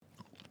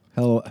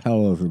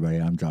Hello, everybody.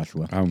 I'm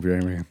Joshua. I'm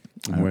Jamie.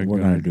 And We're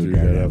gonna do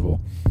Daredevil.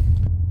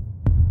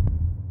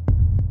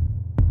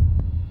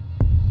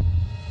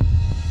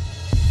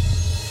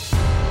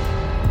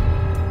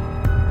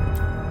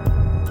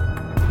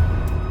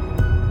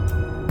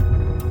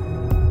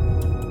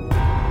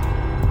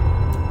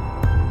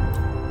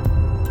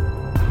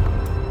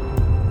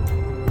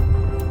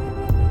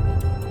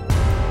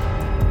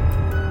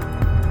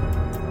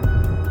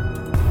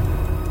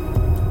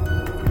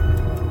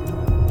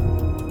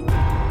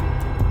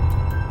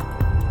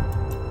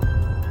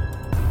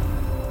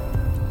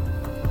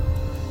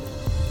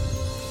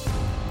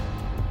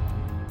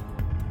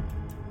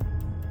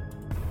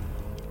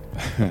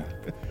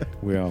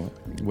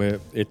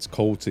 It's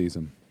cold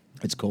season.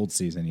 It's cold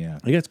season, yeah.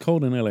 It gets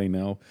cold in LA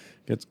now.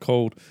 It gets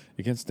cold.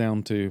 It gets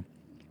down to.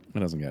 It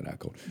doesn't get that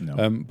cold.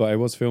 No. But I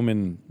was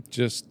filming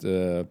just.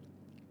 I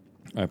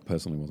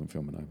personally wasn't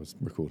filming. I was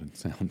recording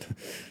sound.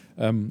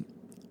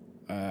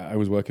 I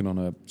was working on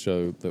a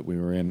show that we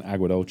were in,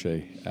 Agua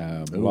Dulce,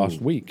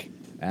 last week.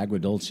 Agua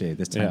Dulce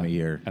this time of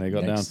year. And it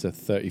got down to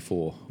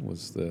 34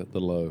 was the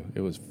low.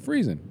 It was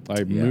freezing.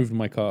 I moved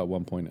my car at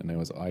one point and there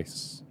was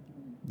ice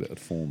that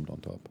had formed on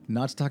top.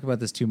 Not to talk about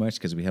this too much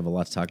because we have a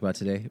lot to talk about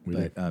today.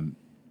 But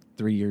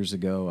 3 years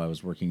ago, I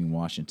was working in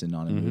Washington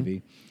on a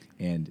movie.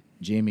 And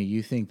Jamie,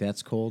 you think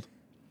that's cold?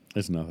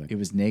 It's nothing. It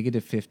was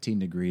negative 15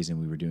 degrees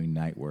and we were doing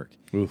night work.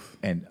 Oof.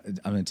 And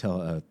I'm going to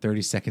tell a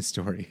 30-second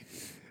story.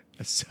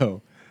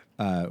 So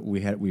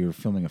we were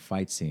filming a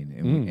fight scene,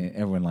 and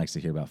everyone likes to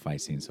hear about fight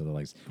scenes. So they're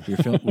like,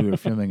 we were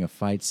filming a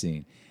fight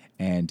scene,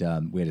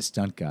 and we had a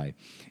stunt guy,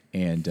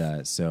 and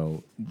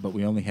but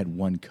we only had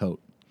one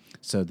coat.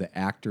 So the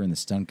actor and the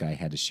stunt guy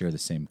had to share the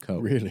same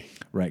coat. Really?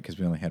 Right, because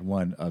we only had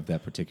one of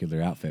that particular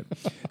outfit.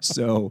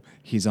 So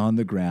he's on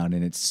the ground,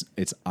 and it's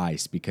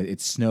ice because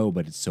it's snow,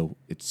 but it's so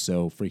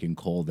freaking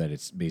cold that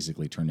it's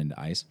basically turned into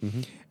ice.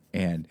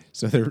 And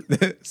so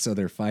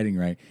they're fighting,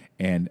 right?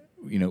 And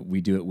we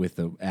do it with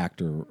the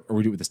actor, or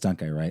we do it with the stunt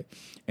guy, right?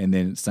 And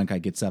then the stunt guy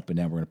gets up, and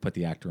now we're going to put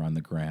the actor on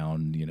the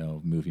ground,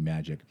 movie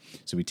magic.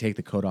 So we take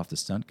the coat off the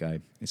stunt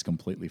guy. It's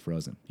completely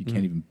frozen. You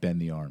can't even bend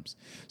the arms.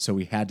 So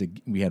we had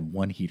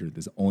one heater.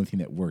 That's the only thing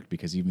that worked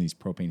because even these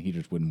propane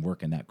heaters wouldn't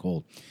work in that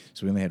cold.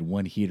 So we only had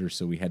one heater.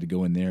 So we had to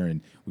go in there,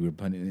 and we were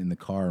putting it in the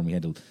car, and we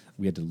had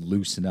to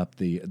loosen up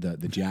the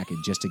jacket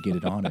just to get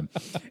it on him.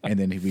 And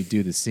then we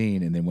do the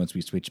scene, and then once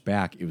we switched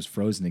back, it was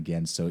frozen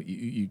again. So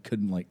you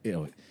couldn't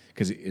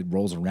because it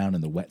rolls around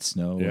in the wet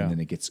snow, and then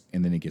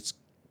it gets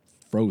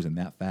frozen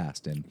that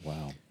fast. And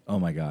wow, oh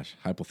my gosh,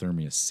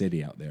 hypothermia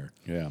city out there.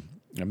 Yeah,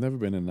 I've never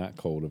been in that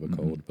cold of a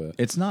cold, but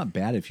it's not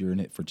bad if you're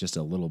in it for just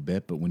a little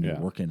bit. But when you're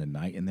working a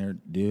night in there,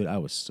 dude, I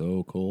was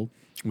so cold.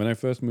 When I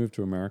first moved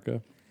to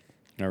America,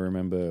 I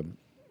remember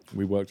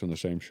we worked on the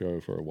same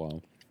show for a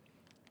while,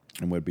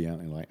 and we'd be out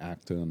in like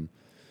Acton,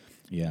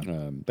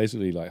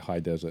 basically like high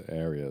desert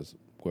areas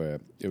where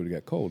it would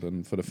get cold.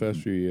 And for the first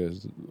few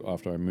years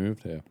after I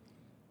moved here,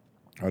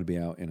 I'd be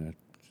out in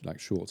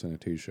shorts and a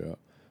t-shirt,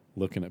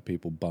 looking at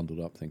people bundled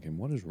up, thinking,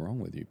 "What is wrong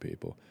with you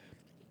people?"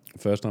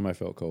 First time I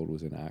felt cold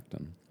was in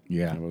Acton.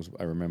 Yeah,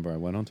 I remember I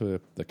went onto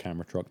the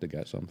camera truck to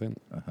get something.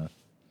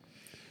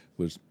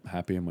 Was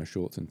happy in my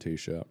shorts and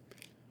t-shirt,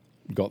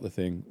 got the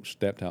thing,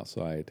 stepped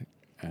outside,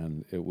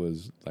 and it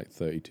was like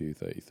 32,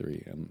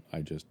 33, and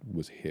I just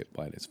was hit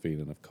by this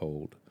feeling of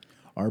cold.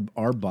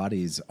 Our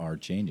bodies are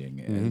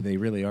changing. They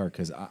really are,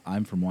 because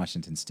I'm from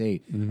Washington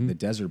State, the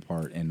desert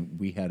part, and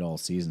we had all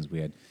seasons. We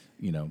had,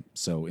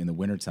 so in the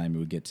wintertime, it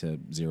would get to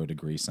 0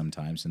 degrees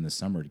sometimes. In the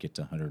summer, it'd get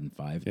to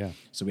 105. Yeah.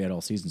 So we had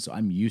all seasons. So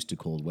I'm used to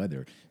cold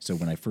weather. So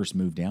when I first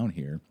moved down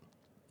here,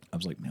 I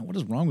was like, man, what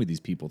is wrong with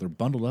these people? They're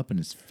bundled up and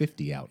it's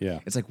 50 out. Yeah.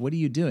 It's like, what are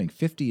you doing?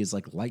 50 is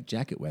like light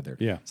jacket weather.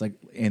 Yeah. It's like,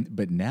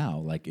 but now,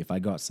 like if I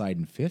go outside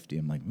in 50,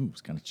 I'm like, ooh,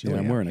 it's kind of chilly. Yeah,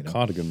 I'm wearing a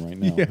cardigan right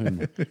now.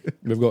 And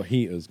we've got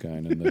heaters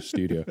going in the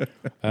studio.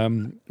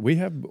 We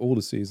have all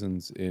the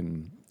seasons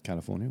in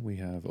California. We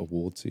have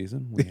award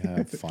season. We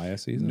have fire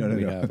season.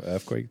 We have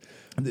earthquake.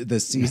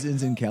 The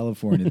seasons in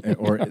California,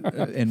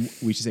 and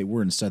we should say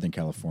we're in Southern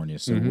California,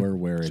 so we're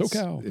where it's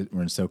SoCal.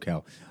 We're in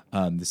SoCal.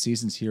 The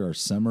seasons here are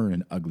summer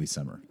and ugly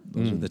summer.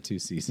 Those are the two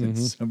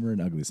seasons: summer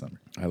and ugly summer.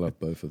 I love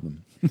both of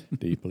them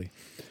deeply.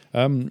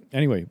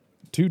 Anyway,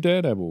 to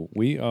Daredevil,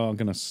 we are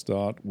going to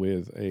start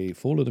with a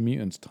Fall of the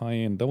Mutants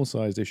tie-in,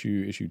 double-sized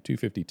issue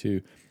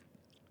 252.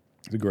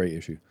 It's a great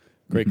issue,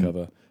 great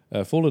cover.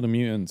 Fall of the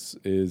Mutants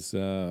is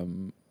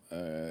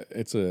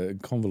it's a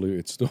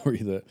convoluted story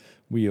that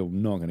we are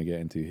not going to get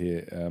into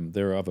here.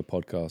 There are other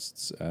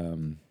podcasts.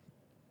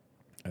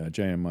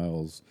 J.M.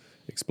 Miles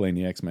Explain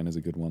the X-Men is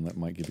a good one that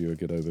might give you a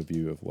good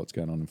overview of what's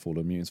going on in Fall of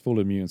the Mutants. Fall of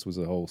the Mutants was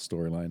a whole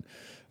storyline,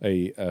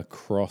 a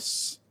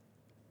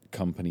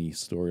cross-company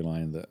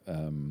storyline that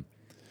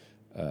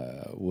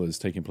was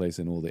taking place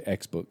in all the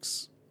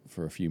X-books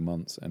for a few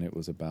months, and it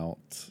was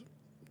about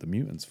the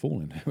mutants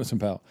falling. It was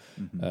about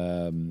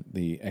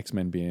the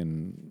X-Men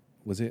being...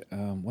 Was it,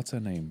 what's her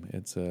name?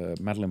 It's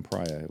Madeline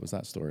Pryor. It was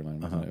that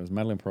storyline, wasn't it? It was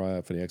Madeline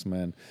Pryor for the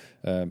X-Men.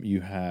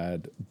 You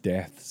had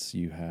deaths.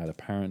 You had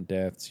apparent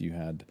deaths. You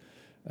had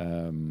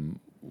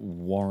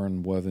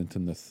Warren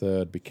Worthington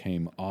III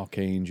became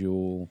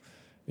Archangel.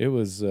 It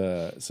was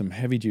some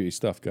heavy duty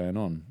stuff going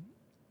on.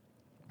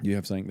 You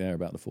have something there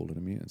about the Fall of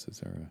the Mutants, is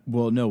there?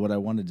 Well, no. What I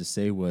wanted to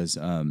say was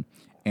Ann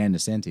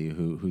Nocenti,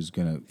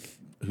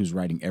 who's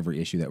writing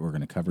every issue that we're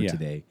gonna cover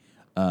today.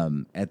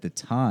 At the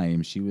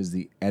time, she was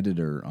the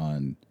editor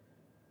on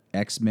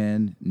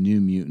X-Men, New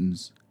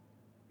Mutants,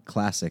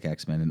 Classic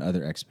X-Men, and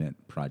other X-Men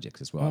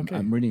projects as well. Okay.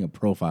 I'm reading a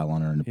profile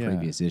on her in a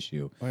previous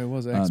issue. Oh, it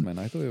was X-Men.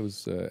 I thought it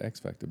was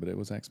X-Factor, but it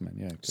was X-Men,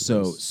 yeah.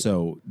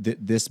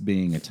 This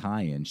being a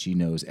tie-in, she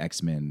knows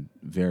X-Men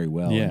very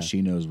well, and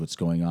she knows what's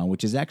going on,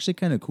 which is actually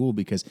kind of cool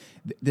because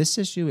this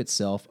issue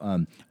itself,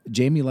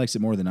 Jamie likes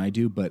it more than I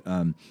do, but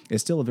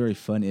it's still a very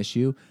fun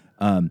issue.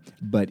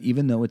 But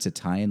even though it's a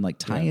tie-in, like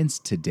tie-ins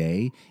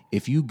today,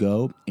 if you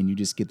go and you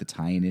just get the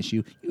tie-in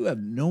issue, you have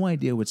no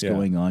idea what's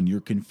going on.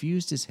 You're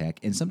confused as heck.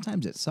 And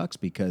sometimes it sucks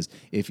because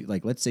if,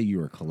 like, let's say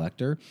you're a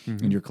collector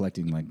and you're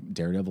collecting like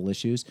Daredevil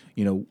issues,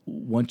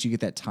 once you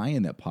get that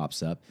tie-in that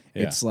pops up,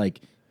 it's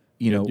like,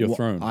 you're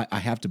thrown. I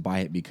have to buy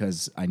it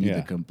because I need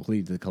to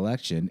complete the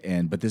collection,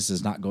 but this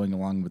is not going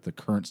along with the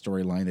current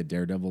storyline that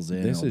Daredevil's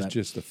in. This is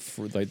just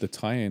like the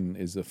tie-in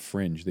is a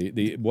fringe.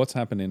 The what's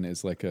happening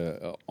is like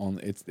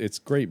it's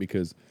great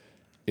because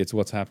it's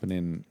what's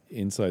happening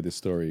inside the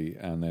story,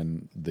 and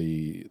then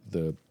the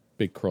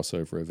big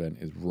crossover event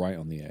is right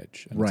on the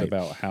edge. And it's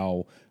about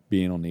how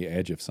being on the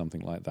edge of something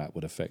like that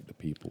would affect the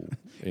people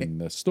in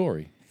the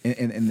story.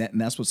 And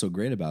that's what's so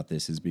great about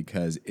this is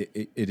because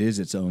it is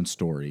its own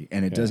story,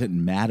 and it doesn't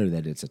matter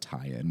that it's a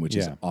tie-in, which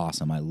is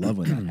awesome. I love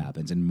when that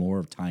happens, and more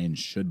of tie-ins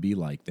should be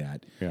like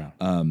that. Yeah.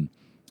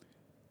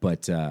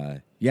 But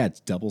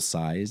it's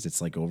double-sized.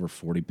 It's like over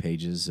 40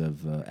 pages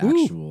of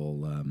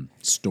actual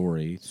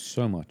story.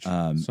 So much.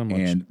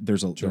 And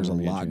there's a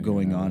lot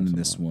going on in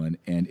this one,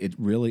 and it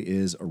really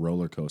is a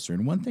roller coaster.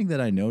 And one thing that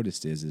I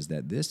noticed is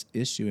that this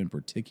issue in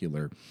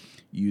particular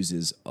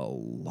uses a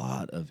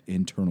lot of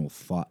internal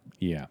thought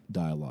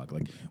dialogue.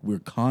 Like, we're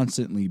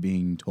constantly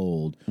being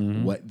told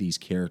what these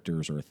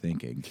characters are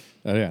thinking.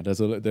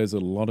 There's a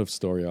lot of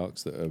story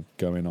arcs that are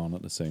going on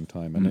at the same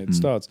time. And it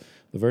starts,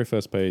 the very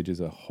first page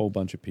is a whole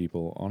bunch of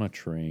people on a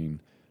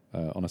train,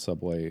 on a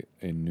subway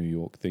in New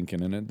York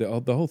thinking. And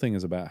the whole thing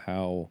is about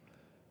how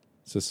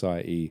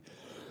society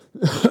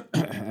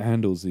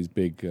handles these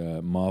big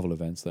Marvel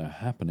events that are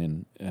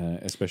happening,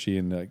 especially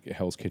in the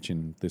Hell's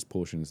Kitchen. This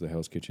portion is the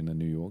Hell's Kitchen, the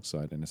New York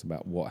side, and it's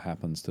about what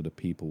happens to the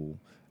people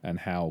and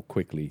how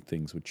quickly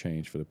things would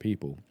change for the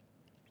people.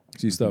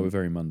 So you start with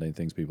very mundane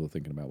things. People are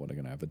thinking about what they're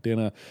going to have for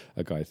dinner.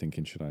 A guy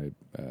thinking, should I,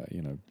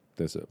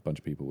 there's a bunch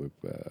of people with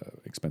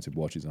expensive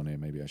watches on here.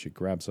 Maybe I should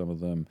grab some of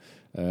them.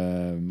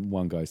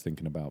 One guy's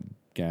thinking about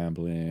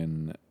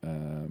gambling.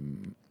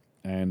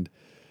 And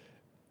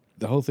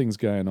the whole thing's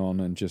going on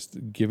and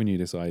just giving you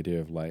this idea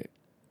of like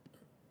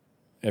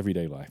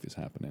everyday life is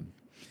happening.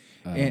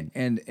 Sorry,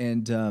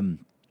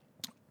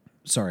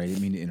 I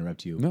didn't mean to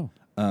interrupt you. No.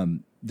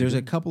 There's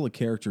a couple of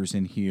characters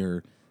in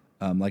here.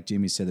 Like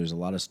Jamie said, there's a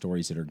lot of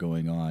stories that are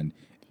going on.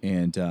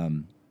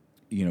 And,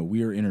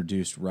 we are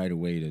introduced right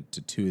away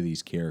to two of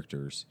these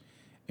characters.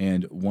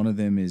 And one of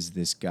them is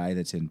this guy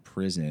that's in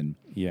prison.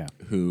 Yeah.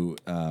 Who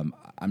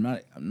I'm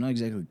not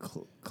exactly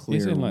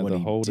clear in, like, what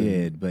he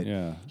did, but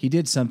he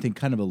did something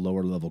kind of a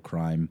lower level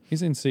crime.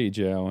 He's in city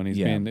jail, and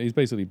he's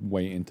basically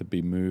waiting to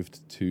be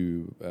moved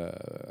to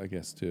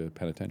to a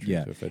penitentiary.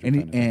 Yeah, to a federal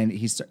penitentiary. and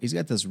he's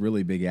got this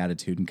really big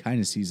attitude and kind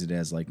of sees it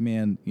as like,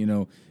 man,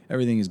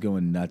 everything is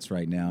going nuts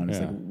right now, and it's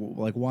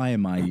like why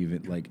am I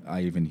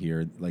even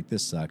here? Like,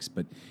 this sucks.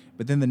 But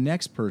then the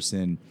next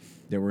person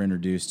that we're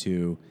introduced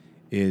to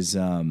is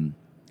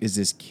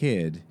this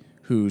kid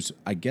who's,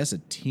 I guess, a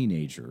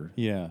teenager.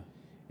 Yeah.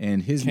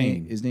 And his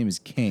name is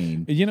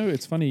Kane.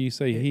 It's funny you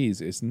say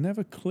it's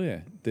never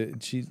clear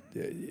that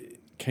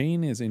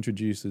Kane is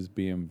introduced as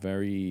being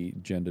very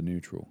gender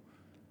neutral.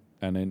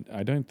 And then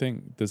I don't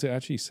think, does it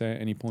actually say at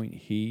any point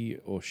he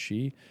or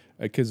she?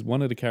 Because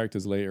one of the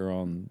characters later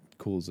on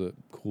calls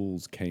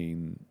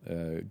Kane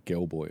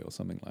girl boy or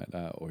something like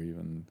that, or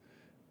even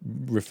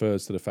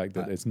refers to the fact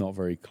that it's not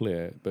very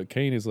clear. But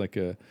Kane is like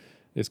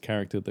this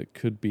character that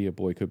could be a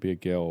boy, could be a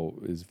girl,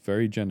 is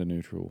very gender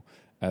neutral,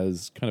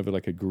 as kind of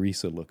like a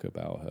greaser look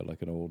about her,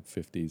 like an old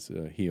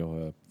 50s, he or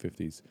her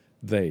 50s.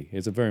 They.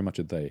 It's very much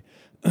a they.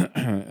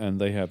 And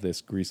they have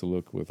this greaser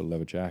look with a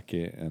leather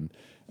jacket, and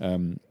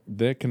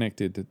they're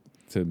connected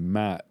to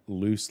Matt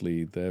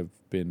loosely. They've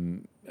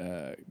been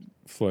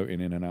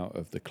floating in and out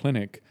of the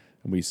clinic,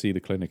 and we see the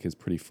clinic is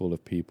pretty full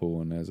of people,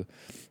 and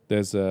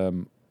there's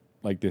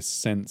like this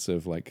sense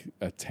of like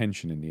a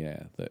tension in the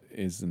air that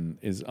is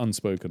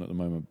unspoken at the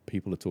moment.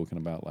 People are talking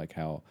about like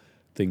how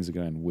things are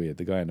going weird.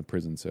 The guy in the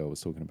prison cell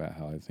was talking about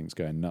how everything's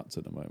going nuts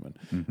at the moment,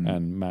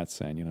 and Matt's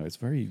saying,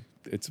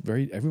 it's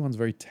very everyone's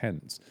very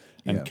tense.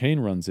 And Kane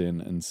runs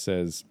in and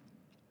says,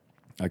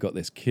 "I got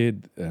this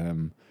kid.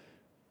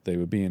 They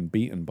were being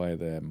beaten by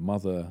their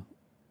mother.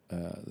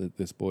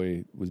 This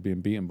boy was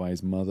being beaten by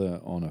his mother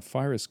on a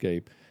fire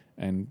escape."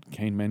 And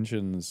Kane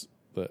mentions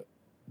that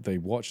they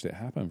watched it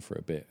happen for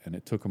a bit, and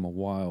it took them a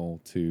while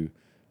to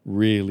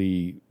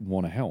really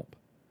want to help.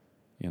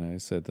 He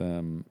said,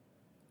 I'm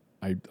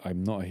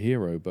not a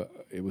hero,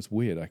 but it was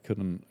weird. I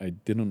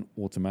didn't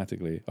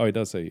automatically. Oh, it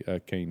does say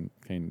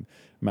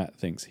Matt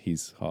thinks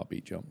his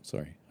heartbeat jumped.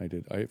 Sorry, I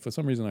did. For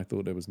some reason, I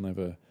thought there was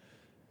never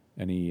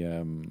any.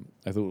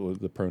 I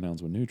thought the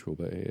pronouns were neutral,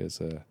 but it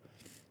is a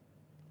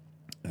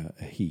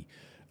he.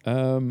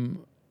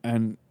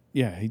 And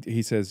yeah,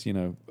 he says,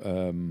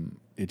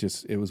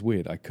 it was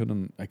weird. I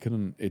couldn't.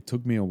 It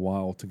took me a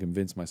while to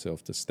convince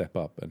myself to step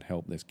up and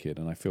help this kid,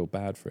 and I feel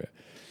bad for it.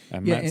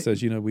 And Matt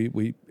says,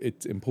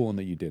 it's important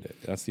that you did it.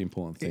 That's the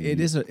important thing. It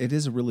is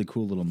a really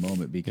cool little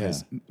moment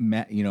because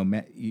Matt,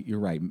 you're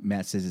right.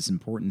 Matt says it's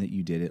important that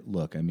you did it.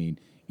 Look, I mean,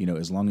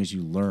 as long as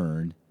you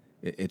learn,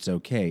 it's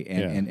okay.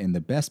 And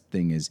the best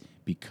thing is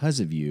because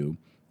of you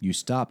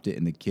stopped it,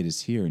 and the kid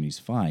is here and he's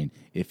fine.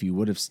 If you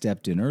would have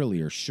stepped in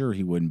earlier, sure,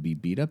 he wouldn't be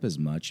beat up as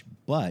much,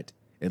 but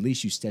at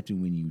least you stepped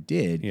in when you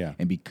did,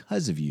 and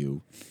because of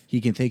you, he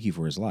can thank you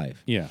for his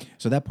life. Yeah.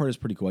 So that part is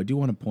pretty cool. I do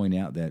want to point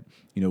out that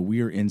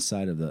we are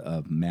inside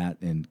of Matt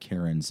and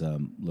Karen's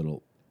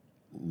little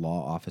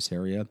law office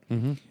area,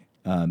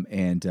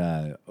 and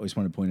I always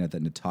want to point out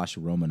that Natasha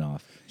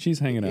Romanoff, she's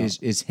hanging out,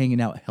 is hanging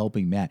out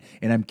helping Matt,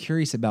 and I'm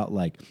curious about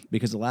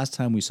because the last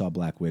time we saw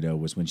Black Widow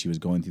was when she was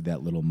going through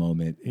that little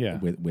moment,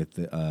 with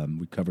the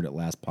we covered it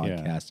last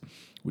podcast.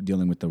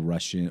 Dealing with the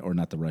Russian, or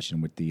not the Russian,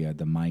 with the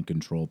mind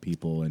control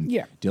people, and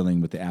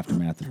dealing with the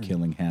aftermath of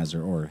killing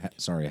Hazard,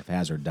 of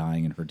Hazard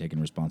dying and her taking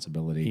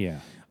responsibility. Yeah.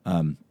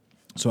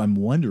 So I'm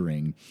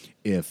wondering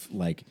if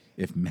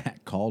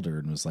Matt called her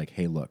and was like,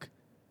 "Hey, look,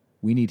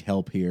 we need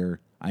help here.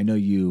 I know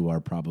you are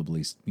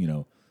probably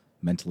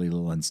mentally a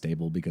little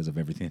unstable because of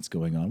everything that's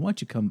going on. Why don't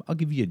you come? I'll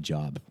give you a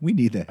job. We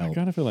need the help." I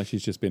kind of feel like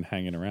she's just been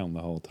hanging around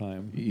the whole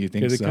time. You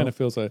think so? Because it kind of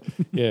feels like,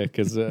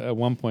 because at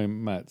one point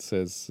Matt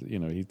says,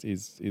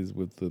 he's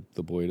with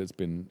the boy that's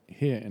been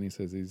here, and he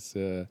says,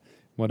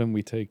 why don't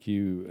we take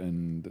you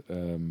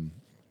and,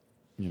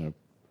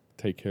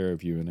 take care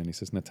of you? And then he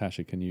says,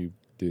 Natasha, can you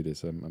do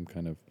this? I'm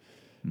kind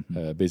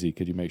of busy.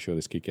 Could you make sure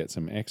this kid gets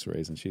some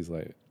x-rays? And she's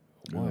like,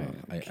 why?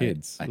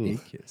 Kids. I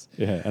hate kids.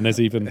 Yeah, and there's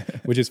even,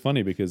 which is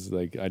funny because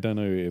I don't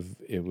know if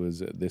it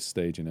was at this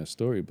stage in her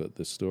story, but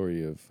the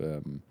story of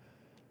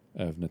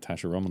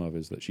Natasha Romanoff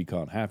is that she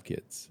can't have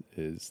kids,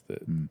 is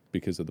that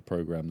because of the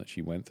program that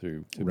she went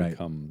through to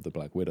become the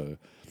Black Widow.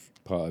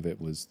 Part of it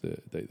was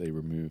that they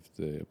removed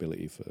the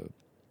ability for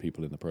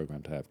people in the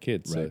program to have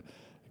kids. Right. So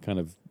kind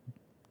of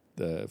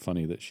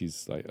funny that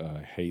she's like, oh,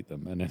 I hate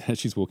them. And then as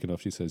she's walking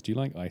off, she says, do you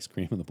like ice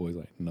cream? And the boy's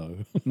like, no.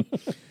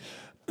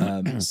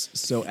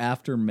 So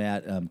after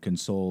Matt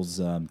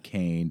consoles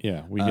Kane,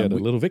 we get a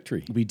little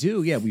victory. We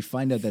do, we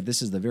find out that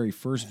this is the very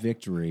first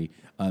victory.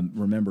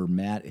 Remember,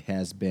 Matt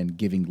has been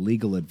giving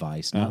legal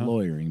advice, not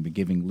lawyering, but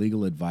giving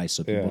legal advice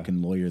so people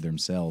can lawyer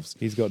themselves.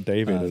 He's got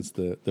David as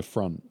the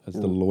front, as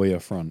the lawyer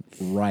front.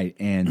 Right,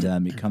 and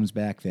it comes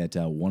back that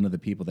one of the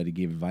people that he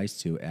gave advice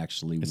to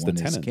actually won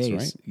his case.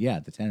 Right? Yeah,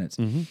 the tenants.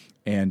 Mm-hmm.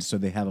 And so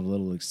they have a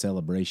little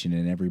celebration,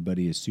 and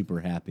everybody is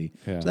super happy.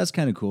 Yeah. So that's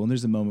kind of cool. And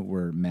there's a moment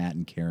where Matt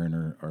and Karen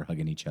are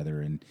hugging each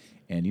other, and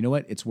you know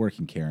what? It's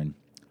working, Karen.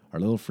 Our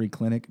little free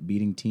clinic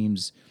beating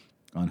teams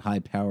on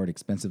high-powered,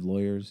 expensive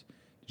lawyers.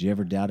 Did you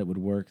ever doubt it would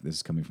work? This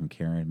is coming from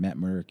Karen. Matt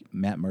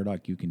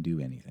Murdock, you can do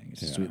anything.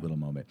 It's a sweet little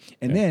moment.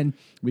 And then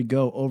we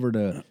go over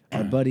to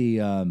our buddy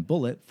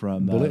Bullet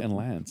from... Bullet and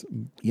Lance.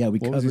 Yeah,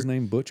 what was his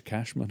name? Butch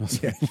Cashman or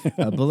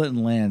something? Bullet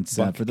and Lance.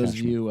 For those Cashman. of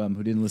you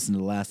who didn't listen to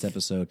the last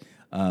episode,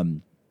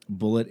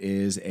 Bullet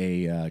is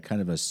a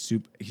kind of a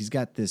soup.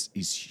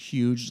 He's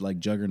huge, like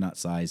juggernaut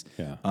size,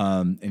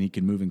 and he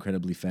can move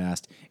incredibly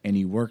fast. And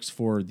he works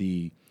for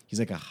he's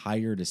like a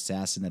hired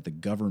assassin that the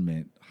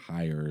government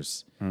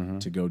hires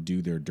to go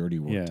do their dirty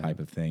work type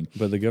of thing.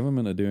 But the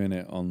government are doing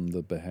it on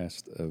the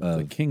behest of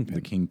the Kingpin.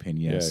 The Kingpin,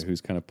 yes. Yeah,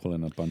 who's kind of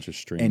pulling a bunch of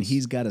strings. And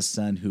he's got a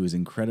son who is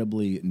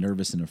incredibly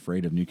nervous and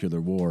afraid of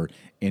nuclear war.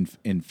 In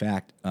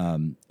fact,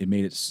 it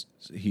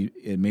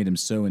made him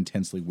so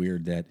intensely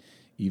weird that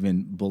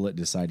even Bullet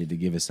decided to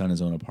give his son his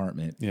own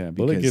apartment. Yeah,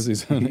 Bullet gives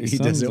his son. He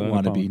doesn't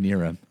want to be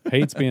near him.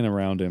 Hates being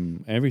around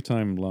him. Every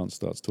time Lance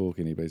starts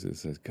talking, he basically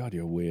says, "God,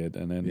 you're weird,"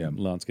 and then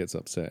Lance gets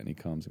upset and he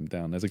calms him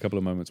down. There's a couple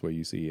of moments where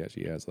you see he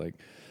actually has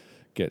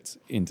gets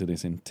into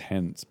this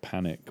intense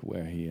panic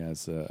where he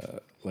has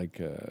a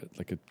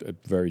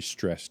very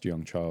stressed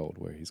young child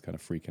where he's kind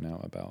of freaking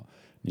out about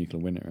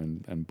nuclear winter,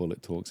 and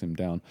Bullet talks him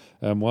down.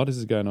 While this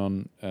is going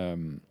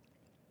on.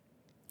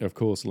 Of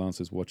course,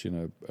 Lance is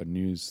watching a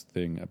news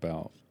thing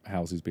about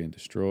houses being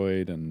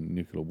destroyed and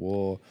nuclear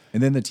war.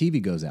 And then the TV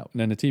goes out.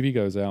 And then the TV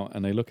goes out,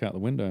 and they look out the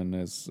window, and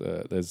there's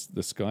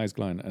the sky's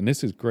glowing. And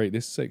this is great.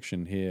 This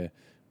section here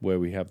where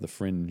we have the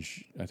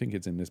fringe, I think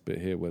it's in this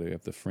bit here where we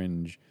have the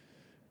fringe,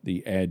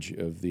 the edge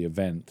of the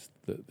event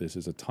that this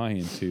is a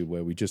tie-in to,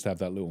 where we just have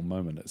that little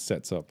moment that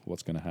sets up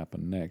what's going to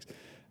happen next.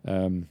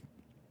 And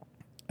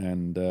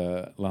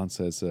Lance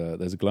says,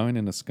 there's glowing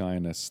in the sky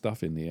and there's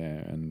stuff in the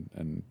air,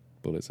 and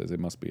Bullet says it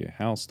must be a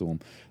house storm.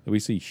 We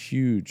see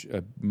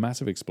a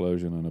massive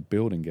explosion and a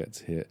building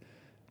gets hit.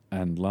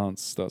 And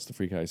Lance starts to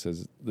freak out. He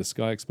says, the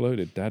sky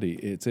exploded. Daddy,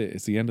 it's it.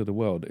 It's the end of the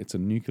world. It's a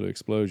nuclear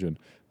explosion.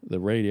 The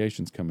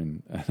radiation's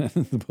coming. And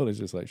the Bullet's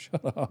just like,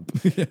 shut up.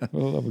 Yeah.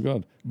 Oh, my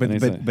God.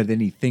 But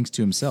then he thinks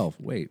to himself,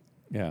 wait,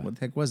 yeah, what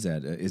the heck was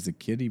that? Is the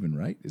kid even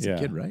right? Is the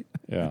kid right?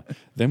 Yeah.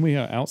 Then we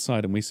are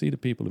outside and we see the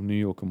people of New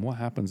York. And what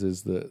happens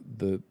is that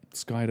the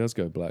sky does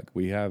go black.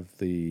 We have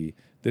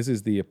this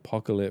is the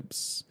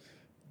apocalypse,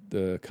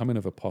 the coming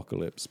of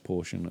apocalypse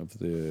portion of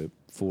the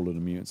Fall of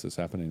the Mutants that's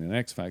happening in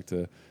X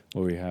Factor,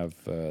 where we have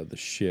the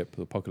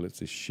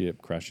Apocalypse's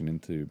ship crashing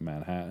into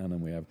Manhattan,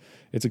 and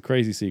it's a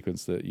crazy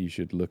sequence that you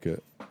should look at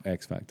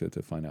X Factor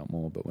to find out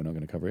more, but we're not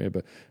going to cover it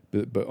here.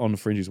 But on the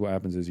fringes, what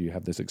happens is you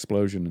have this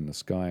explosion in the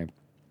sky,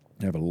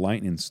 you have a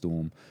lightning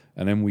storm,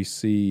 and then we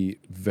see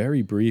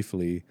very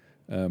briefly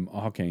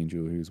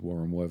Archangel, who's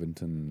Warren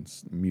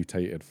Worthington's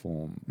mutated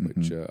form,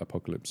 which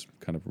Apocalypse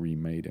kind of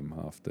remade him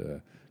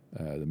after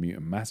the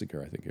Mutant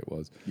Massacre, I think it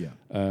was,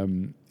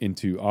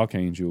 into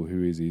Archangel,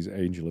 who is his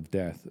angel of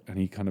death, and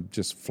he kind of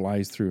just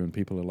flies through, and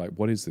people are like,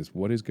 what is this?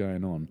 What is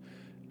going on?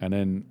 And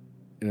then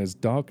there's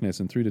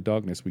darkness, and through the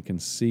darkness we can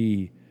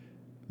see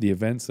the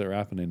events that are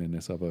happening in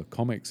this other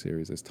comic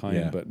series as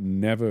time, but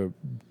never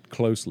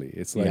closely.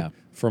 It's like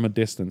from a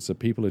distance, so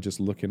people are just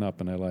looking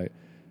up, and they're like,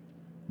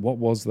 what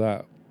was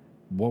that?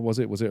 What was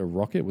it? Was it a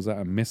rocket? Was that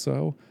a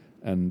missile?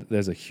 And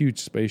there's a huge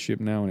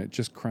spaceship now, and it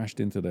just crashed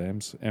into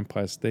the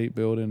Empire State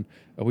Building.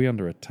 Are we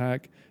under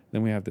attack?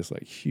 Then we have this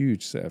like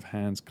huge set of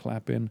hands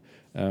clapping,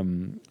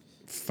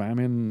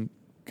 famine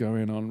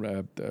going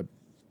on.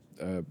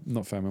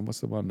 Not famine.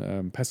 What's the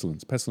one?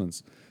 Pestilence.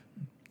 Pestilence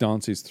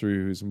dances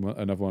through. Who's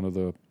another one of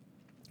the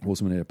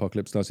Horsemen of the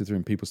Apocalypse dances through,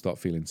 and people start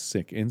feeling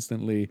sick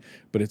instantly.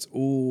 But it's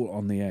all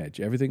on the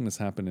edge. Everything that's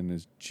happening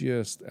is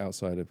just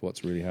outside of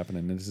what's really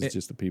happening. And this is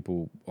just the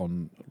people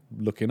on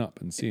looking up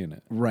and seeing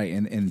it. Right.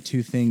 And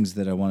two things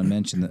that I want to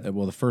mention.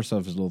 Well, the first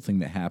off is a little thing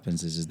that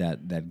happens is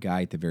that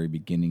guy at the very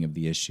beginning of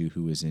the issue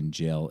who is in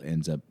jail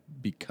ends up,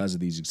 because of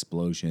these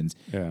explosions,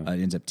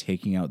 ends up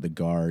taking out the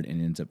guard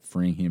and ends up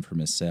freeing him from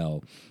his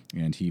cell.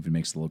 And he even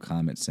makes a little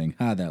comment saying,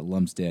 that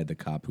lump's dead, the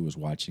cop who was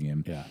watching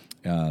him. Yeah.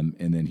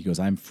 And then he goes,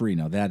 I'm free.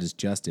 Now that is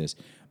justice.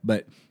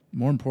 But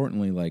more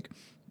importantly,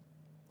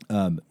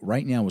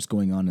 right now what's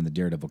going on in the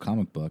Daredevil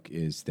comic book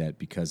is that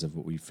because of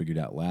what we figured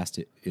out last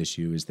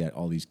issue is that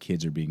all these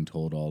kids are being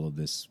told all of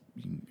this.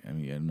 I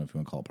mean, I don't know if you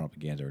want to call it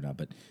propaganda or not,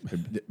 but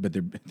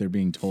they're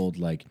being told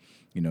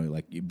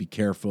be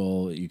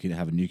careful. You could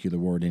have a nuclear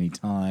war at any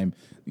time.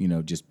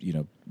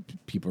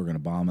 People are going to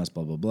bomb us.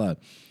 Blah blah blah.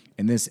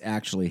 And this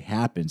actually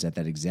happens at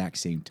that exact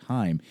same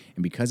time.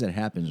 And because it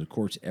happens, of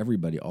course,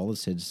 everybody, all the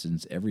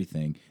citizens,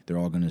 everything, they're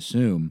all going to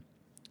assume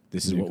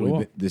this is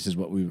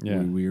what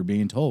we are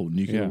being told.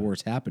 Nuclear war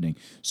is happening.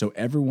 So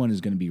everyone is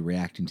going to be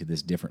reacting to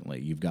this differently.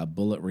 You've got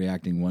Bullet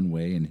reacting one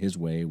way, and his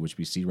way, which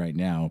we see right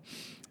now,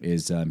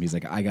 is he's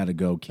like, I got to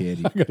go, kid.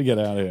 I got to get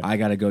out of here. I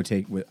got to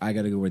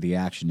go where the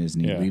action is.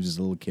 And he leaves his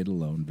little kid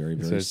alone. Very,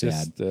 very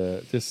sad.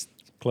 Just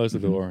close the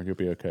door and you'll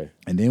be okay.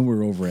 And then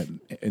we're over at,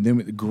 and then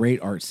the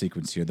great art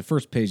sequence here. The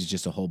first page is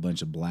just a whole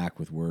bunch of black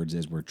with words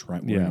as we're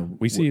trying.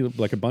 We see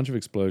like a bunch of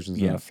explosions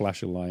and a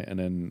flash of light, and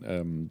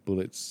then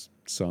Bullet's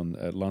son,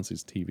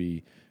 Lance's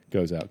TV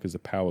goes out because the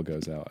power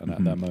goes out, and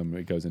at that moment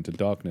it goes into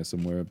darkness,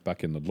 and we're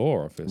back in the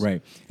law office.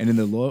 Right, and in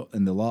the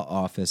law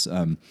office,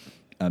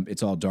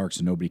 it's all dark,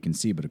 so nobody can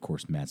see. But of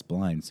course, Matt's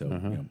blind,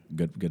 so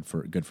good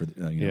for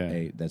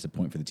hey, that's a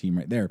point for the team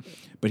right there.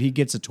 But he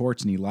gets a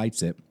torch and he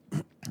lights it,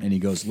 and he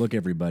goes, "Look,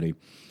 everybody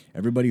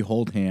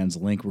hold hands.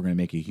 Link, we're going to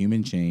make a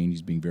human chain."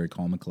 He's being very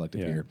calm and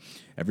collective here.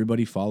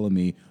 Everybody follow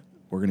me.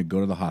 We're going to go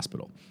to the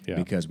hospital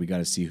because we got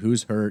to see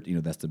who's hurt.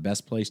 That's the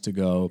best place to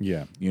go.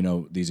 Yeah.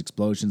 These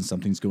explosions,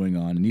 something's going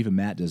on. And even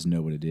Matt doesn't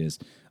know what it is.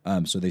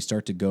 So they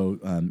start to go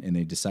and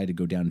they decide to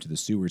go down into the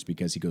sewers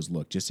because he goes,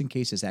 look, just in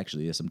case this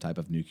actually is some type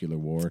of nuclear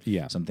war,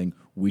 something,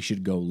 we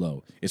should go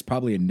low. It's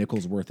probably a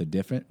nickel's worth of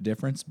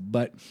difference,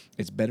 but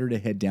it's better to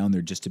head down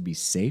there just to be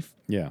safe.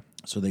 Yeah.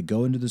 So they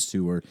go into the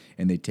sewer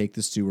and they take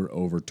the sewer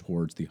over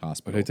towards the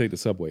hospital. But they take the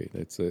subway.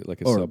 It's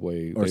like a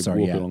subway. Or they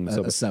walk along the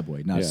subway. A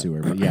subway, not a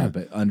sewer,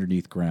 but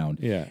underneath ground.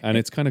 Yeah, and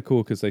it's kind of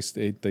cool because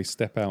they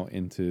step out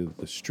into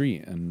the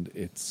street and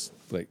it's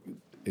like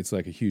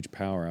a huge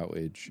power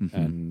outage,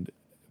 and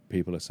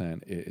people are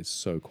saying it is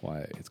so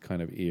quiet. It's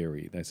kind of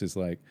eerie. This is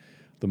like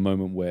the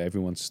moment where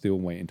everyone's still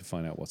waiting to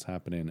find out what's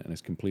happening, and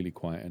it's completely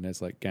quiet. And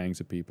there's like gangs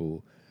of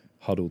people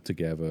huddled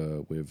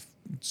together with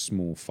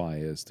small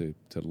fires to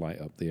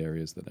light up the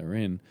areas that they're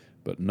in,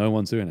 but no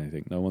one's doing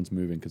anything. No one's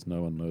moving because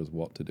no one knows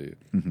what to do.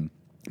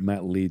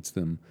 Matt leads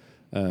them,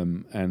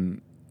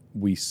 and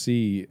we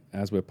see,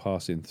 as we're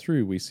passing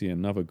through, we see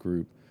another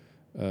group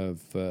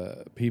of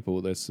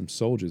people. There's some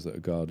soldiers that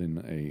are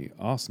guarding a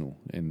arsenal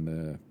in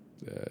the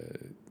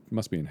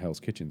must be in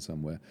Hell's Kitchen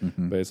somewhere,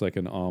 but it's like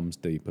an arms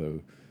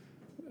depot.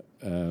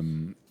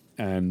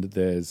 and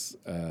there's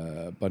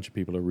a bunch of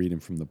people are reading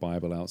from the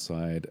Bible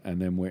outside,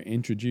 and then we're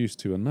introduced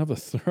to another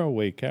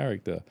throwaway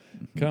character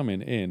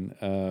coming in.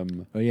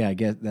 Oh yeah, I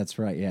guess that's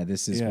right. Yeah,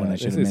 this is one I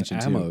should have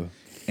mentioned Ammo. too.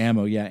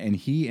 Ammo, yeah, and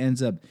he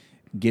ends up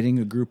getting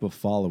a group of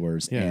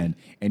followers, and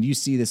you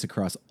see this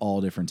across all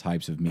different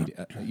types of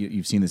media.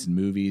 You've seen this in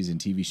movies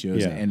and TV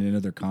shows and in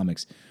other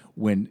comics.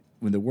 When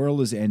the world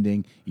is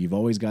ending, you've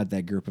always got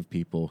that group of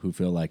people who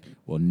feel like,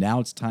 well, now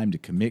it's time to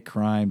commit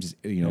crimes.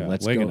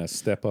 Let's we're go. going to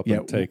step up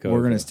and take over.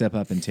 We're going to step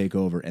up and take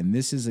over. And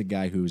this is a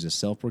guy who is a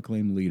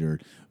self-proclaimed leader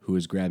who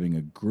is grabbing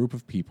a group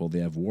of people.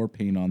 They have war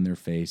paint on their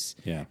face,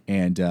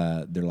 and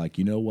they're like,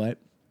 you know what?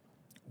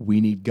 We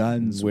need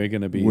guns. We're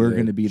going to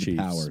be the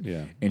power.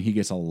 Yeah. And he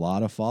gets a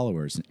lot of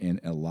followers,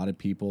 and a lot of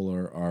people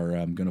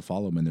are going to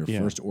follow him. And their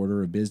first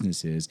order of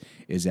business is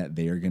that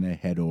they are going to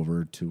head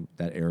over to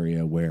that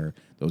area where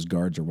those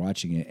guards are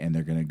watching it, and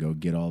they're going to go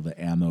get all the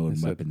ammo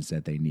and weapons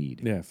that they need.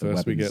 Yeah,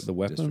 first we get the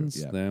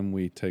weapons, then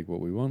we take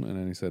what we want, and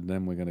then he said,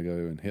 then we're going to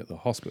go and hit the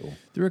hospital.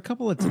 There were a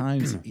couple of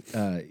times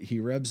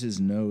he rubs his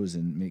nose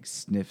and makes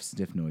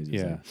sniff noises.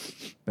 Yeah.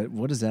 But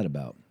what is that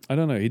about? I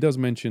don't know. He does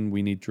mention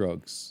we need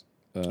drugs.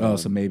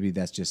 So maybe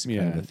that's just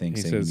kind of the thing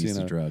saying he needs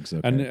the drugs.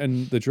 Okay.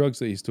 And the drugs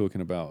that he's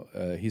talking about,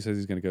 he says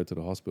he's going to go to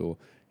the hospital.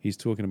 He's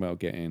talking about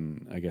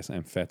getting, I guess,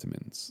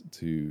 amphetamines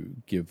to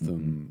give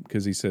them,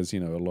 because he says, a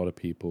lot of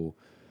people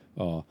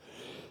are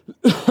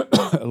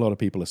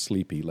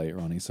sleepy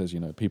later on. He says,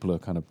 people are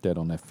kind of dead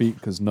on their feet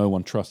because no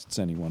one trusts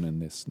anyone in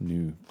this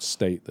new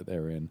state that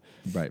they're in.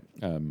 Right.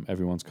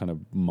 Everyone's kind of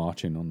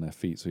marching on their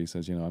feet. So he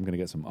says, I'm going to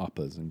get some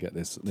uppers and get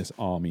this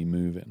army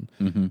moving.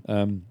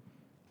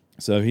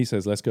 So he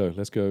says, let's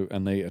go.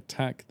 And they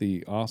attack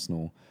the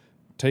arsenal,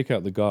 take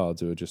out the guards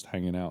who are just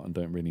hanging out and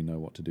don't really know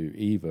what to do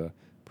either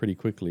pretty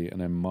quickly,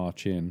 and then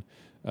march in.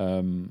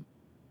 And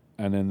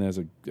then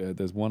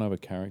there's one other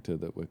character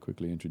that we're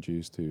quickly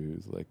introduced to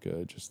who's like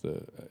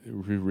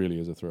who really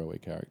is a throwaway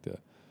character.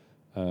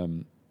 I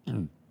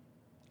don't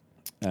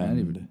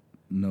even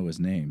know his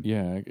name.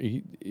 Yeah,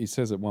 he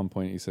says at one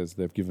point, he says,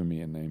 they've given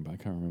me a name, but I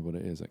can't remember what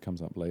it is. It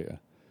comes up later.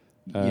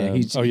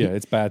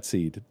 It's Bad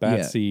Seed.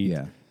 Seed.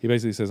 Yeah. He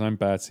basically says, I'm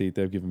Bad Seed.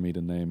 They've given me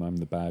the name. I'm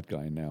the bad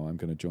guy now. I'm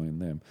going to join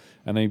them.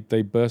 And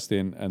they burst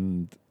in,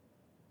 and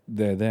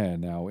they're there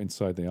now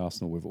inside the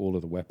arsenal with all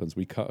of the weapons.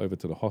 We cut over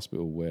to the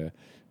hospital where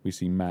we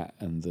see Matt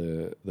and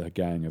the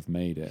gang have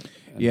made it.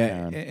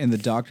 And the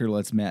doctor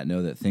lets Matt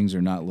know that things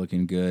are not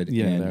looking good.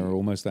 Yeah, and they're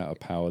almost out of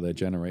power. Their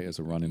generators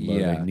are running low.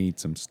 They need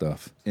some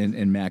stuff.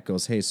 And Matt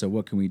goes, hey, so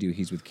what can we do?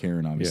 He's with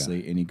Karen,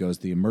 obviously. And he goes,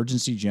 the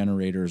emergency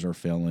generators are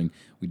failing.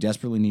 We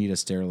desperately need a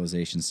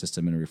sterilization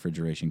system and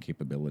refrigeration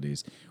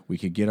capabilities. We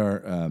could get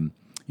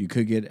you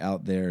could get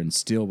out there and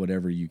steal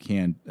whatever you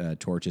can,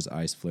 torches,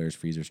 ice flares,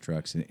 freezers,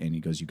 trucks. And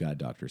he goes, you got it,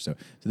 doctor. So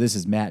this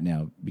is Matt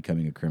now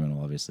becoming a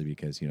criminal, obviously,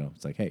 because,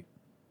 it's like, hey,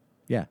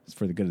 yeah, it's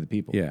for the good of the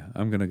people. Yeah,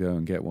 I'm going to go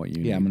and get what you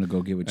need. Yeah, I'm going to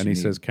go get what you need. And he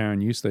says,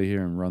 Karen, you stay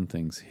here and run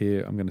things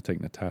here. I'm going to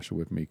take Natasha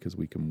with me because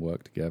we can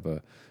work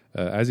together.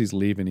 As he's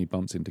leaving, he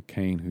bumps into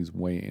Kane, who's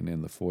waiting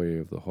in the foyer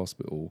of the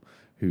hospital,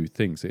 who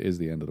thinks it is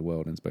the end of the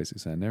world and is basically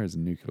saying, there is a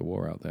nuclear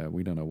war out there.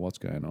 We don't know what's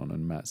going on.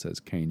 And Matt says,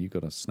 Kane, you've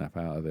got to snap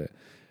out of it.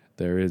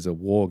 There is a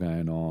war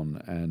going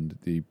on, and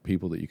the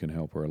people that you can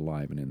help are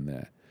alive and in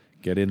there.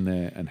 Get in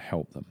there and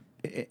help them.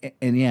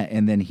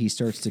 And then he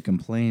starts to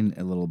complain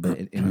a little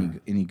bit,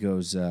 and he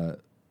goes,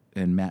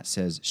 and Matt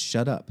says,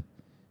 "Shut up."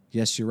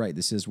 Yes, you're right.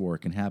 This is war. It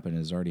can happen. It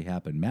has already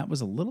happened. Matt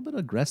was a little bit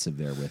aggressive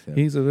there with him.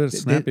 He's a bit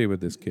snappy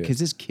with this kid because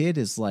this kid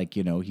is like,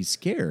 he's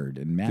scared,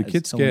 and Matt. The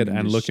kid's scared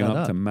and looking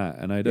up to Matt,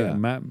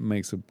 and Matt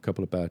makes a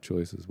couple of bad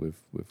choices with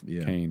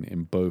Kane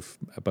in both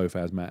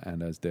as Matt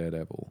and as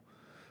Daredevil.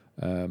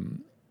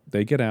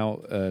 They get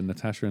out.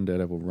 Natasha and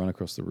Daredevil run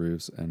across the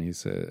roofs, and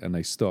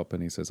they stop,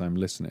 and he says, "I'm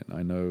listening.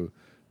 I know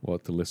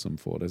what to listen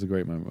for." There's a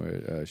great moment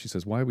where she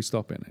says, "Why are we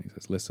stopping?" And he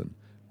says, "Listen.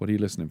 What are you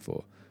listening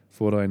for?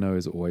 For what I know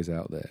is always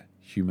out there.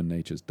 Human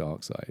nature's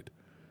dark side."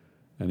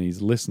 And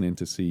he's listening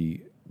to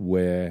see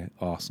where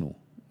ammo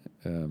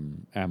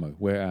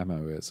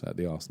is at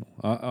the arsenal.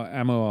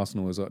 Ammo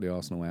arsenal is at the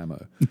arsenal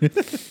ammo.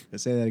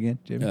 Say that again,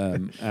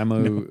 Jimmy.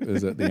 Ammo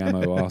is at the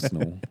ammo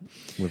arsenal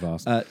with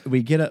arsenal.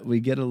 We get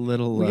a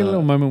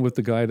little moment with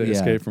the guy that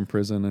escaped from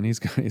prison, and he's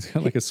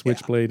got like a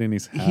switchblade in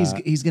his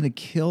hat. He's going to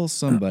kill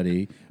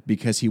somebody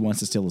because he wants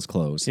to steal his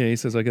clothes. Yeah, he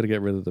says, I got to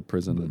get rid of the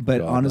prison. But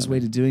on his way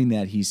to doing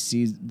that, he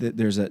sees that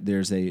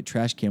there's a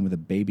trash can with a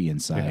baby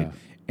inside. Yeah.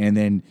 And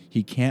then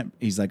he can't.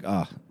 He's like,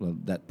 well,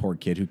 that poor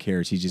kid. Who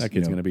cares? He's just that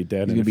kid's going to be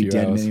dead. He's going to be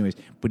dead anyways.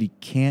 But he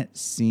can't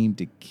seem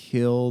to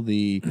kill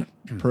the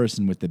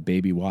person with the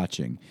baby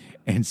watching.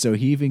 And so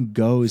he even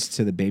goes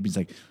to the baby. He's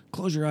like,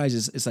 "Close your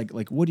eyes." It's like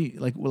what do you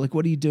like?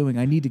 What are you doing?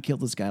 I need to kill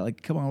this guy.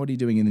 Like, come on, what are you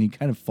doing? And then he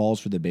kind of falls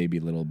for the baby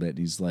a little bit. And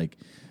he's like,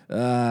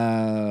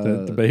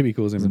 the baby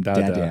calls him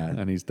Dada,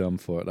 and he's done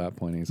for at that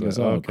point. He's like,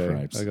 okay,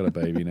 cripes. I got a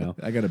baby now.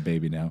 I got a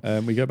baby now.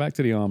 We go back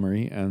to the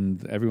armory,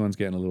 and everyone's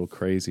getting a little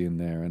crazy in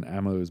there. And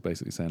Ammo is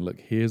basically saying, look,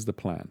 here's the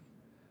plan.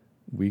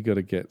 We got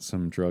to get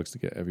some drugs to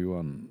get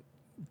everyone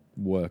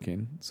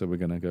working. So we're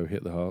going to go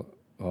hit the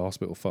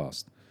hospital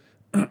fast.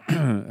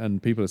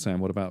 and people are saying,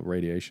 what about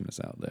radiation that's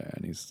out there?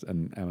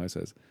 And Ammo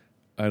says,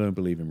 I don't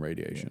believe in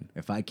radiation.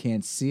 If I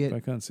can't see If I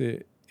it, can't see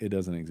it, it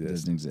doesn't it exist.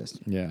 doesn't exist.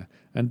 Yeah.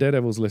 And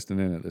Daredevil's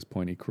listening in at this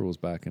point. He crawls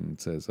back and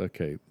says,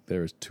 okay,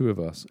 there is 2 of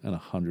us and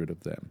 100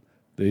 of them.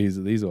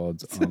 These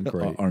odds aren't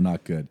great. Are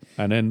not good.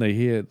 And then they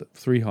hear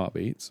 3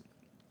 heartbeats,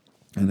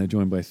 and they're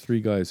joined by 3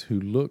 guys who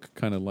look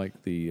kind of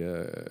like the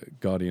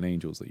guardian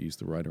angels that used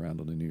to ride around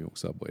on the New York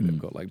subway. They've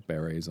got like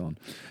berets on.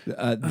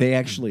 They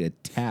actually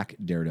attack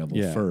Daredevil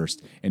Yeah.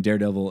 first, and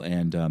Daredevil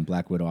and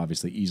Black Widow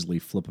obviously easily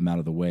flip him out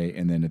of the way.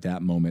 And then at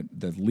that moment,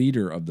 the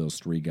leader of those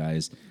 3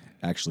 guys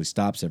actually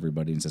stops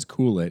everybody and says,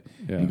 "Cool it."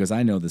 Yeah. And he goes,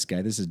 "I know this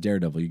guy. This is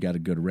Daredevil. You got a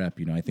good rep.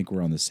 You know, I think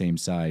we're on the same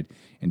side."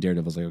 And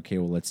Daredevil's like, "Okay,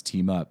 well, let's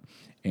team up."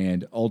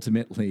 And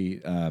ultimately,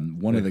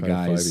 one of the They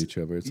high-five guys, each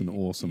other. It's an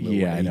awesome little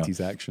Yeah, I know. 80s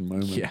action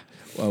moment. yeah,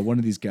 one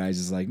of these guys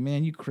is like,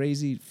 "Man, you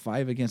crazy?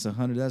 5 against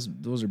 100?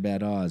 Those are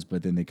bad odds."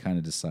 But then they kind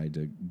of decide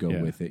to go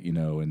Yeah. with it, you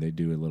know, and they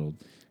do a little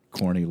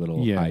corny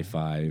little Yeah. high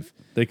five.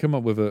 They come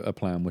up with a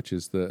plan, which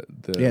is that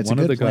Yeah, it's a one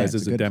of good the plan. guys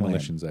It's is a a good plan.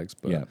 demolitions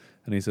expert. Yeah.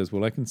 And he says,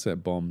 well, I can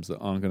set bombs that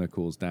aren't going to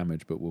cause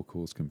damage, but will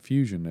cause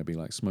confusion. There'll be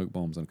like smoke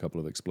bombs and a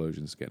couple of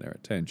explosions to get their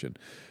attention.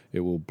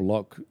 It will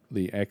block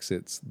the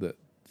exits that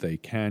they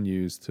can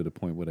use to the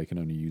point where they can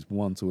only use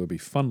one, so we'll be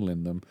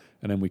funneling them,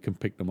 and then we can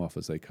pick them off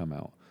as they come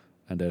out.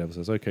 And Daredevil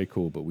says, okay,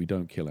 cool, but we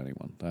don't kill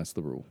anyone. That's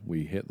the rule.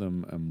 We hit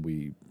them, and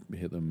we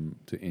hit them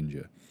to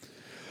injure.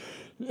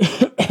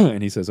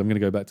 And he says, I'm going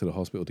to go back to the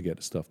hospital to get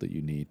the stuff that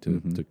you need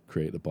to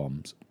create the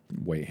bombs.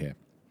 Wait here.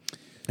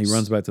 He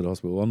runs back to the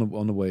hospital.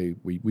 On the way,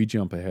 we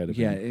jump ahead of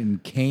Yeah, him.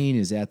 and Kane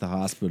is at the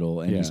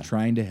hospital and he's Yeah.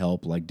 trying to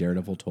help, like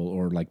Daredevil told,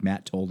 or like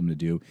Matt told him to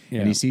do. Yeah.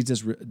 And he sees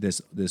this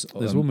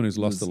woman who's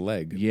lost a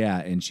leg. Yeah,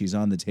 and she's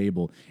on the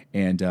table,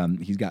 and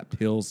he's got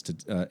pills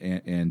to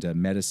and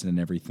medicine and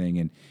everything,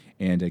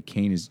 and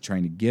Kane is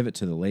trying to give it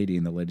to the lady,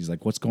 and the lady's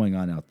like, "What's going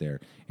on out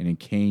there?" And then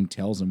Kane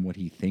tells him what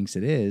he thinks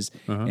it is,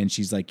 and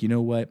she's like, "You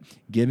know what?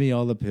 Give me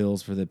all the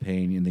pills for the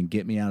pain, and then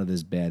get me out of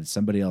this bed.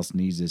 Somebody else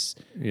needs this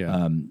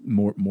Yeah.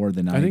 more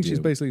than I do." I think she's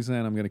basically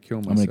saying, I'm going to kill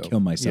myself. I'm going to kill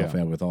myself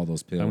Yeah. out with all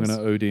those pills. I'm going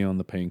to OD on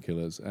the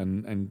painkillers.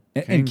 And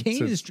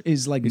Kane says-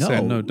 is like, he no,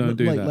 said, no, don't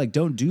do like, that. Like,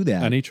 don't do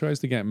that. And he tries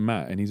to get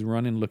Matt, and he's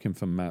running looking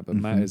for Matt, but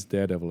Matt Mm-hmm. is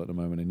Daredevil at the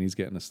moment, and he's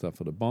getting the stuff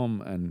for the bomb,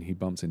 and he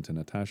bumps into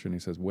Natasha, and he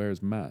says,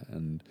 where's Matt?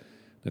 And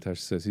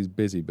Natasha says, he's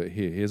busy, but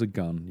here's a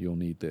gun. You'll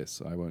need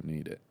this. I won't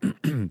need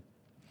it.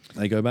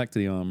 They go back to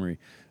the armory.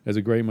 There's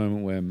a great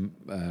moment where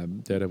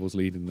Daredevil's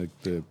leading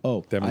the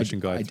demolition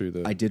guy through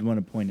the... I did want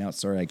to point out,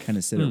 sorry, I kind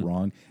of said it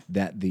wrong,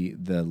 that the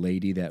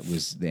lady that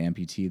was the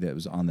amputee that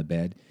was on the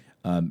bed,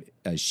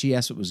 she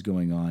asked what was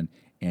going on,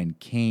 and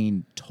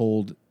Kane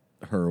told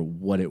her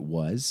what it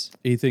was.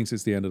 He thinks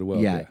it's the end of the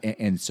world. Yeah,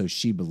 and so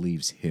she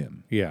believes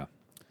him. Yeah.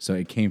 So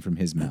it came from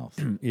his mouth.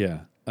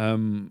 Yeah.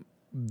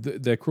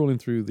 They're crawling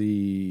through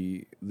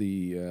the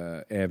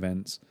air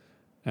vents,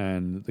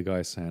 and the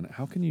guy's saying,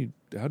 how do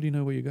you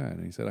know where you're going?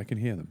 And he said, I can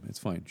hear them. It's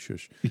fine.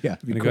 Shush. Yeah,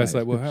 And the guy's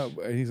like, well, how?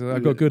 And he said,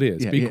 I've got good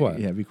ears. Be quiet.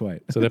 Yeah, be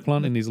quiet. So they're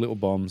planting these little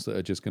bombs that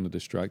are just going to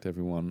distract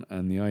everyone.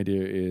 And the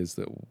idea is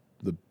that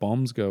the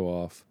bombs go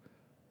off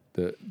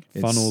that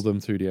funnel them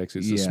through the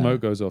exits. The Yeah.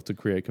 smoke goes off to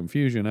create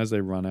confusion. As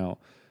they run out,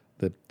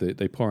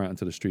 they pour out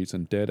into the streets,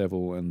 and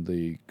Daredevil and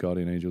the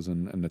Guardian Angels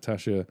and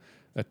Natasha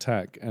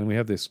attack. And we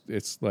have this,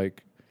 it's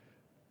like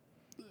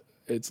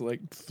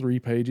 3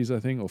 pages, I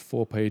think, or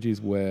 4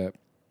 pages where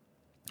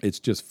it's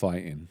just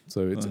fighting.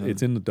 So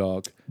it's in the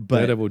dark. But-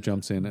 Daredevil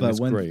jumps in, and But it's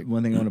great.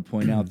 one thing I want to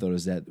point out though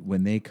is that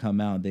when they come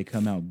out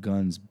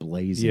guns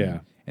blazing. Yeah.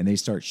 And they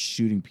start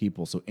shooting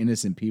people, so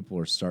innocent people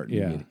are starting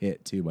Yeah. to get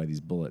hit too by these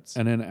bullets.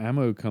 And then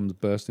Ammo comes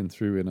bursting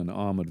through in an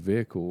armored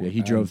vehicle. Yeah,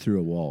 he drove through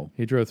a wall.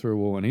 He drove through a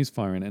wall, and he's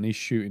firing, and he's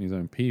shooting his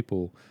own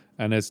people.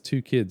 And there's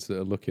 2 kids that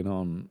are looking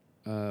on.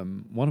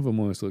 One of them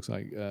almost looks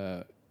like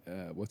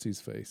what's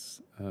his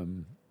face?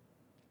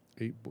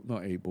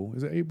 Not 8 Ball.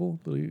 Is it 8 Ball?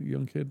 The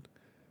young kid.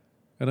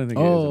 I don't think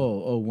it is.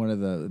 Oh, one of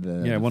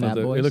the Yeah, one fat of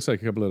the. boys? It looks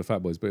like a couple of the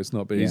fat boys, but it's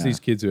not. But it's Yeah.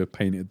 these kids who have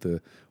painted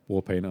the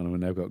war paint on them,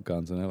 and they've got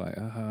guns, and they're like,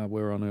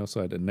 we're on your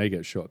side, and they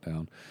get shot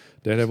down.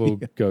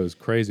 Daredevil goes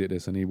crazy at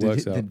this, and he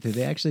works out. Did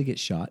they actually get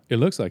shot? It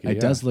looks like it. It Yeah.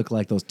 does look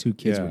like those 2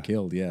 kids Yeah. were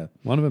killed. Yeah.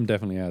 One of them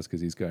definitely has,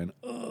 because he's going,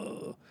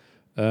 ugh.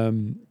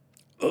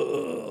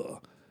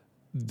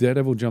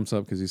 Daredevil jumps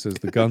up because he says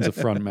the guns are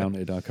front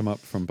mounted. I come up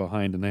from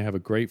behind, and they have a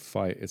great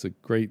fight. It's a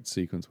great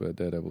sequence where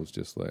Daredevil's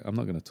just like, I'm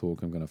not going to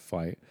talk, I'm going to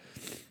fight.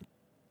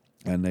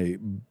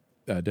 And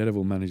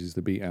Daredevil manages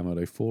to beat Ammo.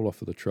 They fall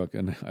off of the truck,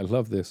 and I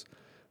love this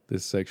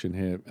section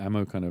here.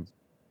 Ammo kind of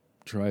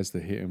tries to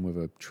hit him with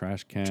a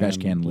trash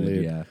can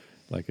lid, yeah.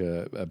 like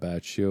a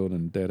bad shield,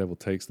 and Daredevil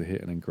takes the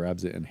hit and then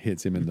grabs it and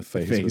hits him in the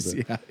face. with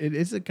it. Yeah. It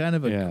is a kind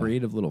of a Yeah.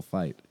 creative little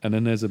fight. And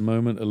then there's a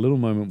little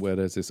moment where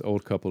there's this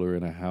old couple who are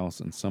in a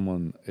house, and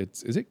someone,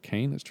 is it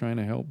Kane that's trying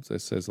to help? That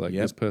says like,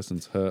 Yep. this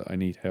person's hurt, I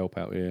need help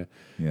out here.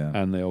 Yeah.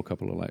 And the old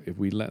couple are like, if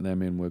we let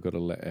them in, we've got to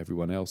let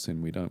everyone else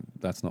in.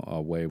 That's not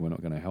our way. We're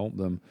not going to help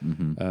them.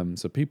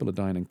 So people are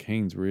dying, and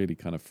Kane's really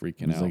kind of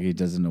freaking It's out. like he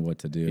doesn't know what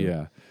to do.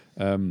 Yeah.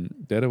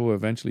 Daredevil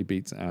eventually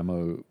beats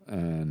Ammo,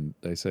 and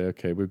they say,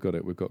 "Okay, we've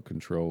got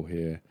control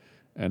here."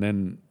 And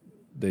then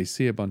they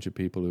see a bunch of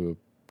people who have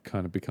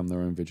kind of become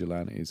their own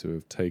vigilantes, who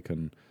have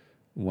taken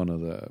one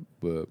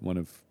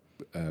of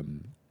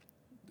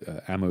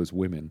Ammo's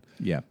women,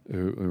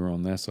 who are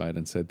on their side,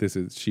 and said,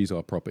 she's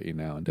our property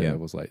now." And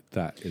Daredevil was like,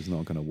 "That is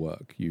not going to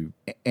work."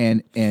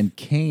 And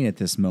Kane at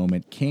this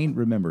moment,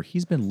 remember,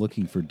 he's been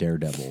looking for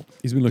Daredevil.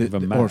 He's been looking for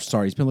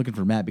Matt. He's been looking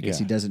for Matt because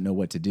he doesn't know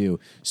what to do.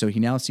 So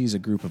he now sees a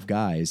group of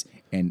guys,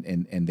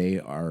 and they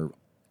are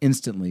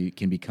instantly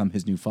can become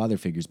his new father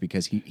figures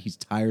because he's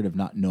tired of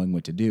not knowing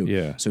what to do.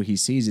 Yeah. So he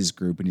sees his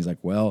group and he's like,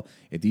 well,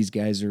 if these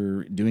guys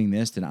are doing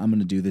this, then I'm going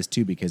to do this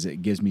too because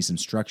it gives me some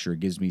structure, it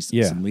gives me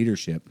some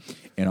leadership.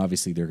 And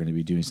obviously they're going to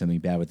be doing something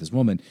bad with this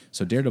woman.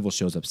 So Daredevil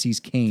shows up, sees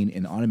Kane,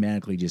 and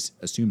automatically just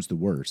assumes the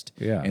worst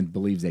and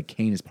believes that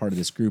Kane is part of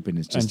this group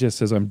and just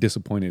says, I'm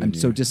disappointed in you. I'm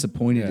so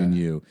disappointed in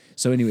you.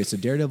 So anyway, so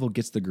Daredevil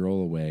gets the girl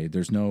away.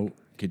 There's no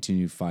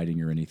continued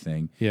fighting or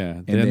anything.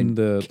 Yeah. And then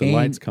the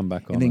lights come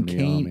back on and then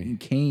the army.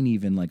 Kane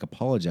even like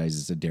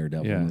apologizes to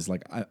Daredevil and is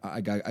like,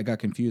 I got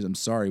confused. I'm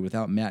sorry.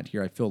 Without Matt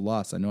here, I feel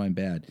lost. I know I'm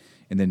bad.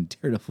 And then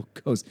Daredevil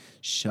goes,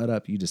 "Shut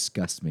up, you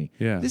disgust me."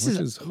 Yeah, which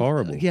is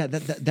horrible. Yeah,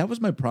 that was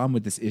my problem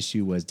with this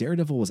issue was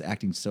Daredevil was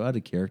acting so out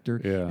of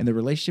character. Yeah. And the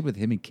relationship with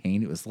him and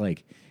Kane, it was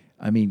like,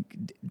 I mean,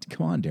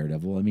 come on,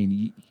 Daredevil. I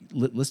mean,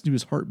 listen to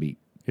his heartbeat.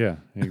 Yeah,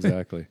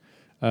 exactly.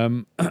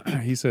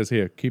 He says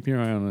here, keep your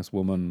eye on this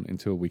woman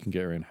until we can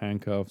get her in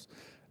handcuffs.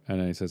 And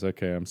then he says,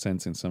 okay, I'm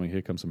sensing something.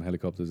 Here comes some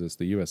helicopters. It's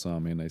the U.S.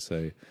 Army. And they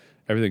say,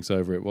 everything's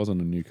over. It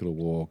wasn't a nuclear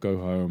war. Go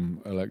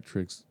home.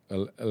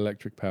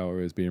 Electric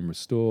power is being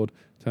restored.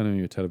 Turn on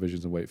your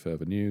televisions and wait for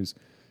further news.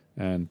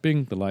 And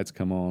bing, the lights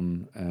come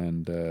on.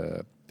 And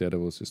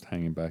Daredevil's just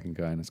hanging back and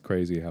going, it's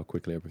crazy how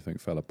quickly everything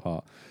fell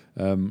apart.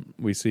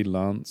 We see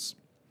Lance.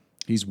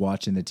 He's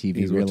watching the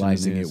TV,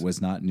 realizing it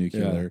was not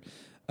nuclear. Yeah.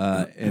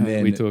 And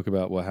then we talk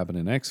about what happened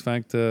in X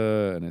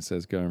Factor, and it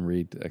says go and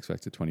read X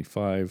Factor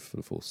 25 for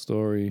the full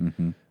story.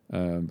 Mm-hmm.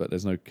 But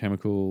there's no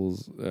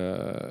chemicals.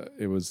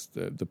 It was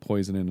the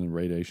poisoning and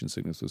radiation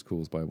sickness was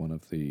caused by one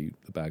of the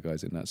bad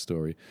guys in that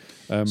story.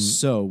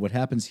 So what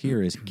happens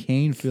here is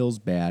Kane feels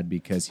bad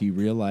because he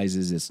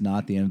realizes it's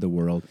not the end of the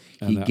world.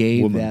 He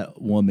gave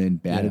that woman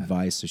bad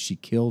advice, so she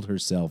killed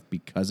herself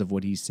because of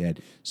what he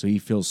said. So he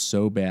feels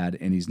so bad,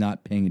 and he's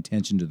not paying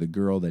attention to the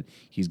girl that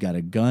he's got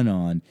a gun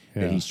on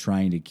that he's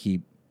trying to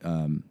keep.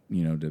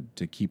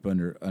 To keep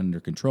under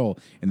control.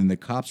 And then the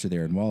cops are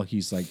there, and while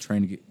he's like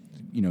trying to get.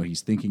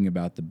 He's thinking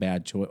about the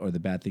bad choice or the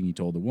bad thing he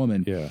told the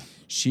woman. Yeah.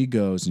 She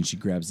goes and she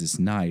grabs this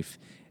knife,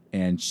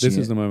 and this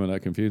is the moment that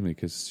confused me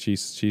because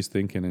she's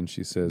thinking and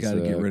she says, "Got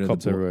to get rid of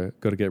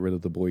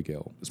the boy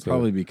girl." It's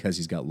probably because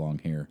he's got long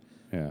hair.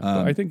 Yeah,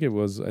 but I think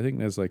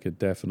there's like a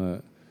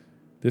definite.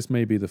 This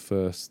may be the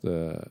first.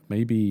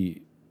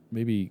 Maybe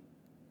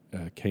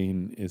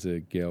Kane is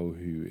a girl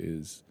who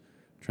is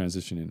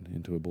transitioning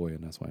into a boy,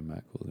 and that's why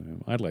Matt calls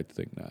him. I'd like to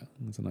think that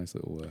it's a nice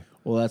little.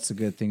 Well, that's the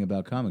good thing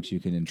about comics. You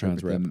can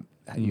interpret them.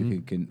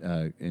 You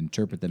can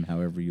interpret them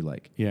however you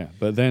like. Yeah,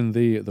 but then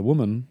the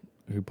woman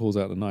who pulls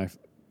out the knife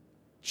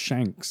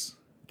shanks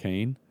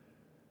Kane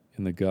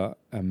in the gut,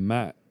 and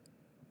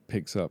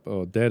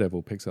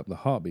Daredevil picks up the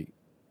heartbeat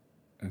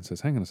and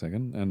says, "Hang on a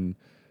second!" And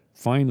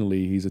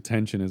finally, his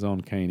attention is on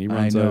Kane. He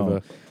runs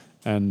over,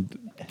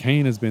 and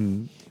Kane has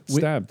been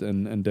stabbed,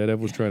 and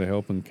Daredevil's trying to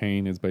help, and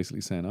Kane is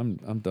basically saying,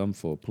 "I'm done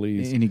for.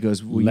 Please." And he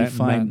goes, Let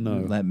Matt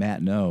know. Let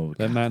Matt know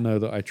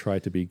that I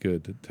tried to be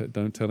good.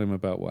 Don't tell him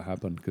about what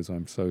happened because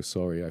I'm so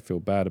sorry. I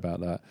feel bad about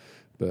that,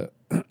 but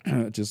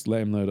just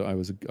let him know that I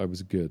was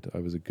good.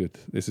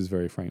 This is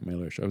very Frank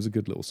Millerish. I was a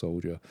good little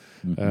soldier.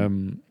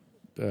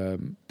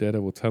 Mm-hmm.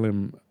 Daredevil,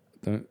 don't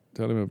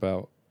tell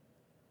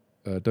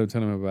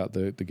him about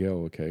the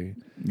girl, okay?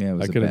 Yeah,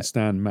 I couldn't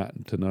stand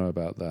Matt to know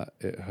about that.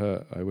 It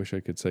hurt. I wish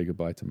I could say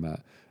goodbye to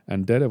Matt.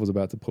 And Daredevil's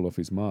about to pull off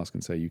his mask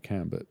and say, "You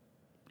can," but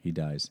he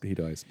dies.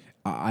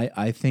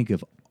 I think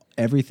of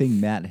everything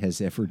Matt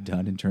has ever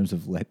done in terms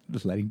of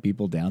letting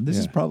people down. This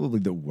is probably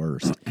the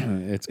worst.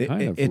 It's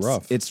kind of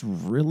rough. It's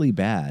really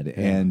bad.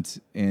 Yeah.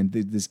 And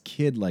this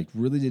kid like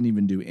really didn't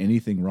even do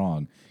anything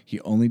wrong. He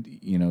only,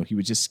 he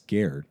was just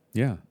scared.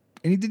 Yeah.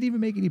 And he didn't even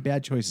make any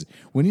bad choices.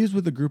 When he was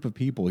with a group of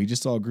people, he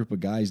just saw a group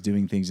of guys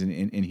doing things,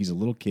 and he's a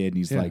little kid, and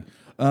he's like,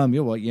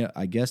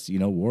 I guess,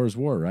 war is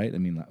war, right? I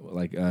mean,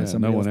 like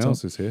no one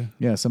else is here.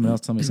 Yeah, someone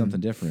else tell me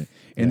something different.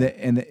 And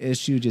the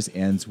issue just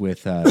ends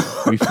with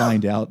we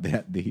find out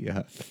that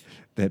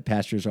that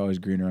pastures are always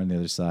greener on the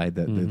other side.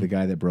 That the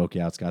guy that broke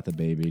out's got the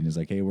baby, and is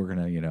like, hey, we're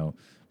gonna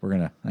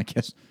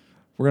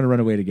run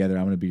away together.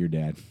 I'm gonna be your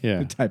dad.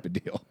 Yeah, type of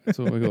deal.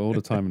 So we got all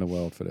the time in the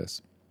world for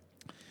this.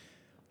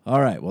 All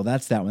right, well,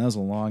 that's that one. That was a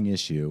long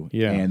issue.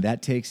 Yeah. And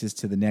that takes us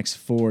to the next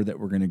 4 that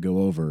we're going to go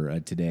over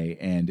today.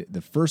 And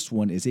the first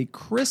one is a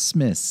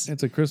Christmas.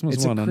 It's a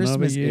Christmas one. It's a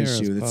Christmas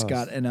issue that's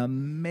got an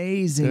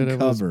amazing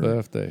cover.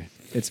 Birthday.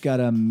 It's got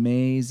an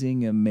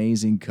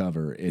amazing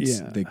cover. It's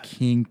the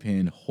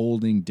Kingpin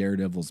holding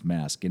Daredevil's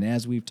mask. And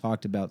as we've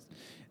talked about,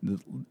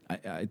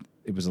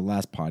 it was the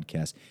last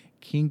podcast,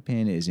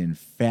 Kingpin is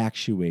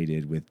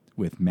infatuated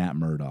with Matt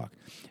Murdock,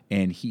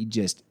 and he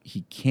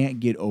can't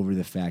get over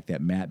the fact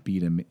that Matt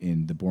beat him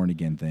in the Born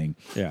Again thing.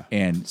 Yeah.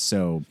 And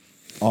so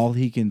all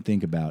he can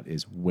think about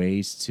is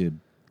ways to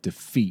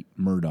defeat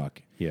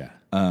Murdock. Yeah.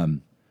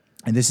 And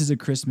this is a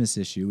Christmas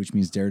issue, which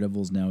means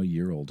Daredevil's now a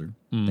year older.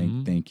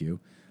 Thank you.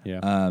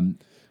 Yeah.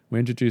 We're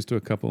introduced to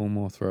a couple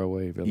more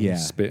throwaway villains, Yeah.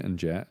 Spit and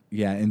Jet.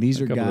 Yeah, and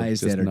these are guys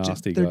that are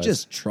nasty they're guys.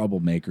 just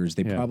troublemakers.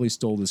 They probably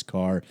stole this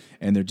car,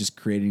 and they're just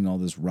creating all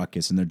this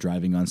ruckus, and they're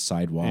driving on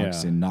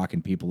sidewalks and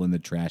knocking people in the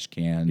trash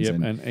cans. Yep,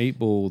 and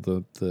 8-Ball,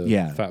 the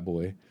fat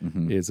boy,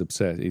 is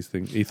obsessed. He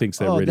thinks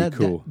they're really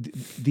cool.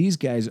 These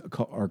guys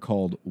are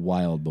called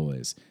Wild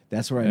Boys.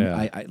 That's where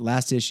I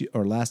last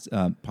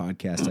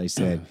podcast I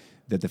said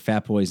that the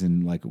Fat Boys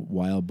and like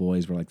Wild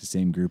Boys were like the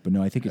same group, but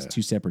no, I think it's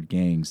two separate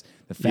gangs.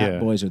 The Fat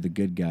Boys are the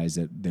good guys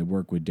that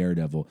work with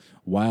Daredevil.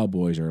 Wild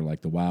Boys are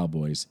like the Wild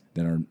Boys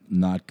that are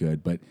not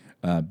good. But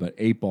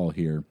 8-Ball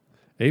here,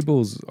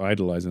 8-Ball's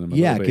idolizing him a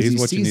little bit. He's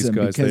watching these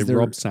guys. They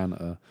rob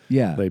Santa.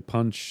 Yeah, they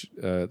punch.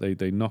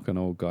 They knock an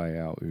old guy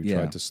out who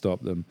tried to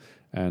stop them,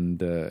 and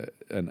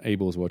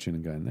 8-Ball's watching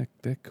and going,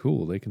 they're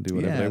cool. They can do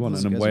whatever they want.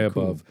 And then way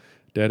above,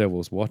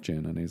 Daredevil's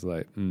watching, and he's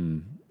like,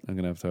 I'm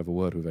going to have a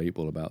word with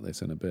 8-Ball about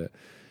this in a bit.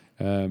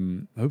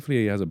 Hopefully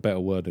he has a better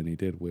word than he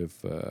did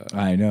with...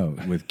 I know,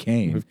 with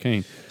Kane. with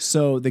Kane.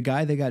 So the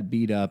guy that got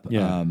beat up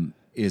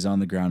is on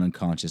the ground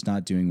unconscious,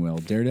 not doing well.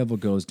 Daredevil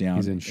goes down.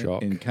 He's in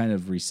shock. And kind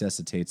of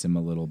resuscitates him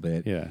a little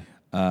bit. Yeah.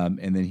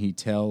 And then he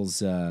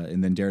tells...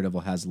 and then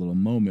Daredevil has a little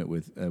moment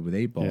with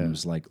 8-Ball and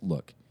was like,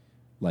 look,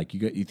 like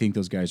you think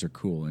those guys are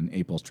cool, and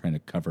 8-Ball's trying to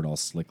cover it all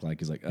slick like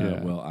he's like,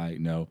 well, I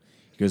know.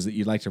 He goes,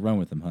 you'd like to run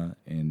with him, huh?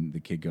 And the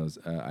kid goes,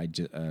 and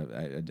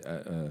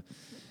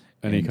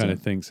he kind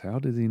of thinks, how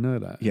does he know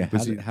that? Yeah,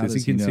 how does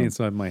he see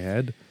inside my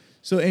head?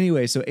 So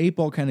anyway,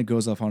 8-Ball kind of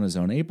goes off on his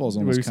own. 8-Ball's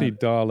almost we see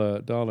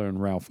Darla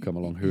and Ralph come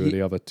along, who are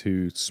the other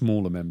two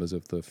smaller members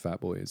of the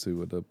Fat Boys,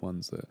 who are the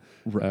ones that...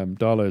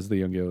 Darla is the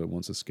young girl that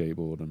wants a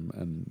skateboard,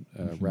 and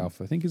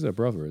Ralph, I think, is her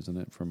brother, isn't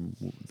it, from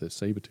the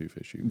Sabretooth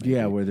issue? Maybe.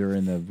 Yeah, where they're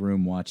in the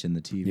room watching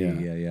the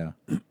TV. Yeah.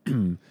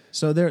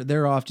 So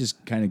they're off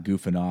just kind of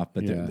goofing off,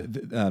 but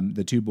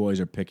the two boys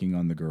are picking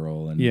on the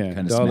girl and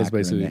kind of Darla's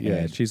smack her in the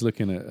head. She's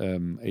looking at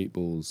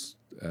 8-Ball's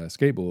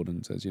skateboard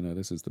and says,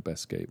 this is the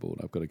best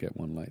skateboard. I've got to get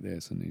one like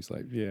this. And he's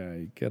like,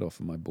 get off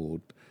of my board.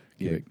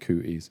 Give it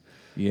cooties.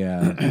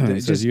 Yeah.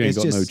 Says, you ain't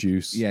got no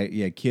juice.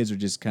 Yeah. Kids are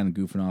just kind of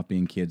goofing off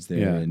being kids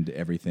there and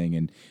everything.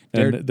 And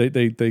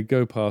they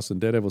go past, and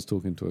Daredevil's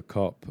talking to a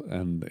cop,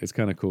 and it's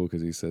kind of cool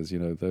because he says,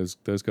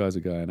 those guys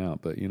are going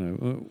out, but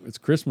it's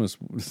Christmas.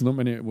 It's not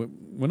many.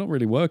 We're not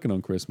really working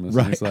on Christmas.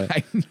 Right. And it's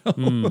like, I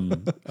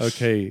know.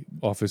 Okay,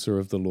 officer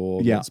of the law,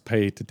 let's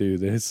pay to do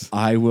this.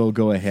 I will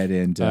go ahead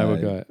and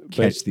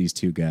catch these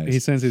two guys. He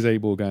sends his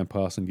 8-Ball going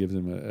past and gives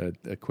him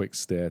a quick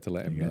stare to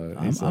let him know.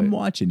 I'm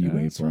watching you,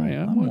 8-Ball.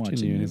 I'm watching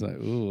you. And he's like,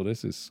 "Oh,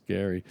 this is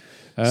scary."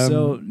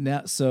 So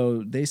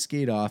they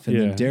skate off, and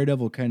then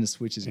Daredevil kind of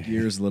switches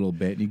gears a little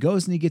bit, and he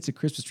goes and he gets a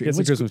Christmas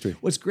tree.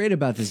 What's great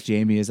about this,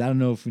 Jamie, is I don't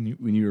know if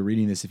when you were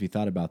reading this, if you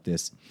thought about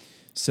this.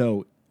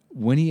 So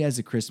when he has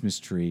a Christmas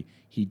tree,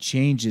 he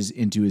changes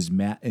into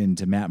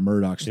Matt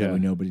Murdock so that way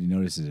nobody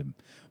notices him.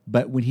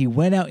 But when he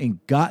went out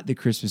and got the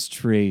Christmas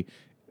tree,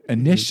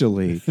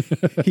 initially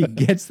he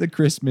gets the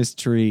Christmas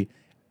tree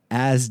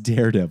as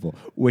Daredevil,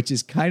 which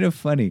is kind of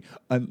funny.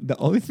 The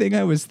only thing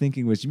I was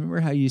thinking was, you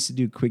remember how you used to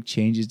do quick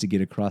changes to get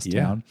across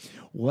town?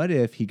 What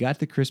if he got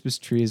the Christmas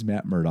tree as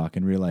Matt Murdock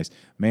and realized,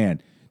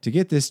 man, to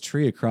get this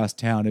tree across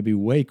town, it'd be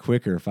way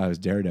quicker if I was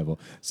Daredevil.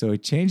 So he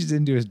changes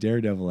into his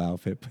Daredevil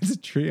outfit, puts a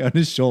tree on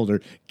his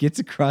shoulder, gets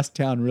across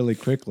town really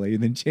quickly,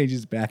 and then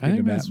changes back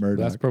into Matt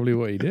Murdock. That's probably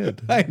what he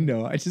did. I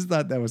know. I just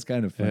thought that was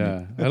kind of funny.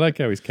 Yeah, I like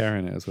how he's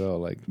carrying it as well.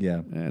 Like,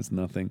 it's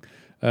nothing.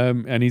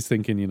 And he's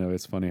thinking,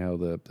 it's funny how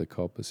the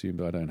cop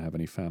assumed I don't have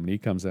any family. He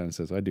comes down and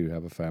says, I do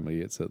have a family.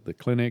 It's at the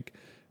clinic.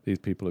 These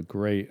people are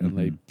great,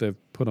 and they've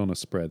put on a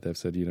spread. They've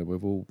said,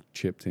 we've all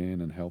chipped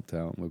in and helped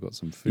out, and we've got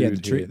some food. Yeah,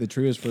 the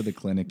tree is for the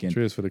clinic. The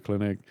tree is for the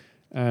clinic.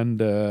 And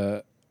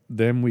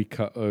then we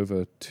cut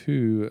over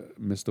to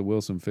Mr.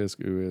 Wilson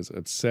Fisk, who is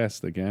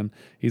obsessed again.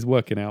 He's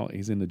working out.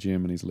 He's in the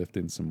gym, and he's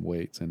lifting some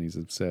weights, and he's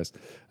obsessed.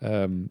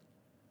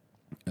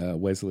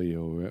 Wesley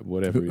or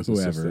whatever his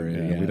whoever,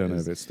 we don't know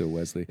if it's still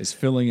Wesley. It's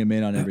filling him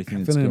in on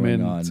everything that's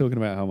going on. Talking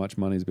about how much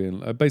money's being...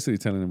 basically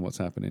telling him what's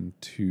happening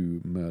to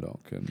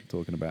Murdoch and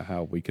talking about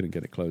how we couldn't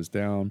get it closed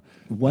down.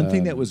 One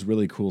thing that was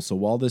really cool, so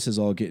while this is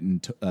all getting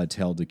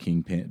told to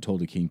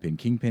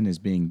Kingpin is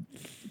being...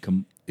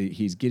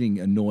 he's getting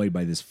annoyed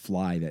by this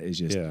fly that is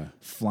just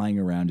flying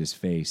around his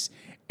face.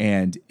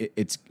 And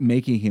it's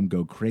making him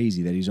go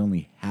crazy that he's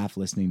only half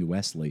listening to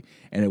Wesley.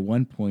 And at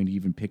one point, he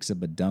even picks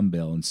up a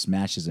dumbbell and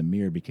smashes a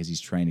mirror because he's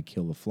trying to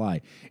kill the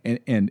fly.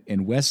 And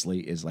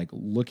Wesley is like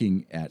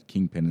looking at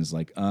Kingpin and is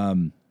like,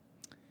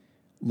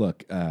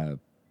 look,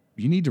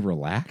 you need to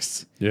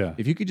relax. Yeah.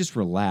 If you could just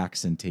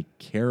relax and take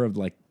care of,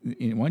 like, why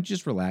don't you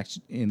just relax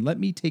and let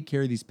me take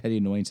care of these petty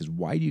annoyances?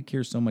 Why do you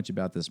care so much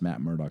about this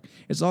Matt Murdock?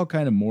 It's all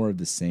kind of more of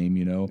the same,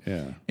 you know?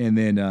 Yeah. And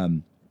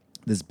then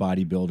this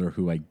bodybuilder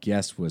who I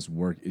guess is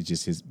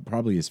just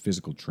probably his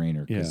physical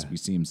trainer, because we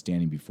see him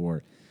standing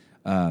before,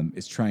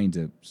 is trying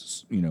to,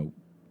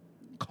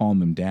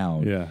 calm him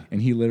down. Yeah.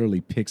 And he literally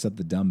picks up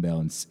the dumbbell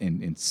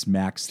and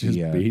smacks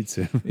beats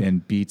him.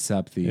 and beats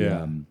up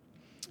the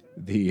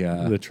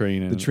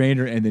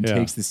trainer, and then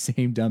takes the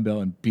same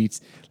dumbbell and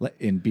beats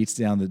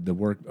down the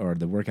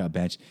workout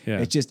bench. Yeah.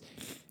 It's just,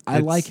 I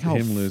like how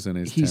him losing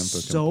his temper. He's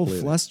so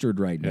completely flustered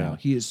right now.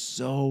 He is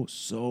so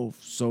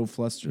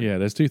flustered. Yeah,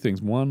 there's two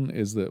things. One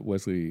is that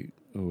Wesley,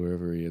 or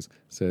whoever he is,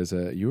 says,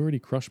 you already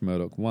crushed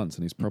Murdoch once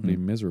and he's probably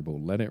miserable.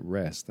 Let it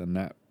rest. And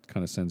that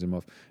kind of sends him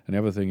off. And the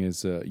other thing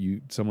is,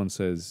 someone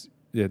says,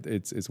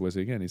 it's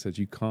Wesley again. He says,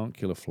 you can't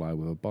kill a fly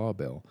with a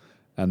barbell.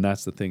 And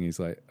that's the thing. He's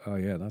like, oh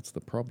yeah, that's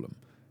the problem.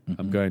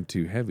 I'm going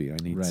too heavy. I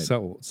need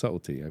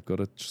subtlety. I've got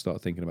to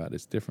start thinking about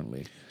this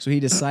differently. So he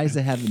decides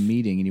to have a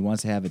meeting, and he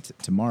wants to have it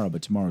tomorrow,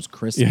 but tomorrow's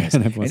Christmas. Yeah,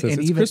 and everyone says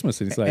it's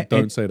Christmas. And he's like,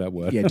 don't say that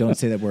word. Yeah, don't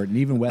say that word. And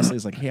even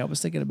Wesley's like, hey, I was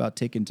thinking about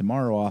taking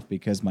tomorrow off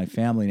because my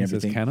family and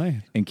everything. Says, can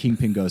I? And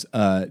Kingpin goes,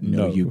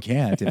 no, you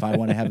can't. If I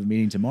want to have a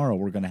meeting tomorrow,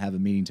 we're going to have a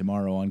meeting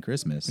tomorrow on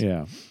Christmas.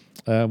 Yeah.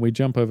 We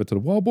jump over to the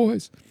Wild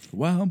Boys.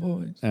 Wild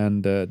Boys.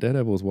 And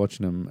Daredevil's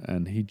watching them,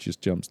 and he just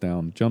jumps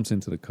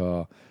into the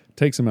car,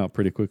 takes them out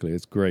pretty quickly.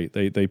 It's great.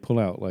 They pull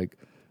out like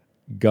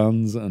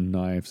guns and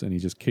knives, and he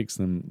just kicks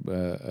them.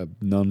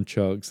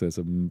 Nunchucks. There's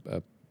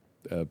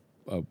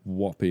a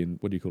whopping,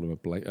 what do you call them?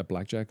 A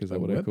blackjack? Is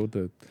that what they're called?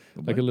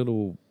 Like a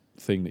little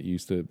thing that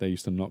they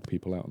used to knock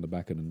people out on the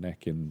back of the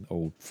neck in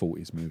old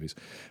 40s movies.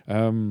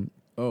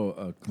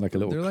 Like a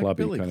little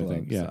clubby kind of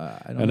thing. Yeah.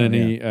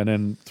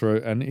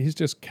 And he's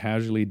just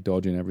casually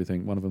dodging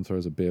everything. One of them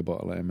throws a beer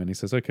bottle at him, and he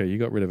says, "Okay, you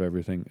got rid of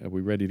everything. Are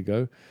we ready to go?"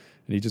 And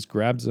he just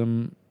grabs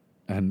them.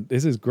 And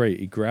this is great.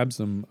 He grabs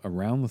them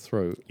around the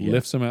throat,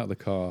 lifts them out of the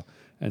car,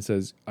 and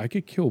says, I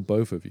could kill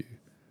both of you.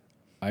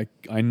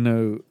 I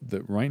know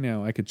that right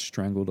now I could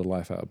strangle the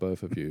life out of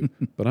both of you,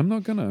 but I'm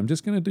not going to. I'm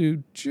just going to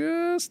do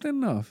just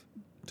enough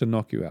to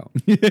knock you out.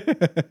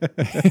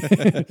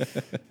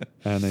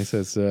 And he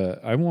says,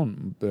 I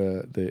want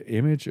the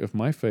image of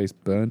my face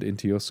burned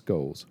into your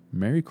skulls.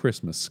 Merry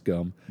Christmas,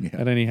 scum. Yeah.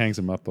 And then he hangs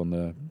them up on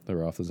the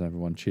rafters and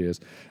everyone cheers.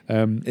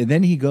 And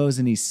then he goes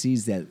and he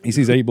sees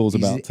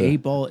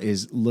 8-Ball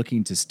is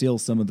looking to steal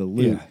some of the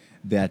loot. Yeah.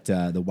 That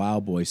the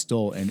Wild Boy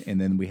stole,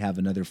 and then we have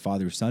another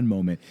father-son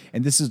moment.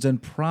 And this is done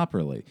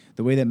properly.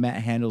 The way that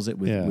Matt handles it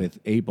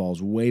with 8-Ball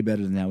is way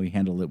better than how he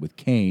handled it with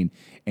Kane.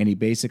 And he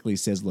basically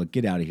says, look,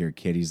 get out of here,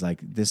 kid. He's like,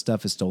 this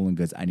stuff is stolen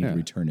goods. I need to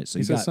return it. So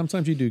he says,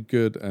 sometimes you do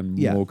good and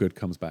more good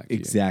comes back to you.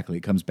 Exactly.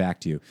 It comes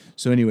back to you.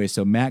 So anyway,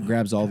 Matt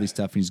grabs all these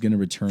stuff, and he's going to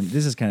return.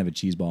 This is kind of a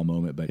cheeseball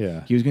moment, but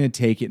he was going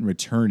to take it and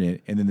return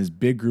it. And then this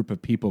big group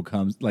of people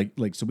comes,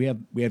 so we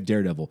have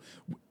Daredevil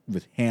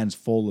with hands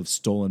full of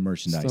stolen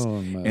merchandise.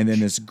 And then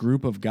this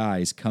group of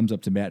guys comes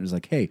up to Matt and is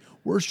like, hey,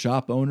 we're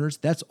shop owners.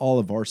 That's all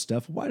of our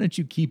stuff. Why don't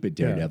you keep it,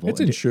 Daredevil? It's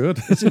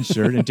insured. It's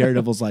insured. And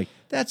Daredevil's like,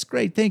 that's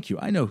great. Thank you.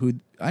 I know who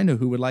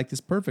would like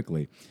this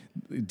perfectly.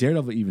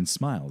 Daredevil even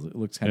smiles. It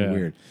looks kind of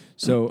weird.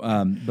 So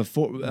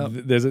before...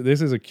 this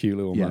is a cute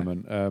little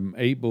moment.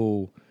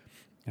 8-Ball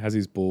has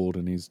his board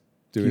and he's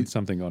doing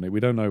something on it. We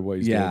don't know what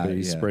he's doing, but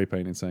he's spray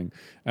painting something.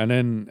 And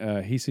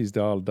then he sees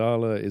Darla.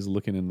 Darla is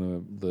looking in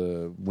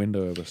the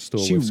window of a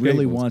store. She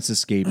really wants a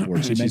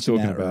skateboard. She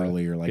mentioned that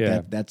earlier.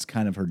 That's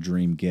kind of her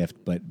dream gift.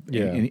 But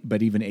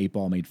but even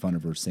 8-Ball made fun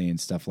of her, saying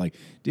stuff like,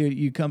 "Dude,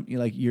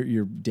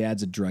 your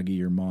dad's a druggie.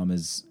 Your mom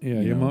is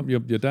your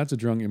dad's a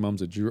drunk. Your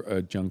mom's a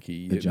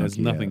junkie. There's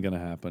nothing going to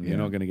happen. You're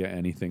not going to get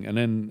anything." And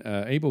then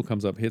 8-Ball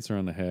comes up, hits her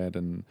on the head,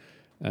 and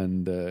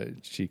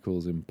she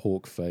calls him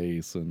pork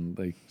face, and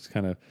they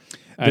kind of,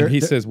 and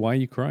he says, "Why are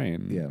you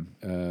crying?" Yeah.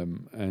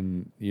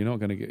 And you're not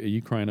going to are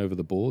you crying over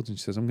the boards? And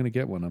she says, "I'm going to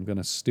get one. I'm going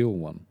to steal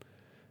one."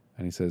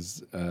 And he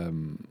says,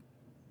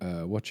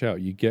 "Watch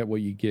out! You get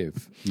what you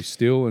give. You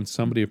steal, and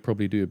somebody will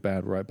probably do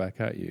bad right back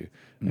at you."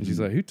 And she's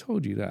like, "Who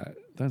told you that?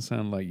 That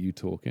sound like you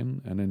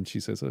talking." And then she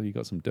says, "Oh, you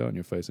got some dirt on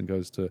your face," and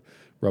goes to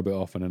rub it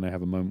off. And then they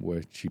have a moment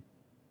where she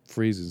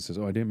freezes and says,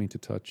 "Oh, I didn't mean to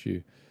touch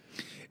you."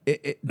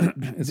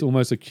 It's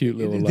almost a cute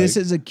little. This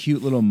is a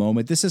cute little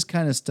moment. This is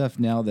kind of stuff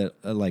now that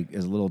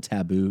is a little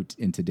taboo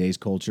in today's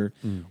culture,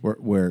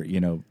 where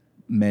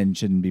men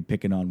shouldn't be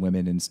picking on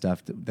women and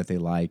stuff that they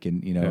like,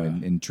 and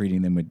and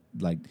treating them with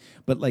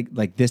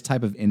but this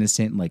type of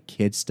innocent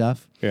kid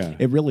stuff. Yeah,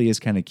 it really is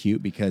kind of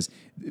cute because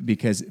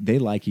they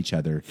like each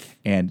other.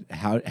 And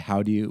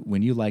how do you,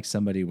 when you like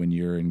somebody when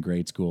you're in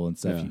grade school and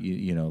stuff,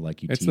 you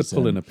it's tease the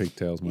pulling a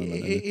pigtails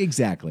moment.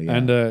 Exactly. Yeah.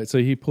 And so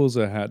he pulls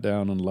her hat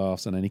down and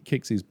laughs, and then he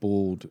kicks his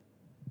board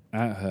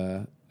at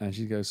her, and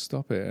she goes,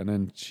 "Stop it!" And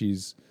then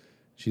she's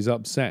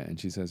upset, and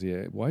she says,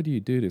 "Yeah, why do you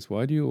do this?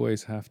 Why do you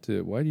always have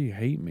to? Why do you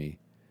hate me?"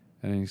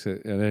 And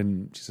then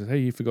then she says, "Hey,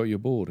 you forgot your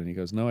board." And he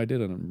goes, "No, I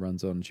didn't," and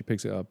runs on. And she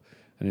picks it up,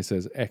 and it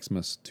says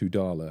Xmas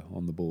 $2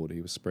 on the board.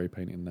 He was spray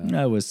painting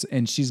that.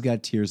 And she's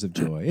got tears of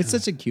joy. It's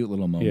such a cute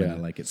little moment. Yeah. I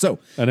like it. So,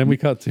 and then we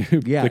cut to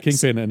the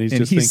Kingpin, and he's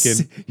just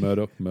thinking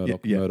Murdoch.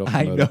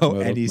 I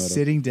know, and he's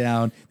sitting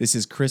down. This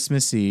is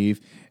Christmas Eve,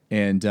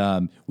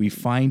 and we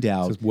find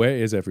out says, where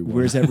is everyone?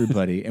 Where's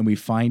everybody? And we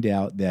find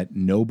out that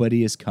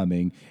nobody is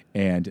coming,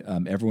 and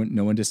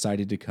no one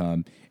decided to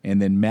come.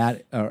 And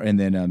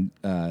then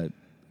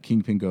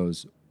Kingpin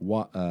goes,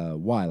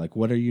 why? Like,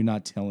 what are you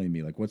not telling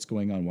me? Like, what's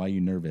going on? Why are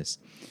you nervous?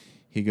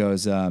 He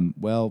goes,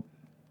 well,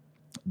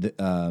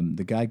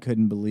 the guy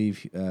couldn't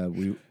believe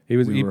He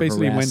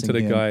basically went to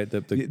the guy,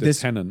 the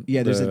tenant.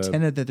 Yeah, there's a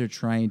tenant that they're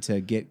trying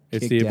to get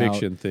It's kicked the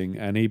eviction out. thing,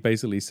 and he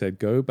basically said,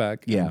 "Go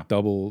back and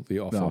double the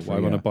offer. I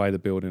want to buy the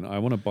building. I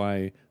want to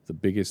buy the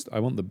biggest. I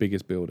want the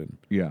biggest building."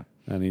 Yeah,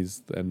 and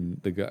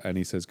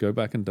he says, "Go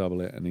back and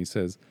double it." And he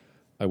says,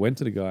 "I went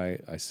to the guy.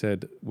 I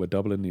said we're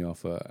doubling the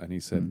offer," and he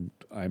said,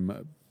 "I'm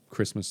at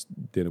Christmas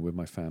dinner with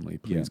my family.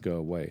 Please go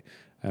away."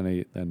 And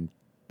he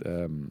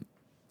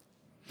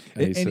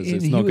says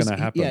it's not going to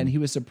happen. Yeah, and he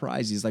was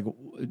surprised. He's like,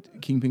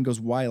 Kingpin goes,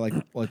 "Why? Like,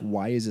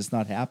 why is this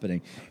not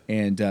happening?"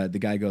 And the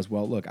guy goes,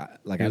 "Well, look, I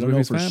don't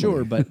know for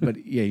sure,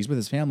 but yeah, he's with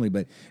his family.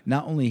 But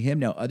not only him,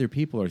 now other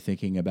people are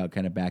thinking about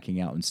kind of backing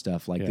out and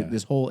stuff. Like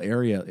this whole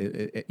area,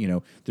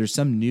 there's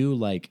some new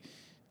like."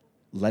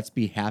 Let's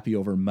be happy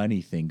over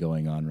money thing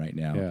going on right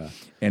now,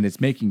 and it's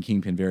making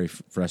Kingpin very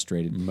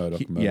frustrated.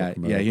 Murdoch,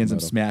 he ends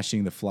up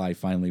smashing the fly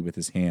finally with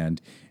his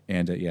hand,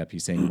 and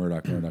he's saying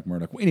Murdoch.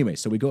 Anyway,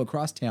 so we go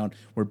across town.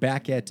 We're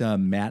back at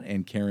Matt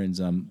and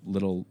Karen's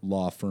little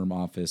law firm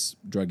office,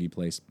 druggie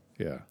place.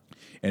 Yeah.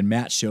 And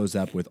Matt shows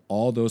up with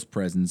all those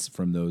presents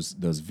from those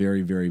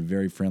very, very,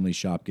 very friendly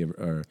shop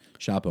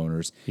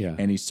owners. Yeah.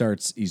 And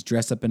he's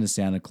dressed up in a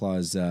Santa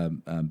Claus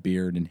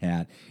beard and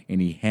hat,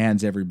 and he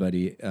hands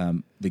everybody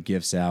the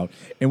gifts out.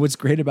 And what's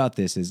great about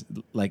this is,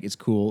 like, it's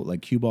cool.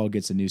 Like, Cue Ball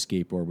gets a new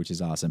skateboard, which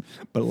is awesome.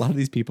 But a lot of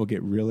these people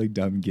get really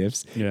dumb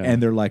gifts. Yeah.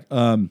 And they're like,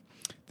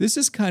 this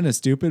is kind of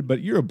stupid,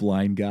 but you're a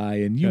blind guy,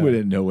 and you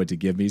wouldn't know what to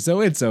give me,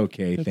 so it's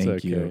okay.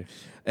 Thank you.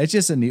 It's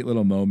just a neat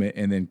little moment,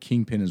 and then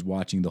Kingpin is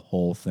watching the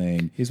whole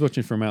thing. He's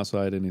watching from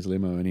outside in his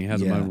limo, and he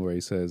has a moment where he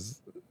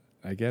says,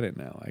 "I get it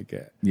now.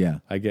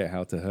 I get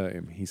how to hurt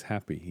him. He's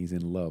happy. He's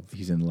in love.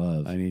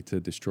 I need to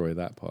destroy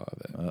that part of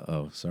it."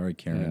 Uh-oh. Sorry,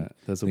 Karen. Yeah.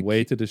 There's a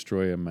way to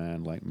destroy a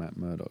man like Matt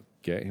Murdock.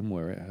 Get him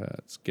where it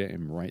hurts. Get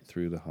him right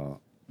through the heart.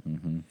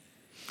 Mm-hmm.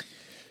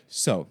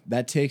 So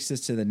that takes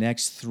us to the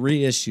next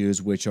 3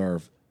 issues, which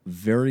are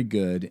very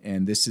good,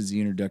 and this is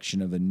the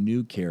introduction of a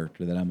new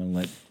character that I'm going to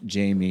let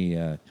Jamie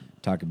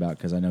talk about,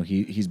 because I know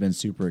he's been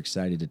super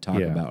excited to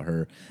talk about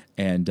her.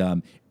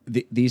 And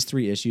these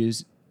 3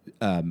 issues,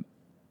 John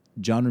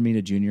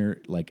Romita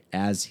Jr., like,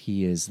 as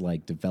he is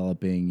like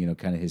developing,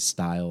 kind of his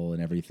style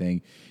and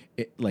everything,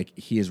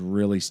 he is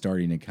really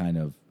starting to kind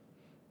of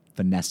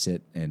finesse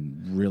it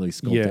and really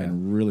sculpt it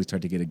and really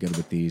start to get it good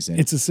with these. And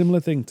it's a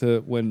similar thing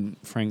to when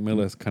Frank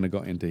Miller kind of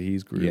got into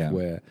his groove,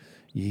 where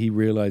he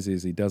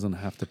realizes he doesn't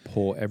have to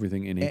pour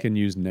everything in. He can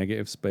use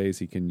negative space.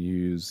 He can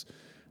use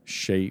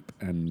shape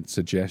and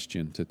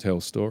suggestion to tell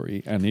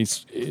story. And these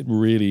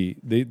 3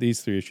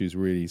 issues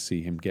really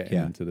see him getting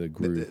into the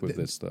groove with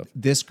this stuff.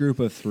 This group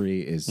of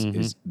 3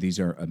 is these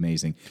are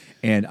amazing.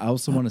 And I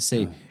also want to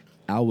say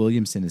Al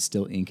Williamson is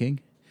still inking.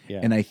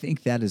 Yeah. And I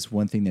think that is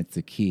one thing that's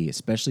the key,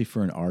 especially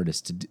for an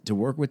artist, to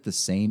work with the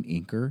same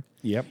inker.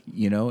 Yep.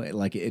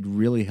 Like, it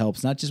really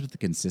helps, not just with the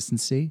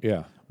consistency,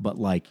 but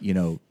like,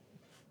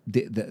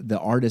 the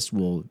artist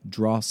will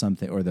draw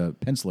something, or the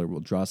penciler will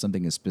draw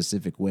something a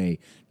specific way,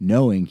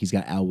 knowing he's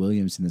got Al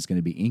Williamson that's going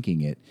to be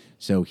inking it,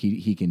 so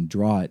he can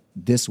draw it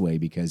this way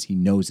because he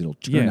knows it'll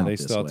turn out this way. Yeah, they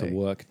start to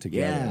work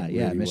together.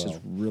 It meshes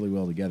really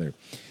well together.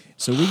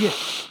 So we get...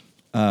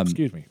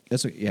 excuse me.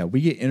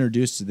 We get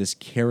introduced to this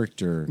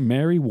character,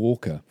 Mary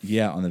Walker.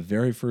 Yeah, on the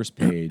very first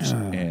page,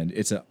 and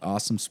it's an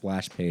awesome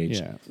splash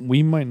page. Yeah,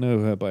 we might know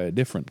her by a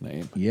different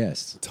name.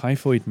 Yes,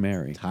 Typhoid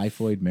Mary.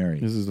 Typhoid Mary.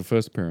 This is the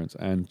first appearance,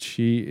 and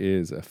she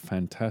is a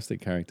fantastic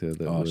character.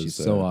 She's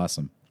so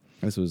awesome.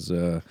 This was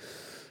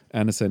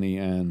Anna Seni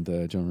and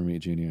John Romita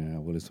Jr.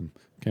 Al Williamson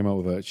came up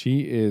with her.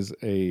 She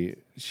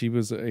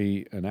was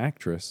an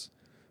actress,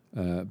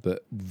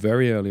 but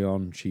very early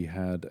on she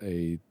had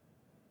a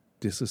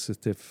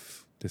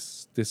dissociative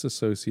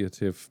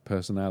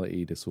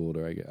personality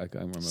disorder. I can't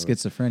remember.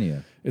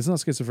 Schizophrenia. It's not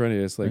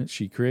schizophrenia. It's like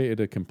she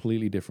created a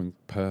completely different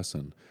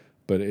person,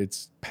 but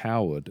it's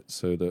powered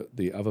so that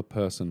the other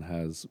person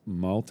has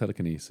mild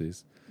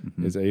telekinesis,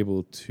 is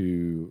able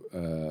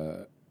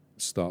to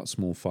start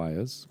small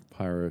fires,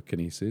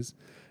 pyrokinesis,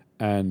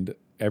 and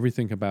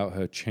everything about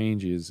her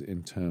changes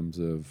in terms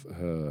of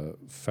her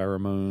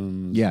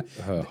pheromones,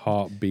 her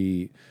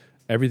heartbeat.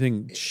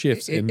 Everything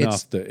shifts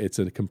enough that it's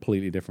a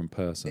completely different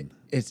person.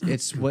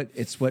 It's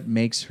what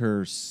makes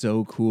her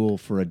so cool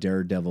for a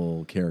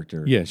Daredevil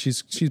character. Yeah,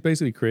 she's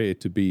basically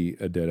created to be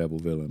a Daredevil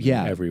villain in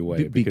every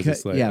way, because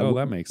it's like,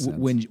 that makes sense.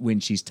 When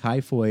she's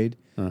typhoid,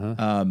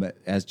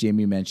 as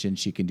Jamie mentioned,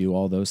 she can do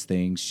all those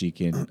things. She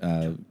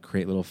can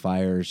create little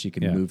fires. She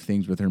can move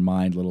things with her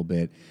mind a little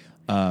bit.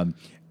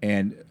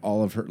 And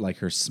all of her, like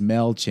her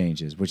smell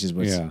changes, which is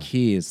what's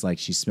key. It's like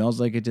she smells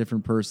like a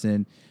different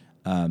person.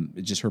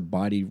 Just her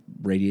body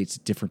radiates a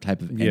different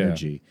type of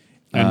energy.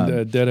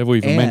 And Daredevil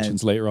even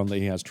mentions later on that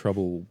he has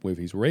trouble with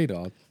his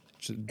radar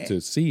to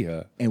see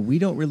her. And we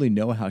don't really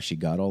know how she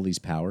got all these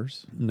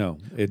powers. No,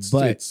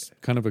 it's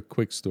kind of a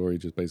quick story.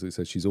 Just basically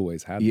says she's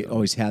always had them.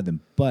 Always had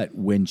them. But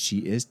when she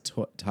is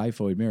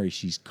Typhoid Mary,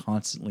 she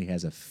constantly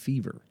has a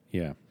fever.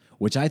 Yeah.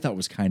 Which I thought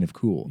was kind of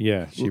cool.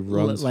 Yeah, she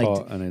runs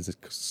hot and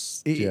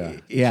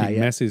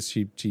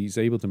she's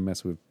able to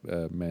mess with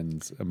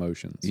men's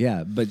emotions.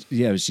 Yeah, but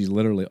she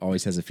literally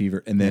always has a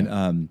fever. And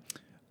then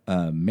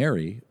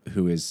Mary,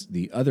 who is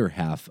the other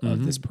half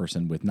of this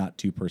person with not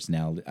two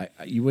personalities.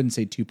 You wouldn't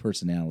say two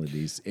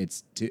personalities.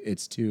 It's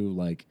two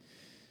like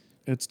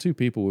it's two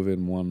people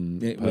within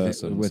one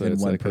person. Within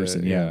one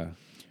person.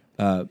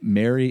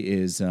 Mary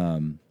is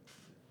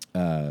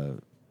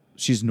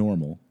she's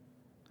normal,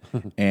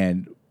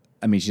 and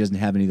I mean, she doesn't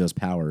have any of those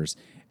powers,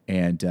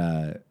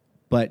 and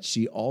but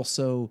she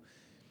also.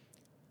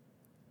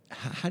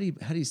 How do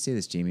you say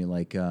this, Jamie?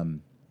 Like,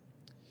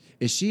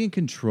 is she in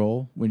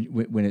control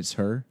when it's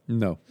her?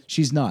 No,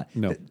 she's not.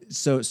 No.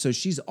 So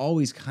she's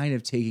always kind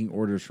of taking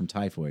orders from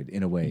Typhoid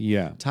in a way.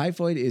 Yeah.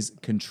 Typhoid is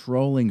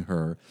controlling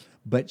her,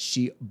 but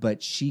she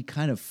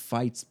kind of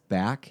fights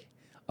back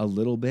a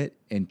little bit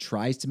and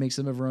tries to make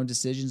some of her own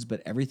decisions,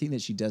 but everything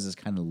that she does is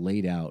kind of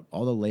laid out.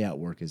 All the layout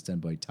work is done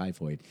by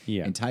Typhoid.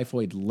 Yeah. And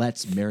Typhoid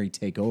lets Mary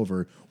take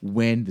over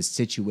when the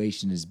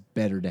situation is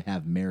better to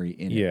have Mary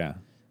in it. Yeah.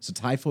 So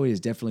Typhoid is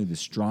definitely the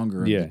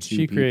stronger of the two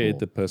she created people.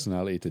 the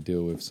personality to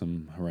deal with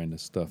some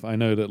horrendous stuff. I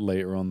know that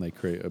later on they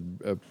create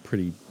a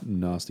pretty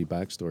nasty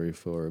backstory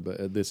for her, but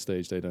at this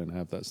stage they don't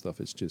have that stuff.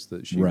 It's just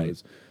that she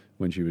was,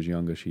 when she was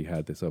younger, she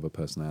had this other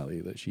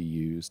personality that she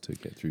used to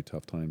get through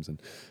tough times.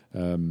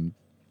 And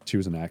she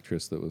was an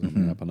actress that was on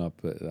the up and up,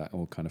 but that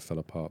all kind of fell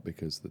apart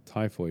because the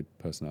Typhoid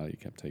personality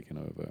kept taking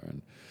over.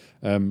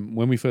 And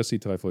when we first see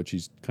Typhoid,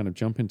 she's kind of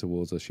jumping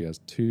towards us. She has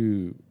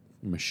two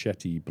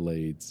machete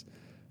blades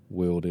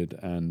wielded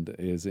and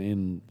is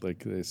in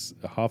like this.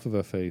 Half of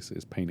her face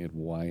is painted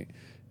white.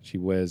 She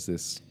wears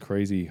this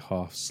crazy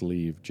half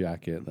sleeve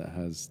jacket that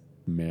has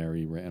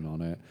Mary written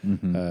on it.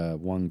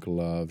 One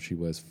glove. She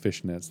wears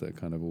fishnets that are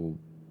kind of all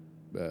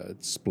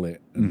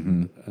split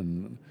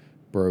and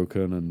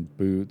broken, and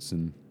boots.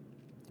 And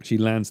she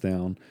lands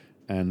down,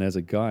 and there's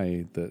a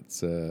guy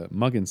that's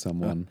mugging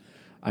someone,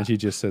 and she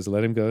just says,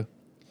 "Let him go.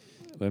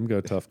 Let him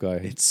go, tough guy."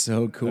 It's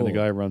so cool. And the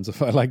guy runs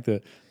off. I like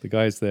the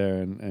guy's there,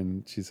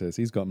 and she says,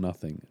 "He's got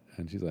nothing."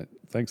 And she's like,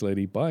 "Thanks,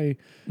 lady, bye."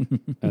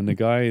 And the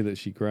guy that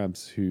she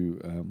grabs, who,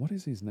 what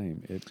is his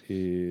name? It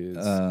is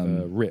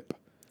Rip.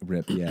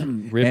 Rip, yeah.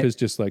 Rip is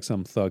just like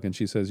some thug, and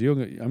she says, I'm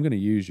going to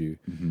use you.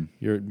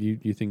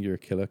 You think you're a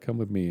killer? Come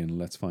with me and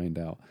let's find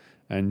out.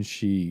 And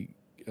she...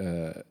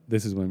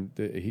 this is when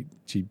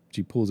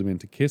she pulls him in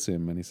to kiss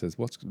him, and he says,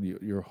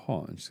 you're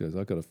hot. And she says,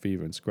 "I've got a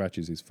fever," and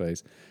scratches his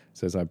face.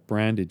 Says, "I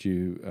branded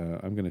you.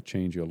 I'm going to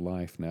change your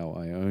life now.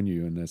 I own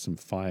you." And there's some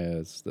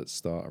fires that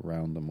start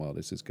around them while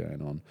this is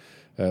going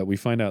on. We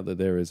find out that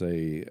there is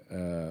a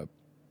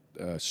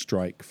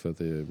strike for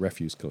the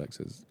refuse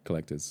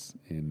collectors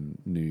in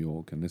New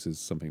York, and this is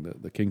something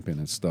that the Kingpin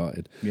has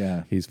started.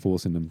 Yeah, he's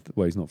forcing them.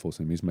 Well, he's not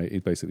forcing them.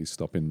 He's basically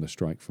stopping the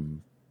strike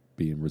from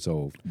being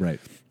resolved. Right.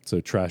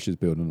 So trash is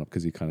building up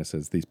because he kind of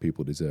says these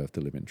people deserve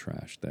to live in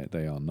trash.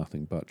 They are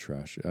nothing but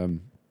trash.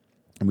 And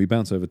we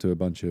bounce over to a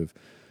bunch of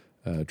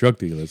drug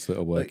dealers that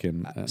are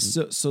working.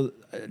 So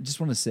I just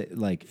want to say,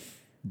 like,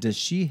 does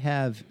she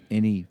have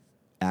any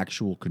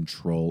actual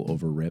control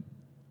over Rip?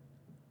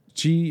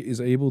 She is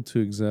able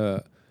to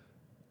exert.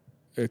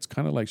 It's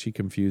kind of like she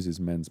confuses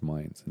men's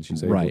minds, and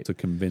she's able to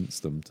convince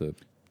them to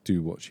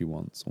do what she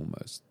wants,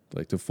 almost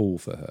like to fall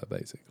for her,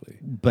 basically.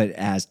 But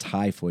as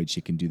Typhoid,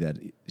 she can do that.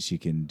 She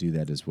can do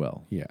that as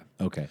well. Yeah.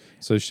 Okay.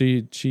 So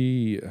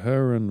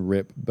her and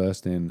Rip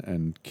burst in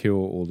and kill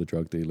all the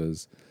drug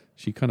dealers.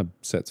 She kind of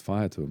sets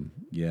fire to them.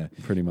 Yeah,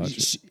 pretty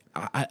much.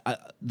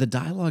 The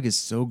dialogue is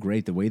so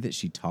great. The way that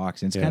she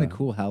talks, and it's kind of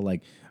cool how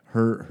like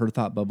her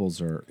thought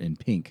bubbles are in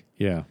pink.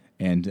 Yeah.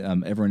 And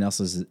everyone else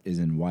is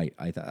in white.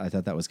 I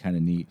thought that was kind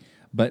of neat.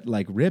 But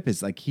like Rip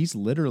is like, he's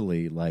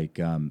literally like,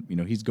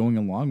 he's going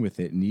along with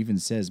it, and even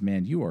says,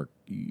 "Man, you're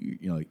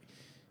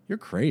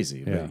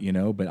crazy."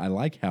 Yeah. But I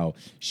like how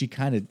she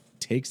kind of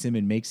takes him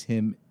and makes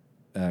him,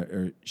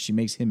 or she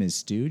makes him his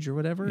stooge or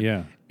whatever.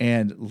 Yeah.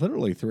 And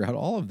literally throughout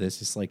all of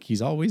this, it's like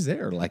he's always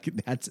there. Like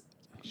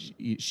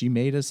she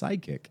made a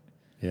sidekick.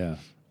 Yeah,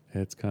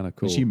 it's kind of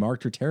cool. She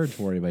marked her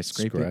territory by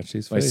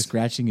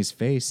scratching his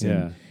face.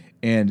 Yeah.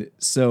 And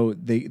so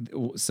they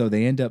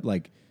end up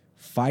like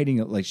fighting.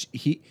 Like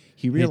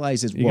he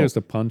realizes he goes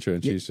to punch her,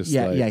 and she's just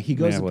he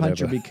goes to punch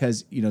her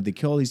because they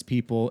kill all these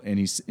people, and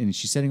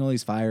she's setting all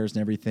these fires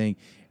and everything,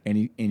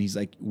 and he's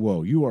like,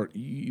 "Whoa,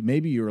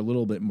 maybe you're a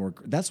little bit more."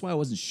 That's why I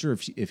wasn't sure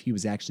if he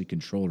was actually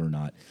controlled or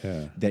not.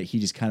 Yeah. That he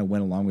just kind of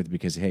went along with it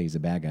because hey, he's a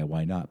bad guy,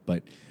 why not?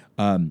 But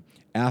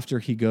after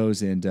he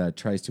goes and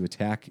tries to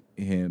attack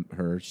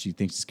her, she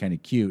thinks it's kind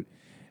of cute.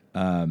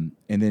 and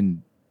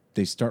then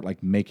they start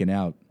like making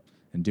out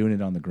and doing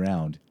it on the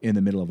ground in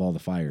the middle of all the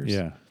fires.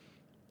 Yeah.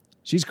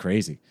 She's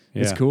crazy.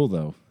 It's Yeah. cool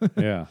though.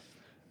 Yeah.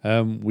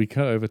 We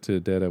cut over to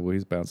Daredevil.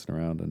 He's bouncing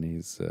around, and he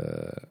is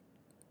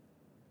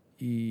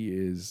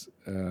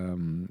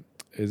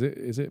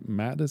it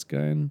Matt that's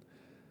going?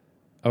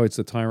 Oh, it's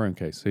the Tyrone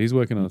case. So he's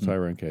working on the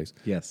Tyrone case.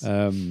 Yes.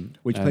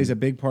 Which plays a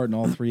big part in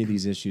all three of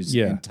these issues.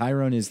 Yeah. And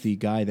Tyrone is the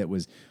guy that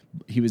was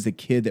the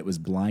kid that was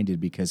blinded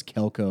because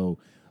Kelko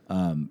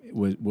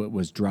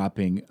was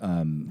dropping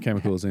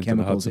Chemicals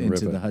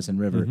into the Hudson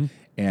River.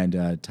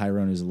 And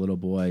Tyrone, as a little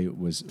boy,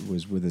 was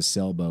with his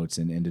sailboats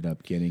and ended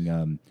up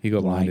getting he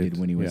got blinded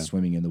when he was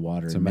swimming in the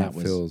water. So and Matt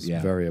was feels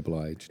very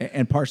obliged,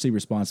 and partially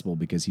responsible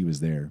because he was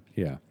there.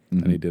 Yeah,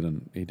 and he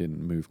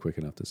didn't move quick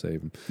enough to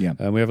save him. Yeah,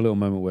 we have a little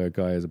moment where a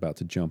guy is about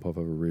to jump off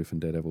of a roof,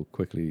 and Daredevil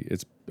quickly.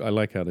 I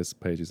like how this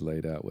page is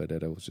laid out, where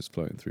Daredevil's just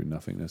floating through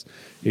nothingness.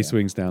 He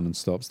swings down and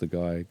stops the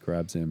guy,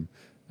 grabs him,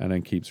 and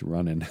then keeps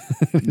running.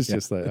 It's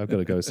just like, I've got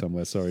to go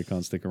somewhere. Sorry,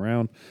 can't stick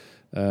around.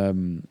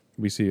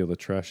 We see all the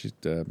trash.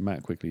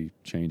 Matt quickly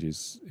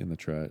changes in the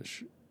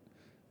trash.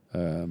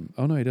 Oh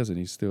no, he doesn't.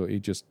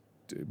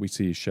 We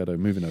see his shadow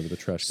moving over the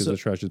trash because the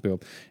trash is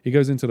built. He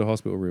goes into the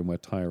hospital room where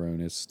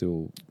Tyrone is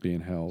still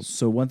being held.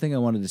 So one thing I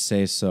wanted to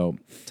say,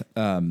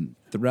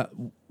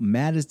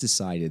 Matt has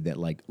decided that,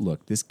 like,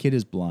 look, this kid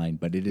is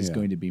blind, but it is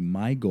going to be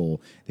my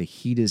goal that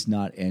he does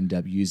not end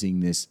up using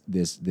this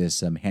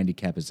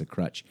handicap as a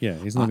crutch. Yeah,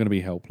 he's not going to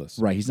be helpless.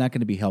 Right, he's not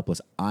going to be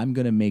helpless. I'm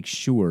going to make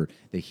sure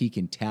that he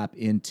can tap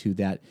into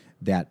that.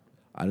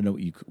 I don't know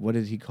what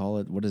did he call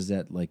it? What is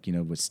that, like,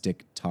 what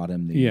Stick taught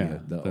him?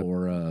 The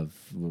aura of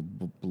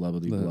blah blah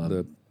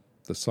blah.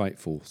 The sight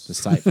force. The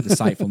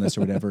sightfulness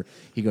or whatever.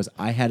 He goes,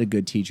 I had a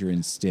good teacher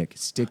in Stick.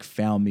 Stick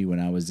found me when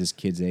I was this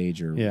kid's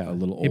age or a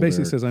little older. He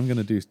basically says, I'm going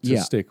to do to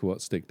Stick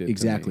what Stick did.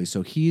 Exactly.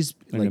 So he's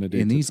like,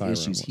 in these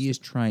issues, he is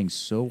trying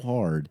so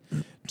hard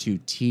to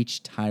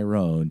teach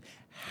Tyrone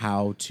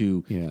how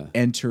to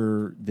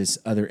enter this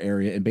other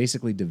area and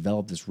basically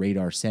develop this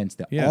radar sense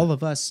that all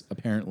of us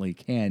apparently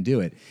can do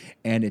it.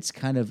 And it's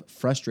kind of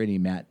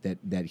frustrating, Matt,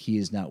 that he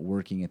is not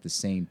working at the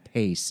same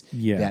pace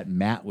that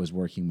Matt was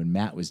working when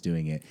Matt was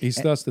doing it. He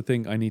starts to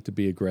think, I need to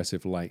be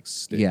aggressive like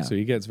Stick. Yeah. So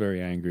he gets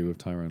very angry with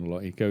Tyrone a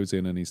lot. He goes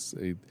in and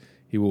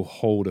he will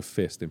hold a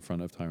fist in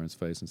front of Tyrone's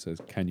face and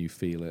says, can you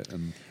feel it?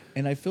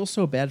 And I feel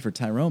so bad for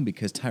Tyrone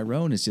because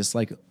Tyrone is just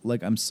like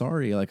I'm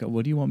sorry, like,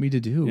 what do you want me to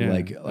do? Yeah.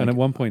 Like, and at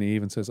one point he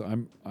even says,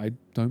 I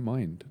don't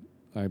mind.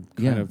 I'm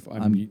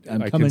coming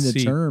to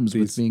terms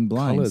with being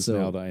blind. Colors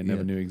now that I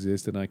never knew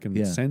existed. I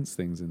can sense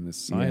things in this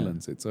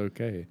silence. It's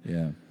okay.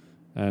 Yeah.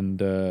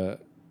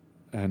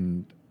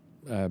 And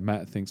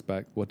Matt thinks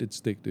back, what did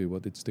Stick do?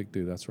 What did Stick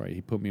do? That's right.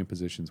 He put me in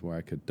positions where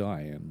I could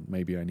die, and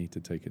maybe I need to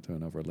take it to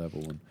another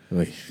level.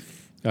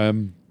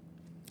 And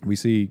we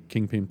see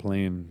Kingpin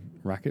playing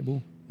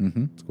racquetball,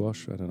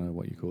 squash. I don't know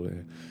what you call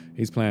it.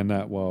 He's playing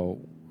that while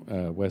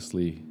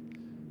Wesley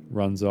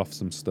runs off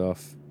some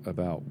stuff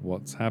about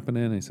what's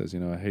happening. He says,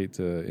 I hate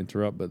to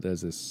interrupt, but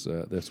there's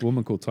this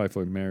woman called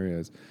Typhoid Mary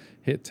has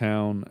hit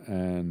town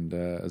and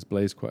has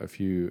blazed quite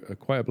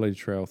a bloody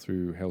trail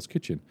through Hell's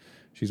Kitchen.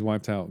 She's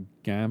wiped out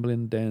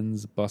gambling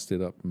dens,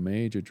 busted up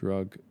major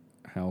drug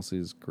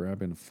houses,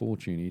 grabbing a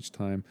fortune each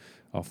time.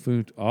 Our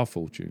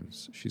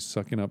fortunes. She's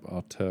sucking up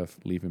our turf,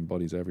 leaving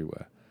bodies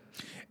everywhere.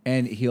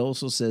 And he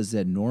also says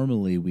that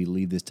normally we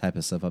leave this type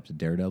of stuff up to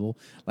Daredevil.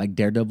 Like,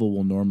 Daredevil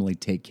will normally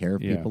take care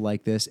of people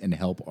like this and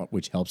help,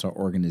 which helps our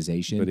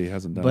organization. But he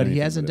hasn't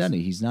done it.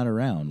 He's not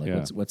around.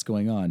 Like, what's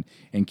going on?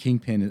 And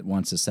Kingpin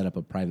wants to set up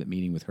a private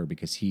meeting with her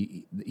because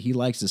he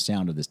likes the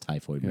sound of this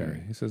Typhoid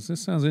Mary. He says,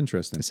 this sounds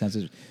interesting.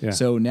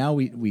 So now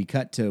we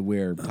cut to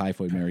where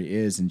Typhoid Mary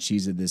is, and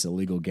she's at this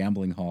illegal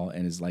gambling hall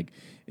and is like,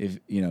 if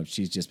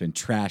she's just been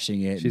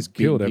trashing it. She's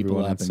killed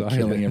people up and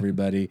killing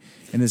everybody.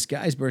 And this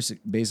guy's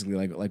basically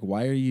like,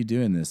 why are you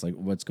doing this? Like,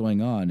 what's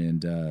going on?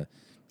 And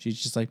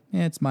she's just like,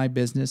 it's my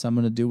business. I'm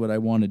going to do what I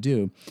want to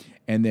do.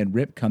 And then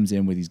Rip comes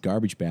in with these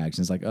garbage bags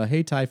and is like,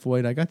 hey,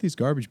 Typhoid, I got these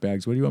garbage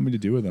bags. What do you want me to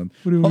do with them?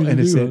 What do you want me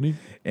to do, honey?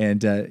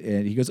 And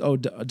he goes,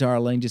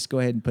 darling, just go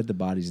ahead and put the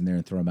bodies in there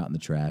and throw them out in the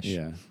trash.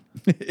 Yeah.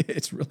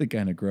 It's really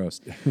kind of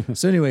gross.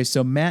 So anyway,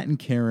 so Matt and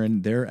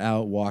Karen, they're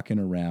out walking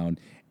around,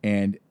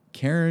 and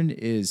Karen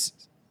is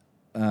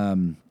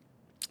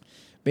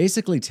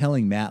basically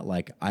telling Matt,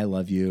 like, I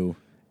love you.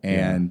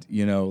 And,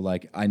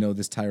 like, I know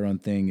this Tyrone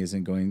thing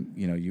isn't going,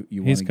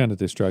 he's kind of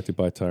distracted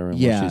by Tyrone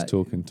when she's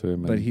talking to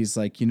him. But he's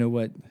like, you know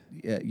what?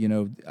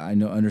 I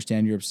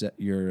understand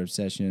your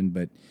obsession,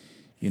 but,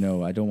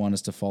 I don't want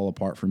us to fall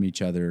apart from each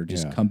other.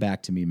 Just come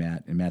back to me,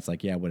 Matt. And Matt's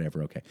like, yeah,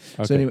 whatever. Okay.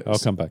 So anyway, I'll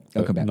come back.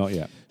 I'll come back. Not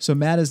yet. So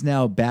Matt is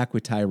now back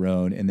with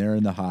Tyrone, and they're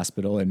in the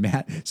hospital. And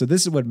so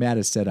this is what Matt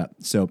has set up.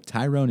 So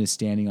Tyrone is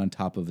standing on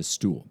top of a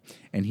stool,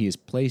 and he has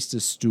placed a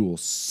stool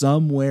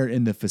somewhere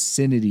in the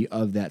vicinity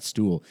of that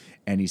stool.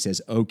 And he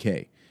says,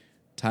 okay,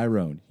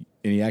 Tyrone.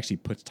 And he actually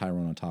puts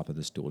Tyrone on top of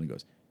the stool, and he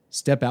goes,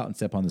 step out and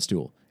step on the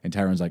stool. And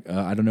Tyrone's like,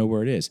 I don't know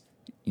where it is.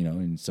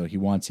 and so he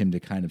wants him to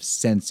kind of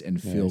sense and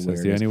feel where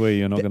the only way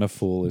you're not going to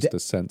fall is to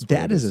sense.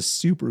 That is a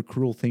super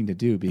cruel thing to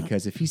do,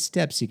 because if he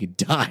steps, he could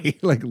die.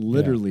 Like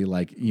literally,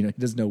 he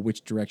doesn't know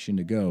which direction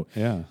to go.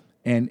 Yeah.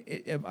 And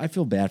I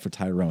feel bad for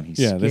Tyrone. He's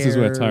scared. This is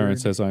where Tyrone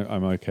says,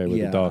 I'm okay with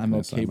the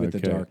darkness. I'm okay with the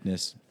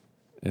darkness.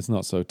 It's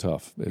not so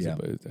tough.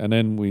 And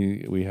then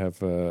we have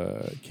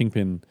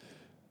Kingpin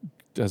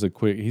has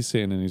he's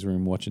sitting in his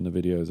room watching the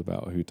videos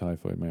about who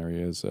Typhoid Mary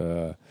is.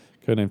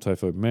 Codename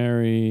Typhoid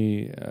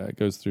Mary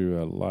goes through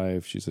her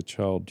life. She's a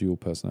child dual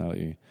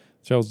personality.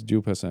 Child's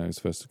dual personality was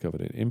first discovered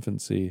in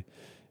infancy.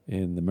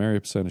 In the Mary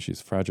persona,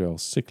 she's fragile,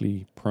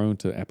 sickly, prone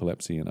to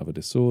epilepsy and other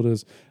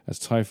disorders. As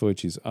Typhoid,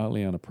 she's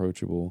utterly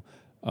unapproachable,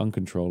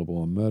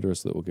 uncontrollable, a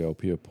murderous little girl,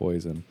 pure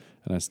poison.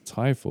 And as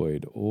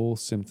Typhoid, all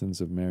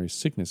symptoms of Mary's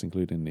sickness,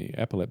 including the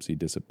epilepsy,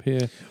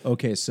 disappear.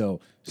 Okay, so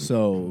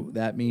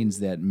that means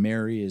that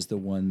Mary is the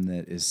one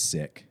that is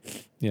sick.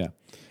 Yeah.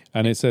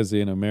 And it says,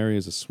 Mary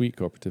is a sweet,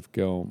 cooperative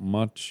girl.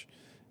 Much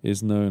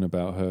is known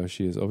about her.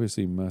 She is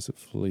obviously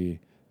mercifully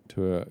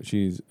to her.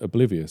 She's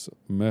oblivious,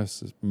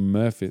 mercifully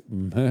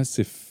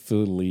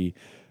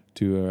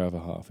to her other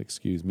half.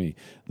 Excuse me.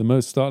 The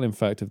most startling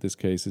fact of this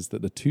case is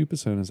that the two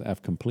personas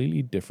have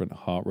completely different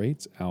heart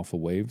rates, alpha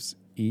waves,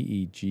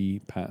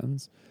 EEG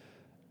patterns,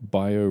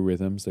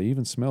 biorhythms. They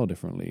even smell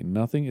differently.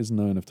 Nothing is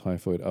known of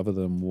Typhoid other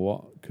than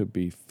what could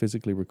be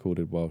physically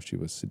recorded while she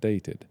was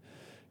sedated.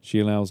 She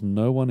allows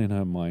no one in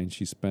her mind.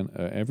 She spent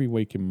her every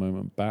waking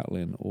moment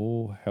battling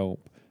all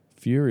help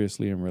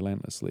furiously and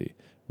relentlessly.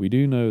 We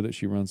do know that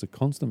she runs a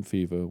constant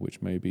fever,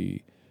 which may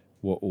be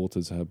what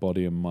alters her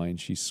body and mind.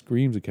 She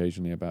screams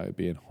occasionally about it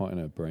being hot in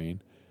her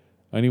brain.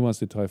 Only once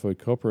did Typhoid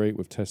cooperate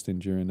with testing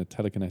during the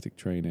telekinetic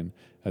training,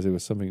 as it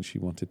was something she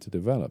wanted to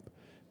develop.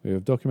 We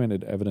have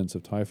documented evidence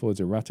of Typhoid's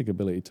erratic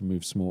ability to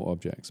move small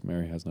objects.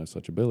 Mary has no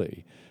such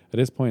ability. At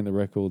this point, the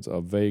records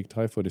are vague.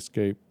 Typhoid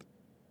escaped,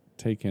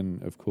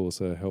 taken, of course,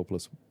 her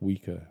helpless,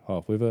 weaker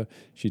half with her.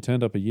 She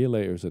turned up a year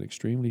later as an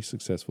extremely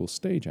successful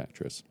stage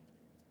actress.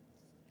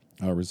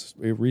 Our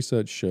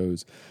research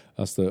shows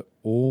us that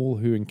all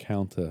who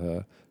encounter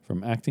her,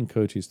 from acting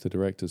coaches to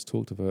directors,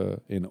 talked of her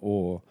in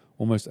awe,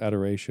 almost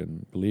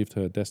adoration, believed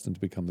her destined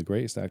to become the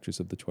greatest actress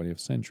of the 20th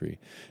century.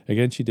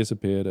 Again, she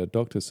disappeared. A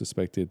doctor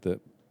suspected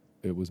that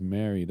it was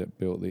Mary that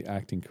built the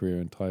acting career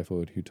and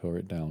Typhoid who tore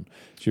it down.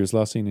 She was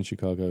last seen in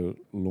Chicago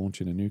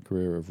launching a new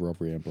career of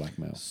robbery and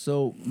blackmail.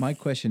 So my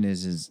question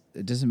is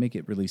it doesn't make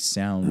it really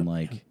sound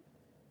like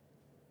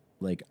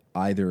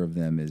either of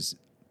them is...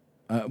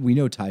 we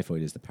know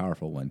Typhoid is the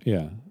powerful one.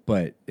 Yeah.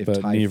 But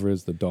neither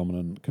is the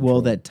dominant control.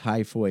 Well, that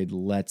Typhoid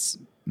lets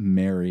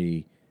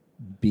Mary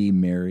be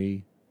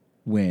Mary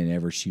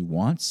whenever she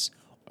wants,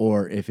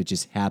 or if it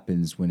just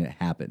happens when it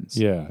happens.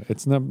 Yeah,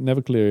 it's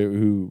never clear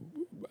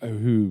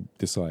who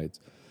decides.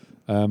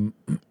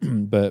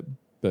 But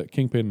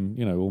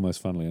Kingpin,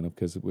 almost funnily enough,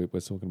 because we're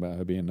talking about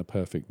her being the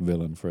perfect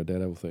villain for a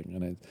Daredevil thing,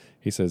 and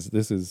he says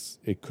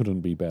it couldn't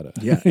be better.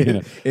 Yeah,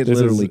 it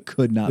literally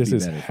could not be better.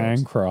 This is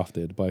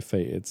handcrafted by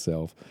fate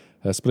itself.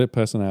 Her split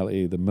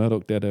personality, the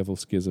Murdoch Daredevil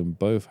schism,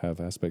 both have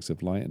aspects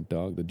of light and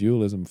dark. The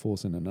dualism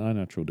forcing an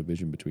unnatural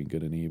division between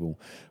good and evil.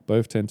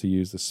 Both tend to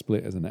use the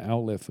split as an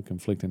outlet for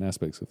conflicting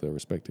aspects of their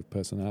respective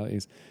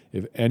personalities.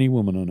 If any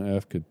woman on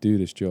Earth could do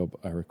this job,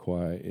 I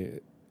require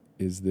it.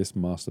 Is this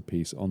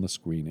masterpiece on the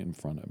screen in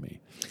front of me?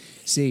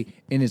 See,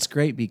 and it's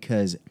great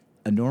because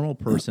a normal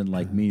person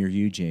like me or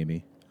you,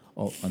 Jamie,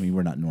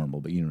 we're not normal,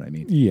 but you know what I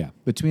mean? Yeah.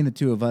 Between the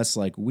two of us,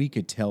 we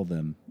could tell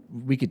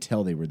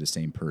they were the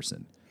same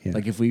person. Yeah.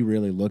 Like if we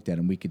really looked at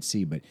them, we could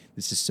see, but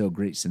this is so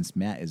great since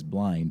Matt is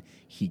blind,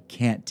 he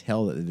can't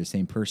tell that they're the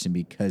same person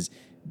because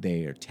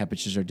their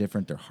temperatures are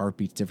different, their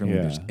heartbeat's different,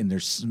 and their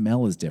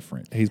smell is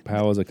different. His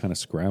powers are kind of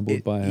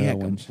scrambled by her. Yeah,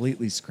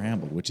 completely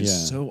scrambled, which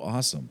is so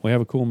awesome. We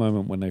have a cool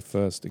moment when they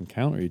first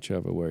encounter each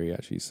other where he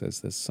actually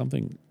says, there's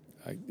something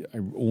I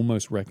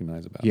almost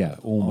recognize about her.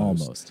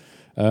 Almost.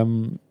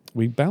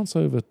 We bounce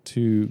over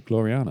to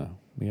Gloriana.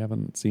 We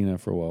haven't seen her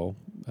for a while.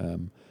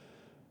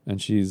 And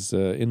she's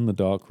in the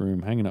dark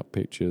room hanging up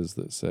pictures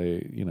that say,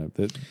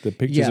 the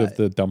pictures of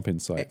the dumping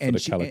site for the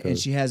Calico. And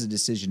she has a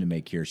decision to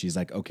make here. She's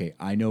like, okay,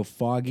 I know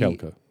Foggy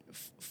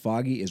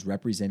is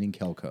representing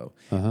Kelko,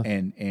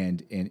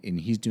 and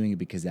he's doing it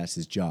because that's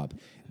his job.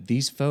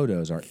 These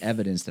photos are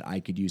evidence that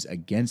I could use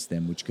against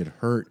them, which could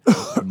hurt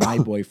my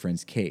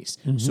boyfriend's case.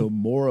 Mm-hmm. So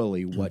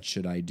morally, what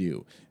should I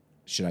do?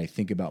 Should I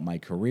think about my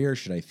career?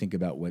 Should I think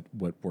about what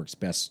works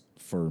best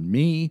for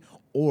me?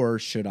 Or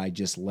should I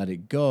just let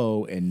it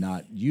go and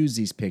not use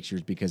these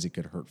pictures because it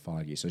could hurt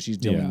Foggy? So she's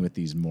dealing with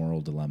these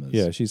moral dilemmas.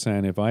 Yeah, she's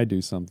saying if I do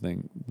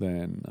something,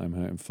 then I'm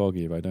hurting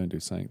Foggy. If I don't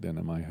do something, then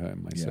am I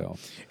hurting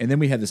myself? Yeah. And then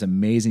we have this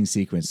amazing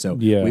sequence. So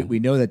we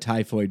know that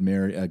Typhoid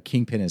Mary,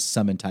 Kingpin has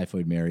summoned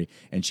Typhoid Mary,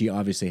 and she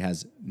obviously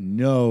has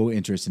no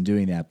interest in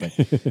doing that.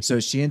 But so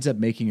she ends up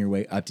making her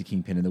way up to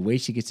Kingpin, and the way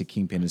she gets to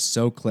Kingpin is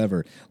so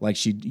clever. Like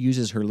she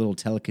uses her little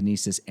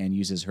telekinesis and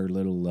uses her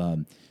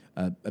little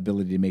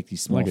ability to make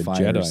these small like a fires.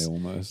 Jedi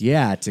almost.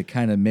 Yeah, to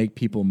kind of make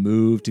people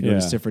move to go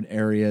to different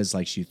areas.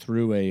 Like she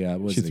threw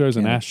she throws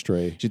an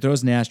ashtray. She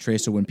throws an ashtray,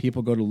 so when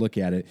people go to look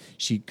at it,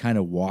 she kind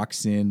of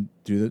walks in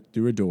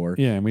through a door.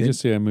 Yeah, and we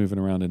just see her moving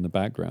around in the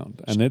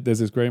background. And there's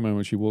this great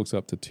moment she walks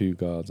up to two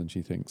guards and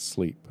she thinks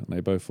sleep, and they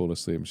both fall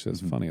asleep. And she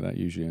says, "Funny, that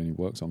usually only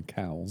works on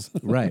cows."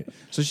 Right.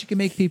 So she can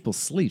make people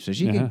sleep. So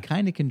she can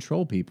kind of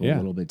control people a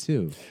little bit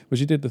too. Well,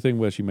 she did the thing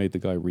where she made the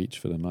guy reach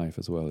for the knife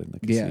as well in the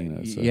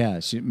casino. Yeah,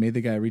 she made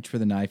the guy reach for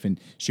the knife, and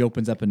she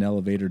opens up an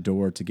elevator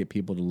door to get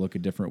people to look a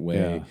different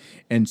way. Yeah.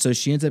 And so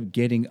she ends up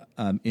getting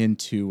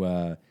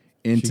into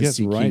She gets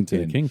see right to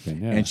the Kingpin,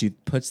 Kingpin, yeah. and she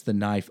puts the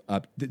knife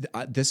up.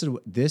 This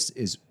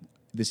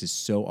is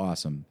so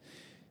awesome.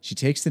 She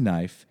takes the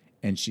knife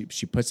and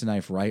she puts the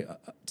knife right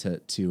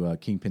to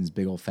Kingpin's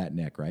big old fat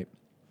neck, right?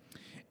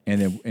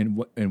 And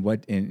then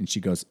and she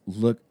goes,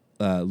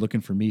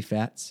 looking for me,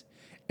 Fats.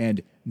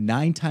 And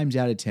 9 times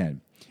out of 10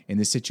 in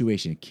this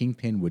situation,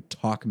 Kingpin would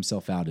talk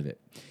himself out of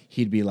it.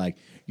 He'd be like,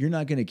 "You're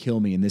not going to kill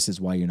me, and this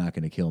is why you're not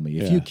going to kill me.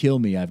 If you kill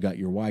me, I've got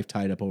your wife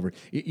tied up over."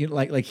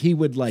 Like he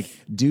would like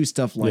do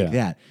stuff like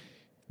that.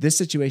 This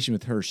situation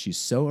with her, she's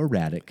so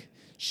erratic.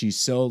 She's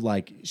so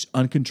like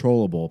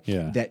uncontrollable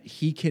that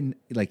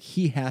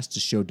he has to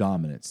show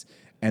dominance.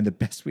 And the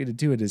best way to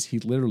do it is he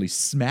literally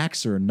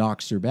smacks her and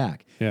knocks her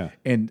back. Yeah.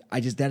 And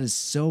that is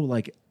so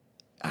like,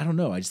 I don't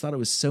know. I just thought it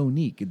was so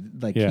neat.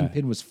 Like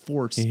Kingpin was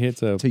forced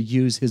to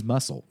use his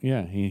muscle.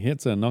 Yeah, he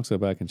hits her, knocks her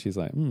back, and she's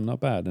like, "Not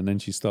bad." And then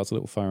she starts a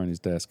little fire on his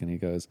desk, and he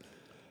goes,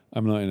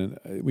 "I'm not in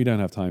it. We don't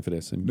have time for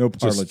this." And no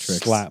parlor just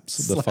tricks.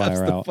 Slaps the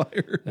fire out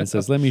and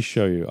says, "Let me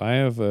show you. I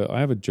have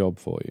a job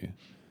for you.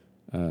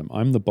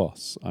 I'm the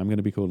boss. I'm going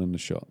to be calling the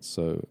shots."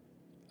 So,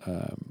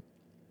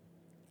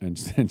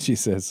 and she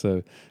says,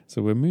 "So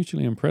we're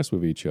mutually impressed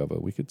with each other.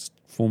 We could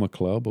form a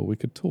club, or we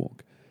could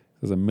talk.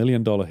 There's $1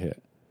 million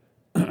hit.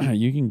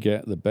 You can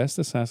get the best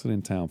assassin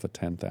in town for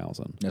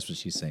 10,000. That's what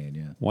she's saying.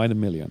 Yeah. Why the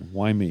million?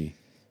 Why me?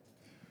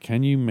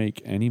 Can you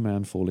make any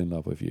man fall in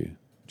love with you?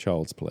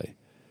 Child's play.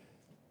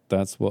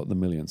 That's what the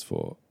million's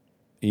for.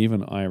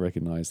 Even I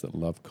recognize that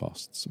love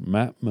costs.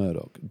 Matt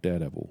Murdock,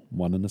 Daredevil,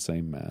 one and the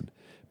same man.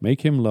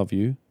 Make him love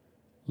you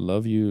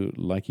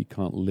like he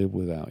can't live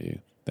without you.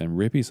 Then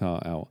rip his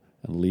heart out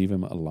and leave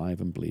him alive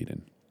and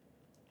bleeding."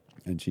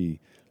 And she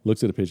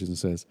looks at the pictures and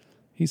says,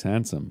 "He's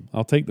handsome.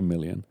 I'll take the $1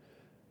 million.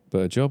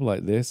 But a job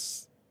like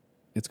this,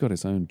 it's got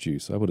its own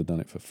juice. I would have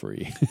done it for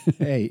free."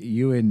 Hey,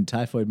 you and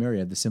Typhoid Mary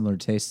have the similar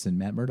tastes in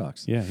Matt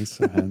Murdock's. Yeah, he's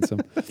so handsome.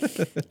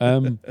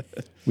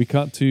 We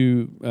cut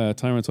to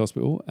Tyrone's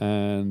hospital,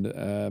 and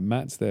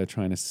Matt's there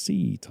trying to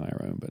see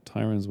Tyrone, but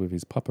Tyrone's with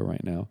his pupper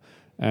right now.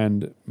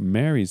 And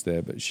Mary's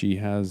there, but she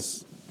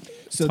has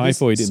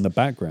Typhoid in the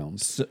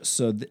background.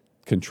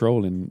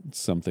 Controlling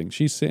something.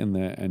 She's sitting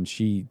there, and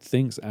she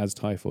thinks as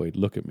Typhoid,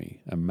 "Look at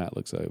me," and Matt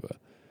looks over.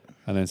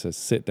 And then says,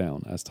 "Sit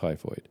down," as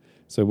Typhoid.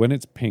 So when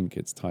it's pink,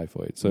 it's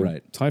Typhoid. So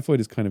Typhoid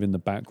is kind of in the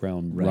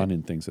background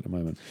running things at the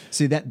moment.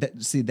 See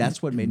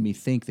that's what made me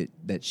think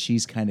that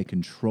she's kind of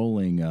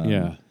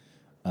controlling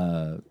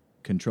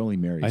controlling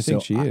Mary. I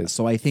think she is.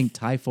 So I think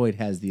Typhoid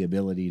has the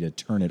ability to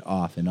turn it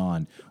off and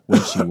on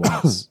when she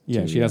wants.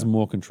 She has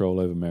more control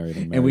over Mary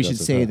than Mary. And we should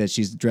say that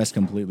she's dressed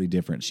completely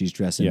different. She's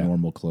dressed in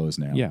normal clothes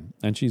now. Yeah,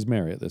 and she's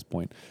Mary at this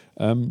point.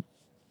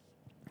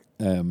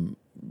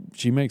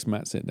 She makes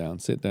Matt sit down.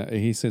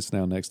 He sits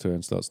down next to her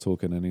and starts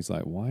talking, and he's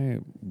like, why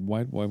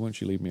won't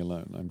you leave me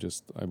alone?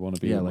 I want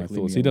to be in my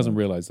thoughts. He doesn't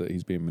realize that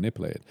he's being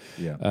manipulated.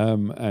 Yeah.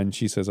 And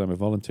she says, "I'm a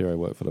volunteer. I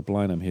work for the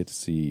blind. I'm here to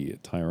see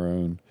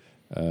Tyrone,"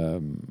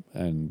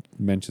 and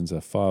mentions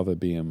her father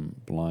being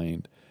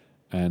blind.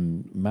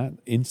 And Matt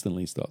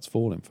instantly starts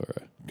falling for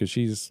her because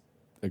she's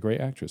a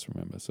great actress,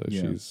 remember? So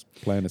she's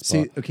playing this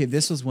part. Okay,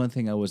 this was one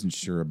thing I wasn't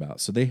sure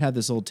about. So they had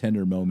this old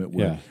tender moment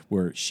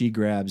where she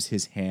grabs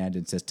his hand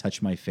and says,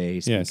 "Touch my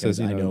face." Yeah, because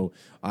I know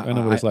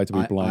what it's like to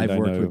be blind. I've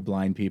worked with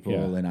blind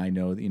people, and I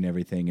know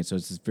everything. And so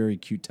it's this very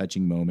cute,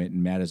 touching moment.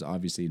 And Matt is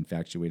obviously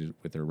infatuated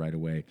with her right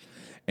away.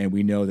 And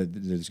we know that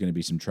there's going to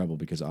be some trouble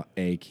because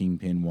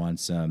Kingpin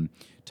wants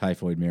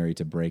Typhoid Mary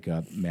to break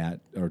up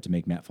Matt or to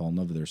make Matt fall in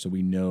love with her. So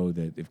we know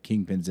that if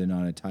Kingpin's in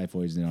on it,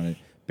 Typhoid's in on it,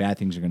 bad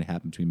things are going to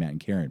happen between Matt and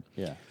Karen.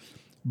 Yeah.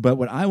 But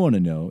what I want to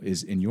know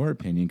is, in your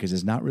opinion, because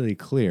it's not really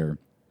clear,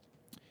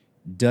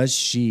 does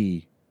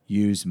she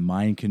use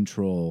mind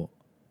control?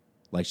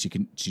 Like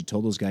she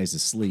told those guys to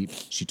sleep.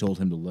 She told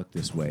him to look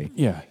this way.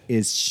 Yeah.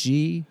 Is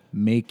she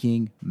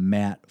making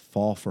Matt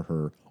fall for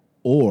her,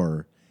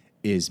 or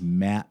is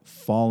Matt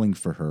falling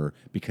for her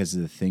because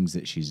of the things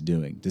that she's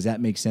doing? Does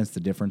that make sense? The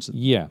difference?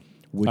 Yeah.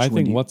 I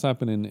think what's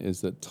happening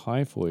is that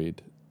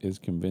Typhoid is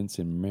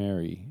convincing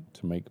Mary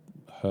to make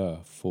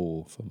her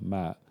fall for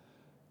Matt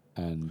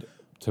and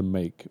to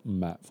make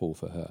Matt fall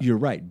for her. You're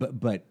right,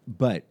 but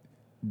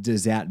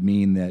does that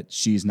mean that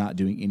she's not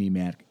doing any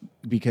Matt?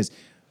 Because,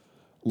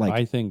 like,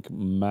 I think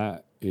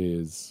Matt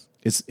is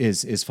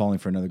falling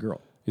for another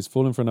girl. He's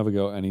falling for another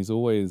girl, and he's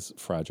always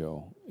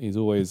fragile. He's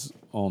always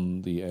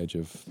on the edge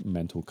of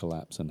mental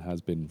collapse and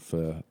has been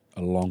for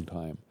a long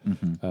time.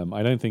 Mm-hmm.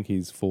 I don't think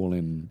he's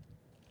falling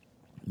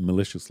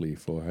maliciously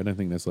for her. I don't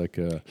think there's like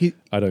a He-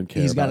 I don't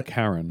care he's got about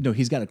Karen. No,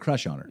 he's got a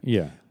crush on her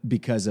Yeah.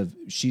 because of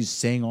she's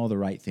saying all the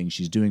right things,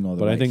 she's doing all the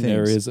But right I think things.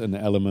 there is an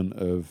element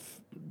of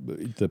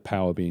the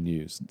power being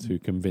used to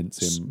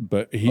convince him,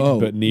 but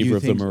neither you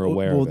of them think- are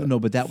aware well, of it. No,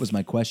 but that was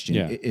my question.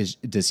 Yeah.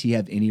 Does he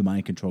have any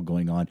mind control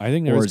going on? I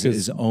think there or is, is it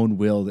his 'cause own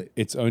will that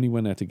It's only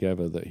when they're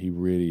together that he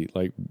really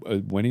like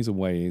when he's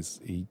away.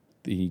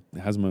 He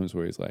has moments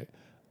where he's like,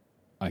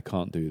 I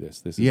can't do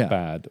this. This is Yeah.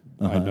 bad.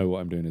 I know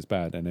what I'm doing is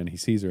bad. And then he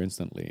sees her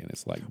instantly, and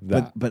it's like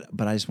that.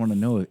 But I just want to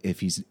know if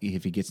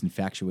he gets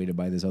infatuated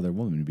by this other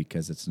woman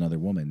because it's another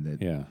woman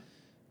that Yeah.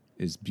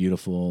 is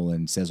beautiful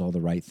and says all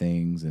the right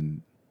things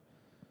and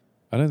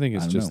I don't think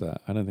it's I don't just know.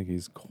 that. I don't think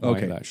he's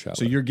quite that shallow.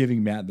 So you're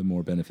giving Matt the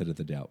more benefit of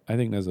the doubt. I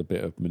think there's a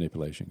bit of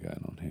manipulation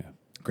going on here.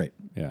 Great.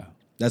 Yeah.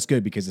 That's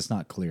good because it's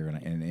not clear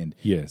and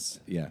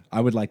Yes. yeah,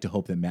 I would like to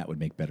hope that Matt would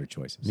make better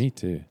choices. Me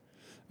too.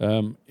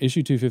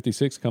 Issue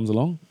 256 comes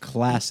along.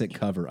 Classic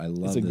cover. I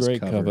love It's a this great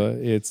cover.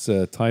 It's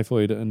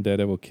Typhoid and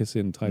Daredevil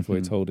kissing.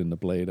 Typhoid's holding the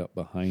blade up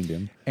behind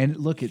him. And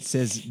look, it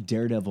says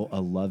Daredevil, a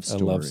love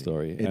story. A love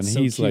story. It's And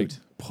so he's cute.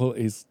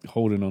 he's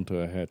holding onto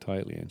her hair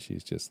tightly, and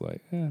she's just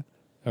like,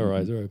 her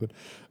eyes are open.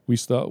 We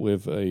start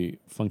with a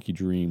funky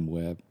dream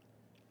where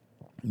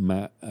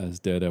Matt, as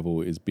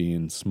Daredevil, is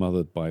being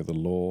smothered by the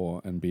law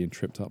and being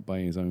tripped up by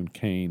his own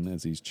cane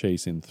as he's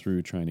chasing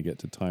through trying to get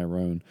to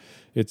Tyrone.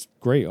 It's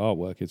great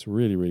artwork. It's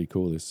really, really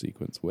cool, this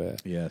sequence where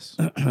Yes.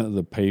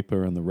 the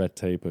paper and the red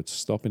tape are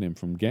stopping him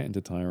from getting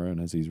to Tyrone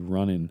as he's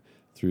running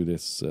through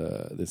this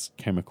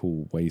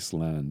chemical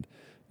wasteland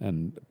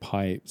and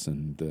pipes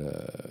and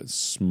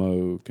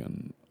smoke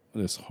and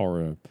this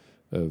horror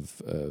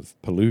of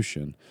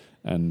pollution.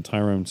 And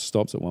Tyrone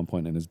stops at one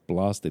point and is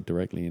blasted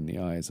directly in the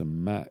eyes,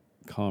 and Matt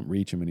can't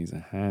reach him, and his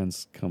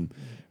hands come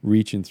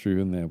reaching through,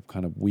 and they're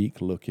kind of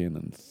weak looking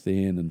and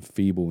thin and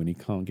feeble, and he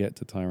can't get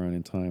to Tyrone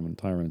in time, and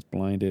Tyrone's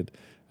blinded,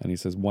 and he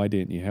says, "Why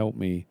didn't you help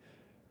me?"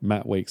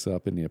 Matt wakes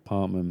up in the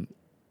apartment,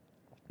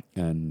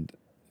 and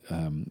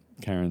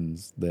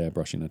Karen's there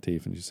brushing her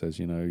teeth, and she says,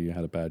 "You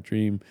had a bad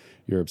dream.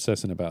 You're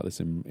obsessing about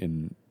this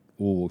in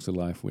all walks of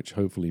life, which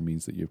hopefully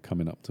means that you're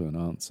coming up to an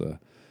answer."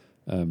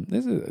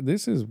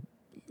 This is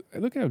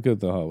look how good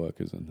the artwork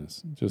is in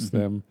this. Just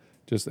them,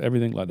 just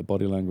everything, like the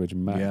body language.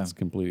 Matt's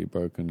completely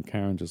broken.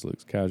 Karen just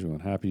looks casual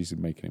and happy. She's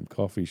making him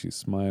coffee. She's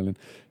smiling.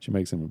 She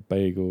makes him a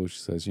bagel. She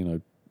says,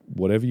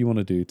 whatever you want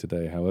to do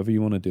today, however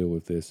you want to deal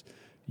with this,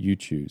 you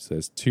choose.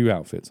 There's 2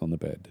 outfits on the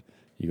bed.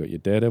 You got your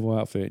Daredevil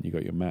outfit and you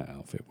got your Matt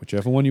outfit.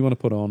 Whichever one you want to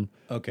put on,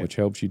 which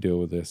helps you deal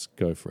with this,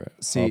 go for it.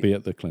 I'll be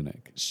at the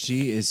clinic.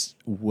 She is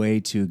way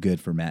too good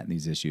for Matt in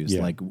these issues.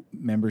 Yeah. Like,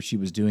 remember, she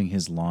was doing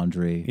his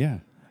laundry. Yeah.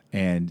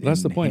 And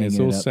That's the point. It's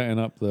hanging all up. setting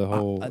up the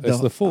whole. It's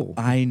the fall.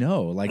 I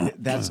know. Like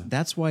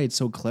that's why it's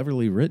so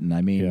cleverly written.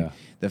 I mean,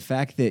 the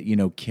fact that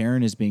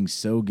Karen is being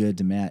so good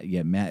to Matt,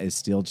 yet Matt is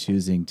still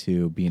choosing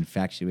to be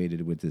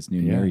infatuated with this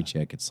new Mary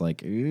chick. It's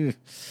like, ugh,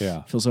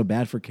 I feel so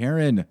bad for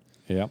Karen.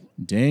 Yeah.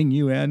 Dang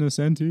you,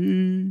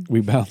 Innocenti.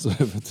 We bounce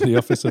over to the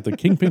office of the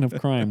Kingpin of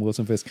Crime,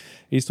 Wilson Fisk.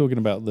 He's talking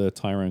about the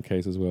Tyrone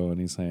case as well,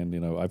 and he's saying,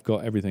 I've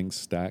got everything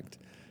stacked.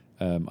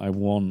 I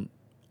want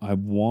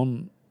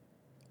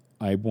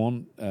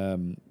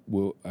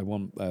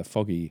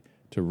Foggy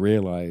to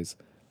realize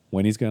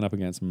when he's going up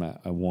against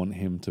Matt, I want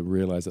him to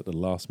realize at the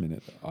last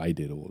minute that I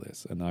did all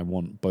this, and I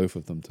want both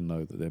of them to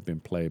know that they've been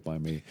played by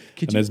me.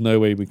 There's no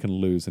way we can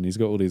lose. And he's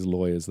got all these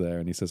lawyers there,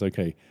 and he says,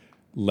 "Okay,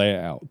 lay it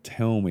out.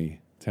 Tell me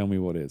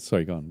what it is."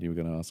 Sorry, go on. You were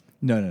going to ask.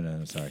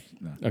 No. Sorry.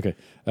 No. Okay.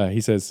 He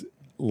says,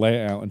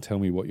 "Lay it out and tell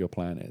me what your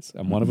plan is."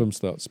 And one of them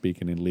starts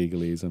speaking in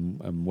legalese,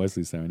 and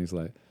Wesley's there, and he's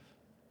like,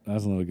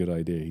 "That's not a good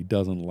idea. He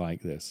doesn't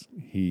like this.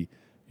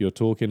 You're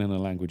talking in a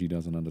language he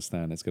doesn't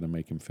understand. It's going to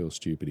make him feel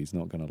stupid. He's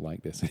not going to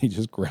like this." And he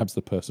just grabs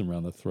the person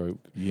around the throat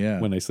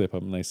when they slip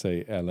up, and they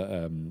say,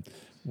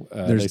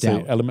 "There's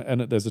doubt."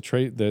 And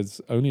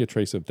there's only a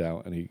trace of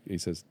doubt. And he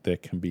says, "There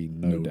can be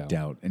no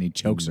doubt." And he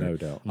chokes her. No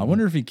doubt. I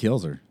wonder if he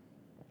kills her.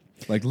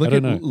 Like, look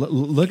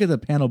at the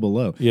panel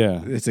below.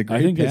 Yeah, it's a great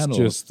I think panel. It's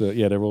just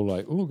they're all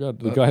like, "Oh God,"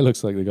 the guy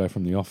looks like the guy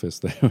from The Office.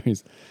 There,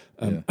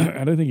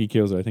 I don't think he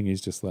kills her. I think he's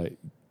just like,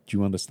 "Do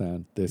you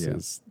understand? This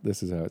is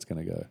how it's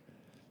going to go."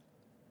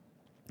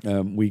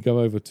 We go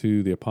over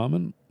to the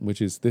apartment,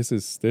 which is this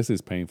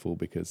is painful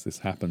because this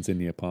happens in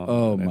the apartment.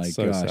 Oh and my it's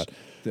so gosh!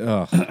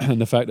 sad. And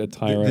the fact that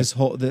Tyra,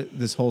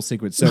 this whole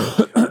sequence. So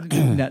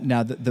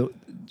now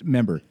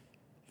remember,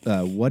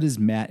 what is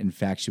Matt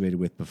infatuated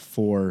with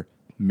before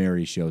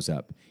Mary shows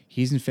up?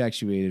 He's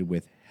infatuated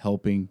with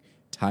helping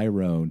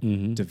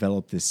Tyrone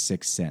develop this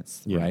sixth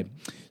sense, right?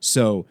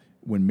 So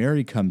when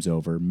Mary comes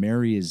over,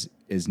 Mary is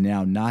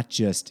now not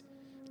just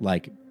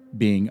like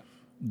being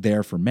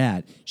there for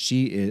Matt.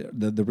 She is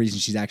the reason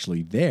she's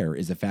actually there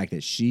is the fact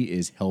that she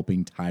is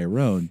helping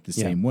Tyrone the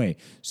same way.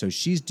 So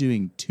she's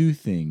doing 2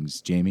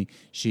 things, Jamie.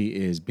 She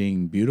is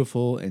being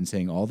beautiful and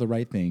saying all the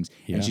right things,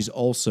 and she's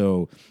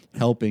also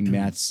helping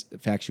Matt's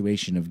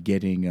infatuation of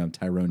getting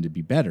Tyrone to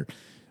be better,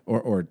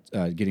 or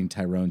getting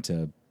Tyrone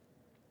to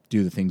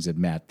do the things that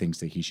Matt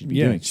thinks that he should be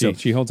doing.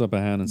 She holds up her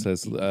hand and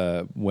says,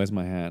 "Where's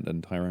my hand?"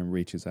 And Tyrone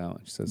reaches out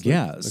and she says,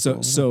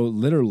 So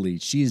literally,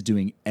 she is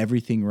doing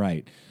everything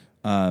right.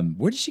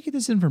 Where did she get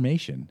this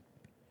information?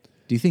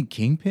 Do you think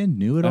Kingpin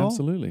knew it all?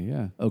 Absolutely,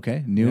 yeah.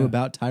 Okay, knew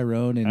about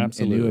Tyrone and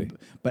absolutely. And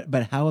knew,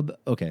 but how about?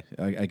 Okay,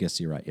 I guess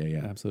you're right.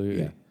 Yeah,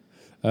 absolutely. Yeah.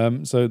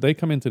 So they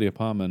come into the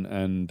apartment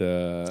and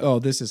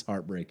this is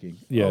heartbreaking.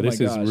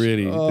 This is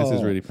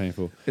really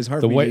painful. It's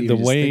hard to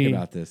think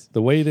about this.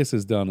 The way this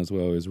is done as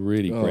well is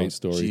really great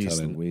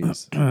storytelling.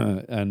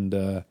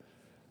 And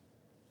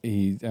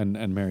he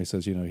and Mary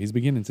says, he's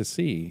beginning to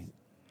see,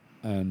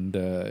 and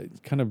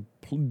kind of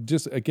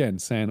just again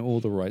saying all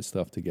the right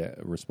stuff to get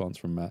a response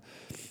from Matt.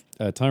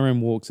 Tyrone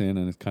walks in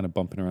and is kind of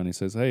bumping around. He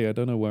says, "Hey, I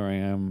don't know where I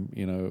am,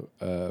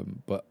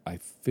 but I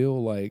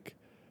feel like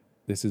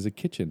this is a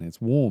kitchen.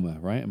 It's warmer,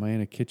 right? Am I in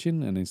a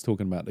kitchen?" And he's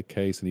talking about the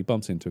case, and he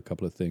bumps into a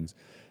couple of things.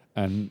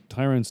 And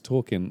Tyrone's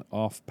talking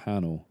off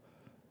panel,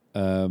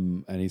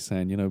 and he's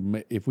saying,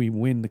 if we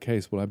win the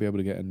case, will I be able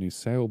to get a new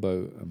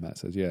sailboat? And Matt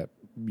says, "Yeah,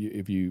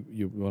 if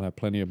you will have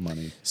plenty of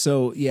money."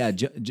 So yeah,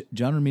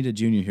 John Romita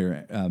Jr.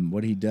 here,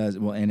 what he does,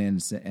 and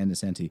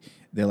Asante,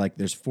 they're like,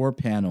 there's 4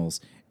 panels.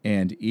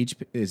 And each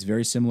is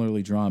very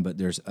similarly drawn, but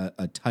there's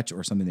a touch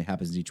or something that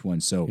happens in each one.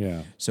 So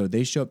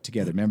they show up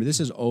together. Remember, this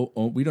is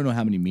we don't know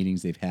how many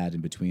meetings they've had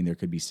in between. There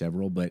could be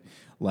several, but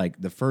like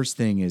the first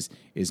thing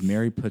is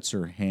Mary puts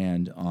her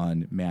hand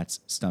on Matt's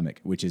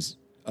stomach, which is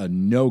a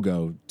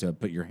no-go to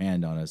put your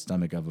hand on a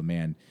stomach of a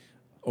man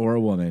or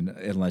a woman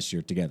unless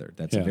you're together.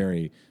 That's a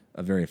very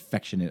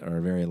affectionate or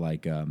a very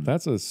like.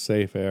 That's a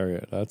safe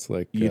area. That's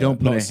like you don't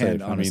put a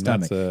hand on a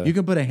stomach. You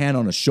can put a hand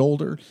on a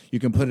shoulder. You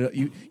can put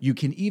it. You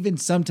can even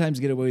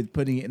sometimes get away with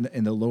putting it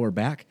in the lower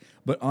back,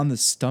 but on the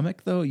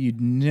stomach though, you'd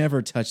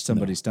never touch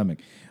somebody's stomach.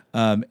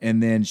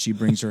 And then she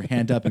brings her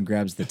hand up and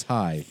grabs the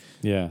tie.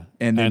 Yeah,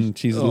 and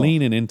she's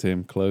leaning into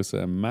him closer.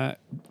 And Matt.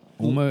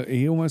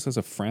 He almost has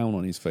a frown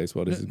on his face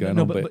while this is going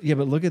on. But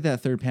look at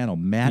that third panel.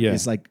 Matt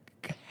is like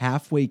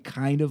halfway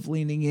kind of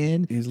leaning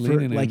in. He's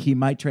leaning like in. He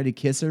might try to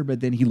kiss her, but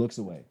then he looks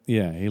away.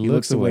 Yeah, he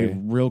looks away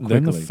real quickly.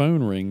 Then the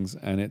phone rings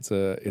and it's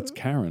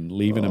Karen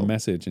leaving a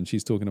message, and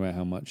she's talking about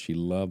how much she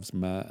loves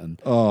Matt and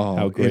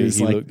how great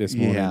he looked this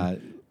morning. Yeah.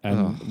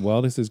 And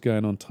while this is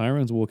going on,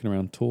 Tyrone's walking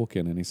around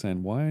talking, and he's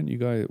saying, "Why aren't you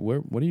guys?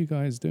 What are you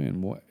guys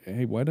doing?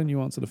 Why don't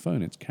you answer the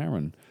phone? It's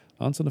Karen.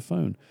 Answer the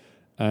phone."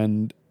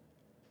 And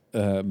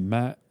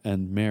Matt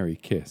and Mary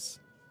kiss.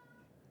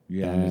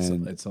 Yeah,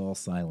 and it's all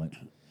silent.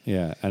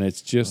 Yeah, and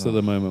it's just at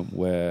the moment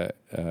where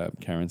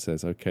Karen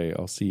says, "Okay,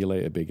 I'll see you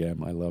later, Big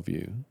M. I love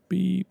you."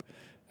 Beep.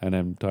 And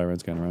then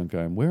Tyrone's going around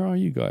going, "Where are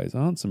you guys?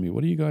 Answer me.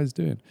 What are you guys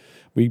doing?"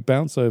 We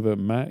bounce over.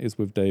 Matt is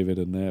with David,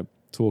 and they're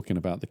talking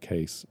about the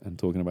case and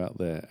talking about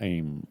their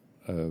aim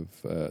of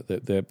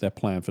their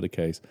plan for the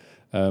case.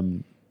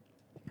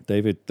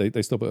 David,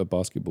 they stop at a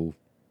basketball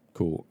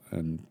court,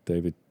 and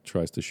David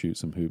tries to shoot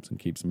some hoops and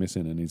keeps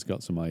missing, and he's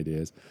got some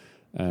ideas.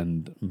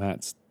 And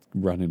Matt's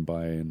running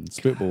by and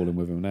spitballing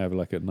with him, and they have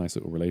like a nice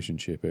little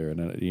relationship here. And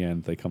then at the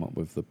end, they come up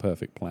with the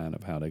perfect plan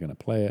of how they're going to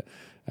play it.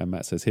 And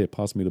Matt says, "Here,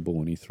 pass me the ball,"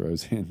 and he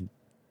throws in.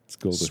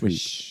 Scores the hoop.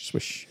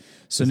 Swish.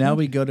 So now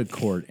we go to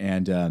court,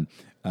 and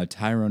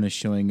Tyrone is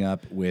showing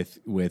up with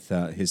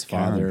his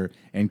father,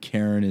 and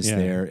Karen is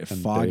there. And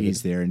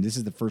Foggy's there, and this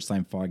is the first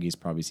time Foggy's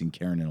probably seen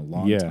Karen in a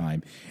long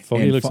time.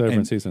 Foggy looks over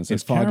and sees him and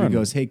says, Foggy Karen.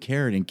 goes, "Hey,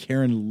 Karen," and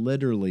Karen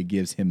literally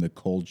gives him the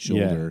cold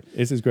shoulder. Yeah,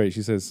 this is great.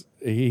 She says,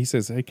 he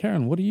says, "Hey,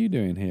 Karen, what are you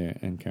doing here?"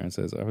 And Karen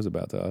says, "I was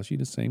about to ask you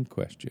the same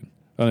question."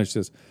 Oh no, she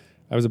says,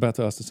 "I was about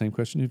to ask the same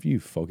question of you,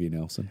 Foggy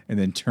Nelson." And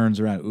then turns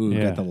around,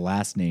 got the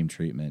last name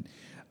treatment.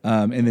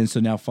 And then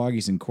so now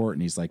Foggy's in court,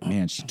 and he's like,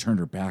 "Man, she turned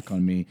her back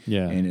on me."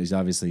 Yeah, and is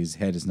obviously his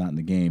head is not in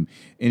the game.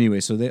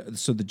 Anyway, so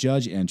the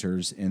judge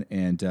enters,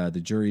 and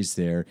the jury's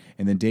there,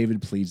 and then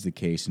David pleads the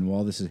case. And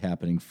while this is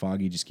happening,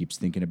 Foggy just keeps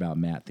thinking about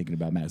Matt,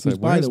 who,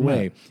 by the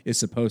way, is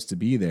supposed to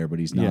be there, but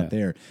he's not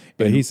there.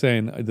 But he's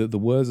saying the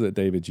words that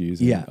David's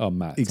using are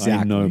Matt's. Exactly.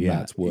 I know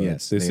Matt's words.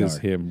 Yes, this is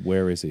him.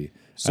 Where is he?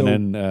 So,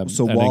 and then,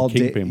 while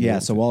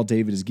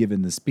David is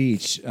giving the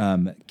speech,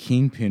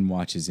 Kingpin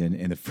watches in,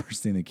 and the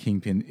first thing that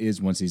Kingpin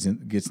is once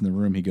gets in the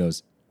room, he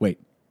goes, "Wait,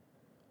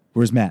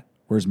 where's Matt?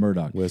 Where's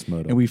Murdoch?"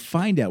 And we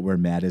find out where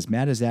Matt is.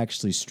 Matt is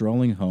actually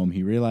strolling home.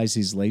 He realizes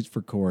he's late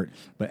for court,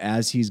 but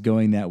as he's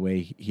going that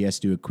way, he has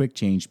to do a quick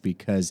change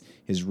because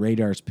his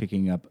radar's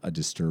picking up a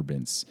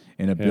disturbance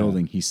in a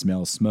building. He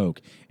smells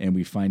smoke, and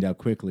we find out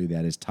quickly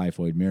that is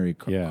Typhoid Mary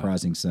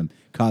causing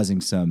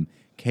some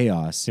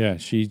chaos. Yeah,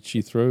 she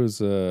throws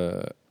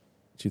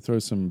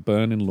some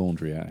burning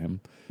laundry at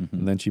him,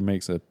 and then she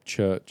makes a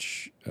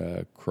church,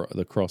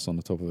 the cross on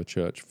the top of a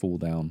church, fall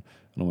down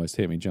and almost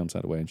hit him. He jumps out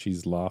of the way, and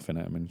she's laughing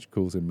at him, and she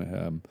calls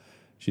him.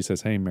 She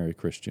says, "Hey, Mary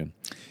Christian."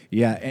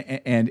 Yeah,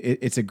 and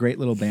it's a great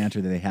little banter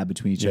that they have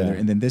between each other.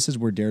 And then this is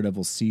where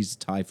Daredevil sees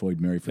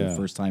Typhoid Mary for the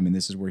first time, and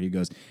this is where he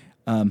goes,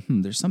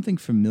 "There's something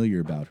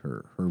familiar about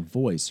her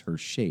voice, her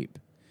shape,"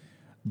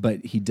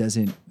 but he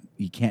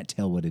can't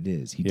tell what it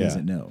is. He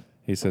doesn't know.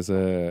 He says,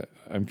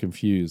 "I'm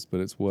confused,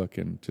 but it's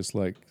working, just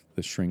like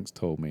the shrinks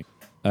told me."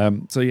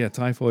 So yeah,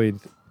 Typhoid.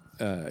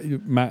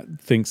 Matt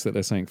thinks that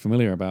there's something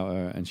familiar about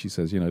her, and she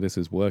says, this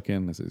is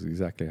working. This is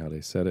exactly how they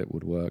said it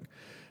would work.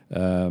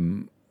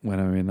 When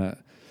I'm in that,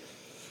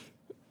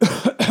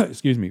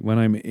 excuse me, when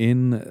I'm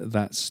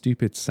that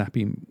stupid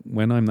sappy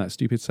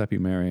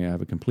Mary, I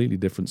have a completely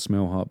different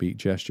smell, heartbeat,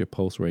 gesture,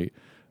 pulse rate.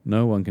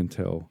 No one can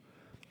tell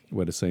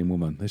we're the same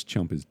woman. This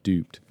chump is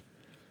duped.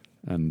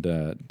 And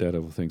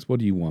Daredevil thinks, what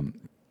do you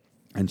want?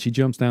 And she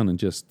jumps down and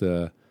just...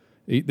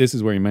 this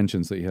is where he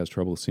mentions that he has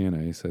trouble seeing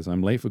her. He says,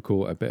 I'm late for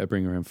court. I better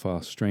bring her in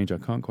fast. Strange, I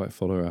can't quite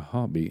follow her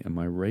heartbeat, and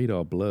my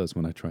radar blurs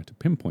when I try to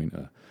pinpoint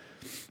her.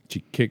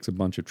 She kicks a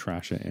bunch of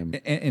trash at him.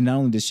 And not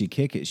only does she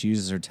kick it, she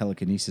uses her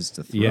telekinesis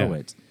to throw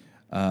it.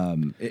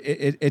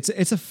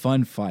 It's a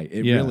fun fight.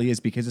 It really is,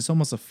 because it's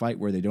almost a fight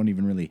where they don't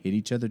even really hit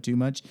each other too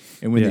much.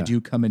 And when they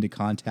do come into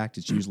contact,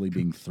 it's usually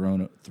being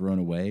thrown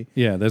away.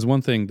 Yeah, there's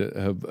one thing that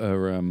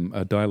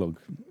her dialogue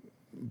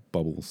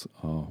bubbles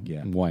are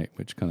white,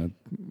 which kind of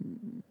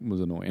was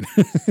annoying.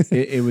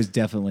 it was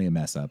definitely a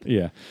mess up.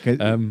 Yeah.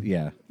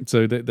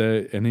 So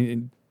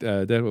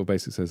Daredevil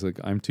basically says, like,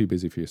 I'm too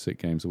busy for your sick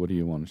game, so what do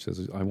you want? She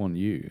says, I want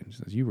you. And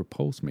she says, you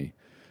repulse me.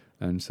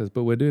 And she says,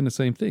 but we're doing the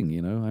same thing,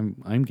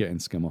 I'm getting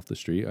scum off the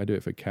street. I do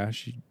it for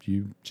cash.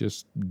 You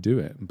just do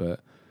it.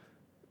 But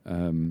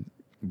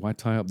why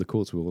tie up the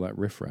courts with all that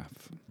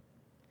riffraff?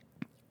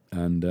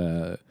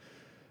 And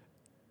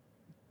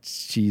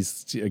she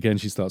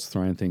starts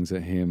throwing things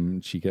at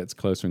him. She gets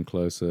closer and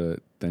closer.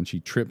 Then she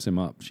trips him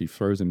up. She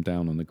throws him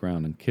down on the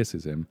ground and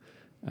kisses him.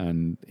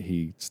 And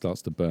he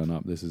starts to burn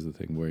up. This is the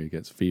thing where he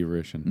gets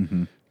feverish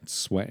and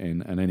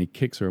sweating. And then he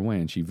kicks her away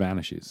and she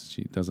vanishes.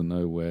 She doesn't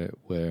know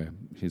where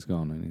she's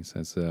gone. And he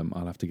says,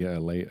 I'll have to get her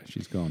later.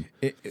 She's gone.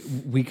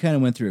 We kind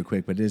of went through it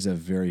quick, but it is a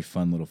very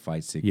fun little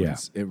fight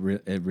sequence. Yeah.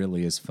 It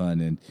really is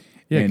fun. And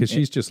yeah, because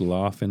she's just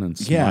laughing and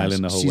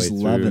smiling the whole way through. She's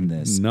loving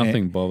this.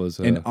 Nothing bothers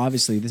her. And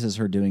obviously, this is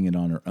her doing it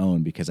on her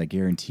own, because I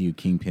guarantee you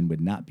Kingpin would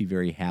not be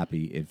very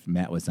happy if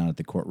Matt was not at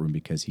the courtroom,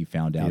 because he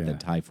found out that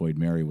Typhoid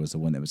Mary was the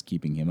one that was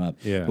keeping him up.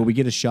 Yeah. But we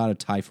get a shot of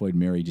Typhoid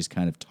Mary just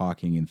kind of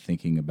talking and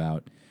thinking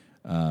about,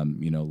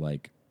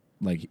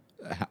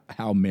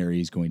 how Mary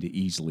is going to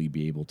easily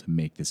be able to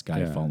make this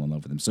guy fall in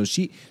love with him. So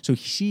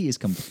she is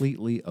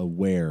completely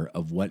aware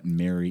of what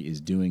Mary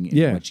is doing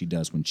and what she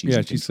does when she's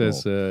in control.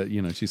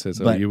 She says,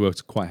 you were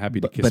quite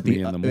happy to kiss me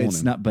in the morning.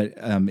 It's not, but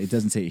it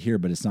doesn't say it here,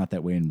 but it's not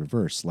that way in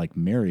reverse. Like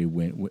Mary,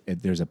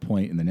 there's a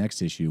point in the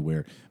next issue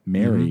where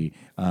Mary,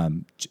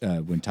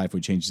 when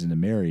Typhoid changes into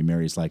Mary,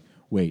 Mary's like,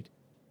 wait,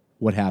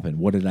 what happened?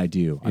 What did I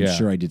do? I'm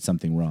sure I did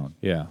something wrong.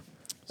 Yeah.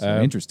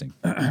 So interesting.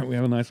 We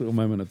have a nice little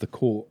moment at the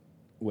court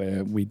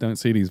where we don't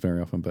see these very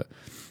often, but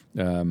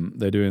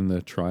they're doing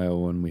the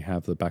trial and we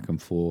have the back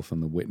and forth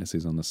and the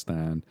witnesses on the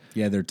stand.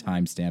 Yeah, they're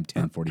time-stamped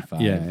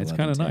 10:45. Yeah, it's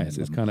kind of nice.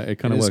 It kind of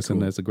works. Cool.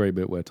 And there's a great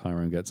bit where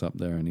Tyrone gets up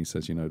there and he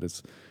says,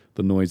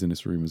 the noise in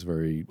this room is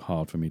very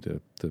hard for me to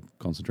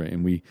concentrate.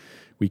 And we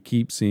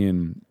keep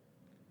seeing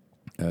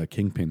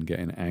Kingpin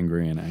getting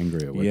angrier and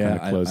angrier. We're kind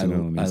of closing in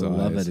on his eyes. I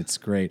love it. It's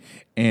great.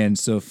 And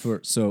so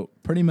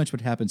pretty much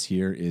what happens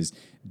here is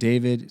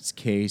David's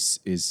case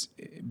is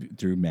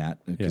through Matt,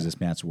 because it's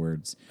Matt's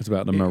words. It's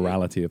about the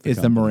morality of the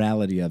company. The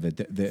morality of it.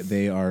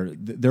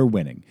 They're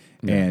winning.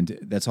 Yeah. And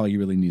that's all you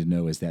really need to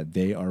know, is that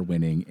they are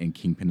winning and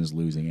Kingpin is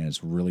losing, and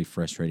it's really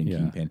frustrating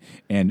Kingpin.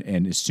 And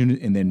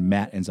then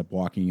Matt ends up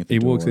walking at the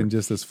door. He walks in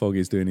just as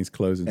Foggy's doing his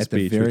closing at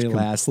speech, the very which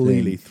last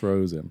completely thing,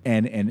 throws him.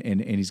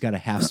 And he's got a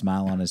half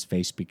smile on his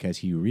face, because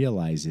he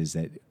realizes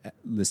that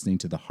listening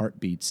to the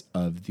heartbeats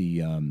of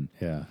the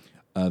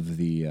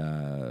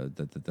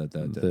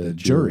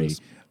jury,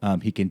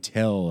 he can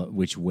tell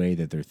which way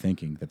that they're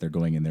thinking, that they're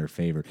going in their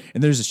favor.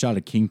 And there's a shot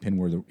of Kingpin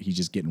where he's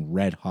just getting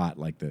red hot,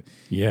 like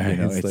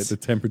it's like the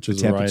temperature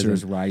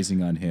is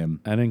rising on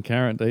him. And in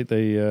Karen,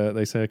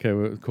 they say,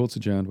 okay, court's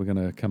adjourned. We're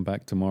going to come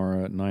back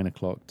tomorrow at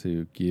 9:00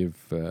 to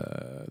give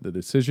the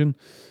decision.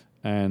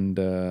 And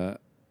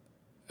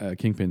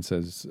Kingpin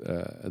says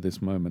at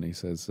this moment, he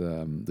says,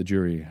 the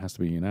jury has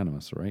to be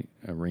unanimous, right?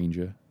 A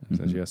Ranger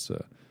says, yes,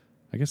 sir.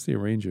 I guess the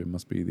arranger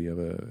must be the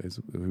other,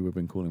 who we've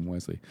been calling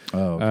Wesley.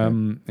 Oh, okay.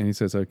 And he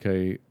says,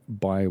 okay,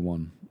 buy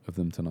one of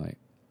them tonight.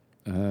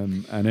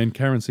 And then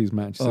Karen sees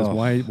Matt. She says,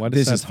 why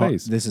does that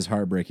face? This is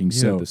heartbreaking.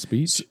 So the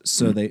speech?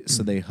 So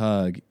they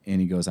hug,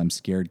 and he goes, I'm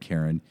scared,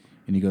 Karen.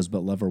 And he goes,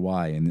 but love her,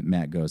 why? And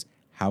Matt goes,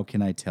 how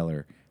can I tell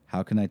her?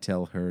 How can I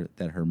tell her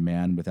that her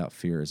man without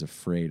fear is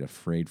afraid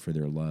for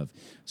their love?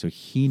 So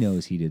he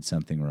knows he did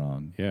something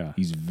wrong. Yeah.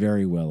 He's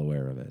very well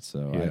aware of it.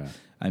 So,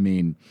 I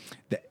mean...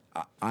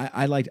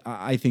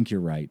 I think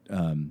you're right,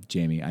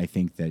 Jamie. I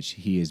think that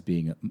he is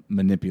being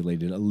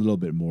manipulated a little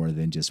bit more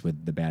than just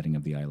with the batting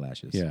of the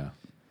eyelashes. Yeah.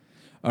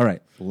 All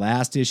right,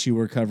 last issue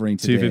we're covering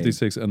today.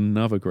 256,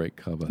 another great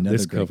cover.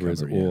 This cover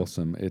is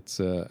awesome. It's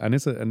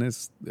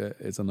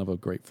it's another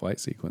great fight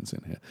sequence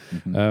in here.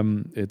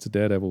 Mm-hmm. It's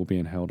Daredevil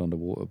being held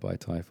underwater by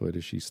Typhoid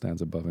as she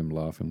stands above him,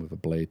 laughing with a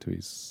blade to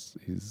his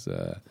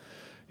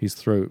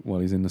throat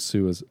while he's in the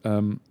sewers.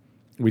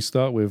 We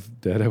start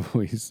with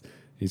Daredevil.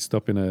 He's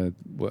stopping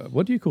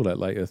what do you call that?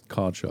 Like a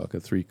card shark, a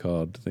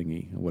 3-card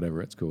thingy, or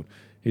whatever it's called.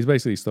 He's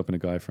basically stopping a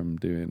guy from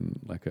doing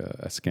like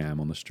a scam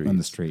on the street. On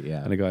the street,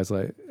 yeah. And the guy's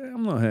like,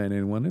 I'm not hurting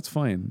anyone. It's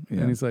fine. Yeah.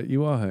 And he's like,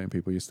 you are hurting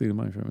people. You're stealing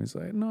money from them. He's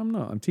like, no, I'm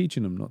not. I'm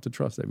teaching them not to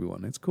trust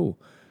everyone. It's cool.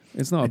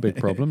 It's not a big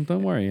problem.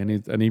 Don't worry.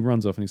 And he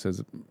runs off and he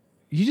says,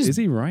 is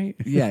he right?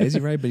 Yeah, is he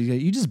right? But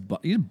you just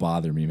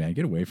bother me, man.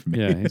 Get away from me.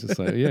 Yeah, he's just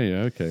like,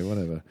 yeah, okay,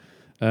 whatever.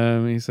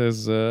 He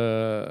says,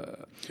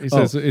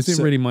 is it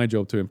really my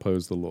job to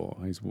impose the law?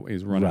 He's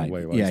running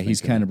away. Yeah, he's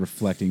kind of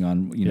reflecting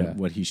on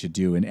what he should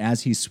do. And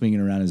as he's swinging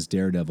around as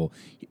Daredevil,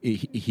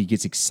 he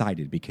gets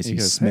excited because he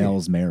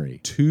smells Mary.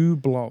 2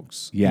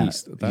 blocks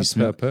east. That's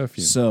her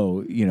perfume.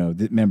 So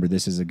remember,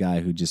 this is a guy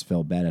who just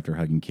felt bad after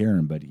hugging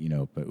Karen, but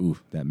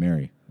that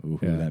Mary,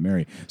 that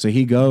Mary. So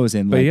he goes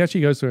and he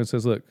actually goes to her and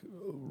says, look.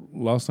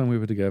 Last time we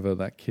were together,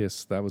 that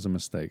kiss, that was a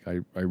mistake.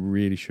 I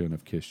really shouldn't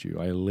have kissed you.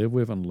 I live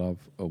with and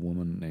love a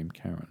woman named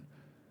Karen.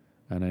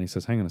 And then he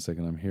says, hang on a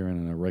second, I'm hearing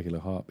an irregular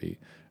heartbeat.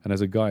 And as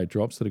a guy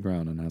drops to the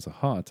ground and has a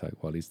heart attack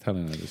while he's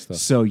telling her this stuff.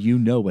 So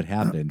what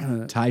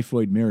happened.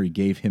 Typhoid Mary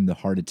gave him the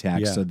heart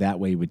attack so that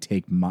way it would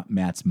take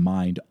Matt's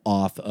mind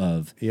off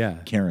of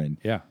Karen.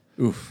 Yeah.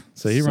 Oof.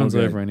 So he runs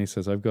over and he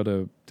says, I've got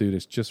to do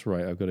this just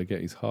right. I've got to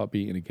get his heart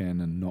beating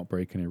again and not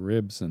break any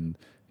ribs. And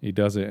he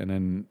does it, and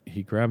then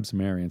he grabs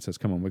Mary and says,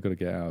 come on, we've got to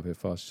get out of here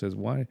fast. She says,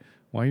 why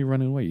are you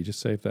running away? You just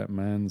saved that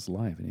man's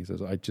life. And he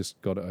says, I've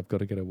got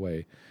to get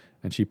away.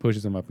 And she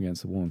pushes him up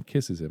against the wall and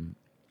kisses him.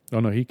 Oh,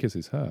 no, he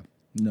kisses her.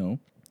 No.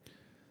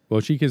 Well,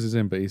 she kisses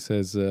him, but he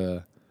says,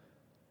 while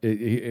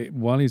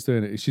he's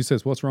doing it, she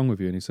says, what's wrong with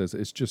you? And he says,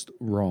 it's just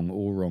wrong,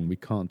 all wrong. We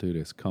can't do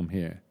this. Come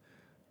here.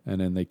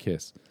 And then they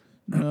kiss.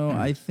 No,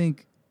 I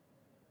think,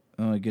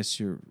 I guess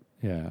you're...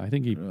 Yeah, I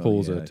think he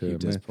pulls her to him. He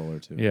does pull her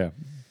to him. Yeah,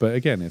 but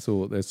again,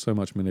 there's so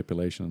much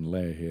manipulation and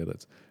layer here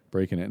that's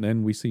breaking it. And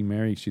then we see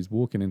Mary, she's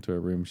walking into her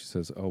room. She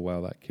says, oh,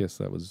 wow, that kiss,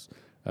 that was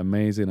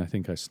amazing. I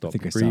think I stopped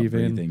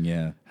breathing.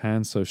 Yeah.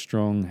 Hands so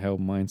strong,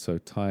 held mine so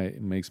tight.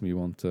 It makes me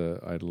want to,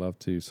 I'd love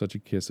to. Such a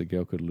kiss, a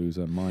girl could lose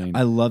her mind.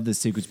 I love this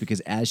sequence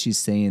because as she's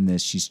saying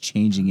this, she's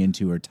changing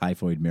into her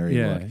Typhoid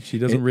Mary look. She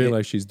doesn't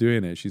realize she's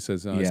doing it. She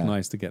says, it's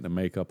nice to get the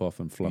makeup off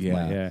and fluff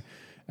my hair.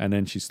 And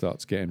then she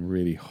starts getting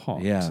really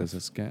hot. Yeah. She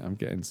says, I'm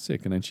getting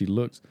sick. And then she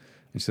looks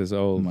and she says,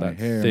 my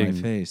hair, thing,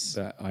 my face.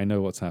 that I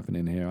know what's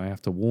happening here. I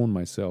have to warn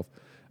myself.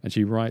 And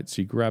she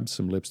grabs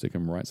some lipstick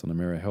and writes on the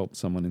mirror, help,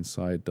 someone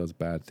inside does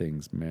bad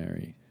things,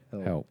 Mary,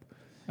 help.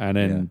 And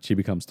then she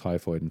becomes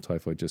Typhoid, and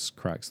Typhoid just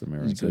cracks the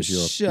mirror and says,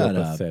 you're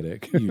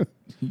pathetic.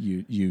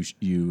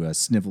 you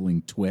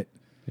sniveling twit.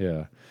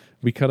 Yeah.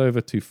 We cut over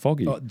to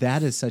Foggy. Oh,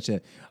 that is such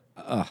a...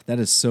 that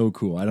is so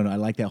cool. I don't know. I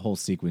like that whole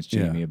sequence,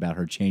 Jamie, about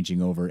her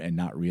changing over and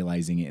not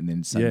realizing it, and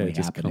then suddenly it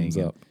just happening. Comes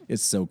up.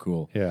 It's so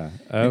cool. Yeah.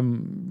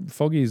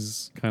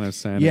 Foggy's kind of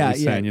saying,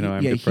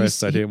 I'm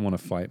depressed. I didn't want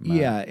to fight Matt.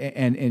 Yeah,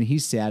 and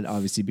he's sad,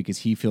 obviously, because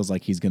he feels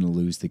like he's going to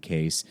lose the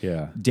case.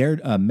 Yeah.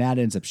 Matt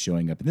ends up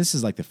showing up, and this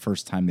is like the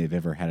first time they've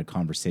ever had a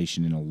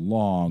conversation in a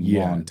long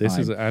time. This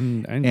is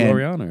and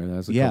Gloriana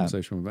has a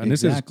conversation with him. And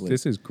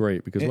this is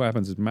great because what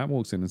happens is Matt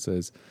walks in and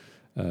says,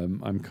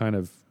 I'm kind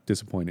of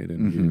disappointed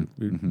in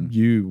you.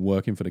 You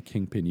working for the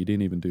Kingpin, you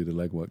didn't even do the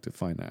legwork to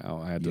find that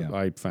out.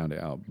 I found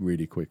it out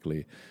really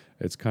quickly.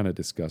 It's kind of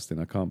disgusting.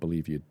 I can't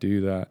believe you'd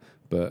do that,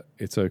 but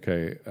it's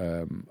okay.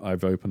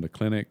 I've opened a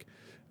clinic,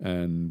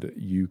 and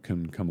you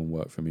can come and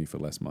work for me for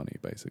less money.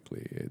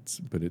 Basically,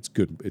 it's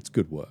good. It's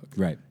good work.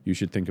 Right. You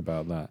should think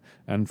about that.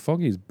 And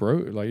Foggy's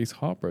he's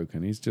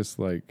heartbroken. He's just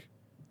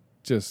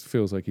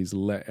feels like he's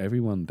let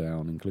everyone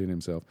down, including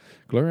himself.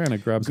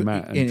 Gloriana grabs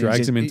Matt and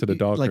drags him into the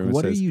dark room and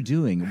what says, are you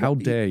doing? How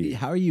dare you?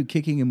 How are you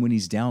kicking him when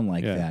he's down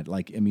like that?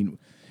 Like, I mean,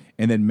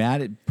 and then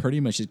Matt pretty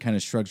much just kind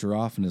of shrugs her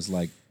off and is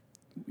like,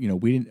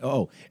 we didn't,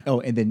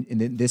 and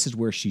then this is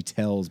where she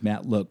tells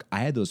Matt, look,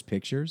 I had those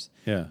pictures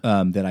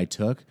that I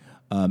took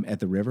at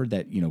the river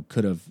that,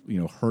 could have,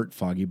 hurt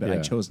Foggy, but I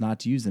chose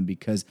not to use them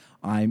because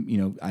I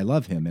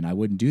love him and I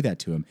wouldn't do that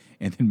to him.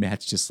 And then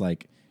Matt's just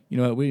like,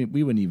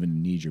 we wouldn't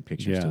even need your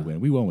pictures to win.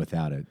 We won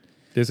without it.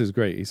 This is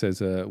great. He says,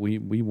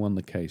 we won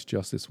the case.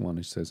 Justice won.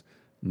 He says,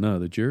 no,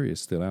 the jury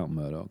is still out,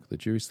 Murdoch. The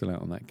jury's still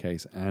out on that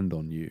case and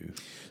on you.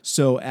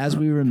 So as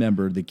we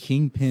remember, the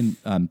Kingpin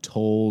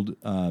told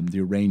the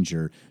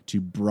arranger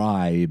to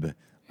bribe...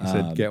 He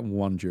said, get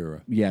one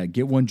juror. Yeah,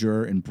 get one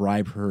juror and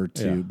bribe her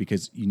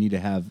because you need to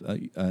have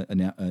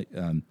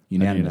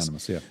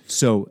unanimous. Yeah.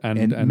 So,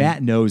 and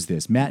Matt knows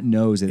this. Matt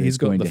knows that it's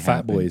going to happen. He's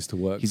got the fat boys to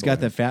work He's got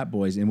the fat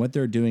boys. And what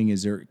they're doing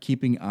is they're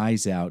keeping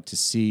eyes out to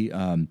see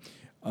on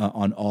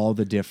all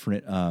the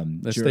different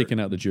they're staking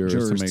out the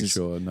jurors to make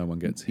sure no one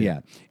gets hit. Yeah.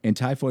 And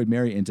Typhoid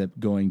Mary ends up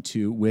going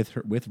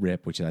with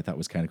Rip, which I thought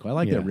was kind of cool. I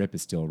like that Rip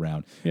is still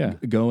around. Yeah.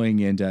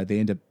 Going and they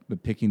end up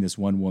picking this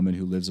one woman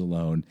who lives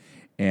alone.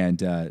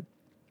 And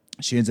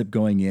she ends up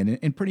going in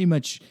and pretty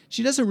much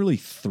she doesn't really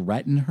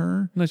threaten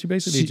her. No, she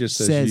basically just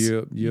says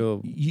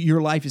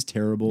your life is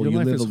terrible. You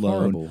live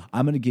alone. Horrible.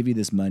 I'm going to give you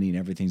this money and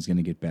everything's going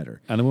to get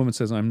better. And the woman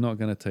says, I'm not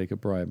going to take a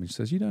bribe. And she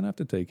says, you don't have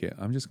to take it.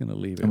 I'm just going to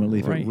leave it. I'm going to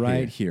leave it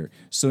right here.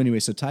 So anyway,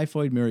 so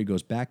Typhoid Mary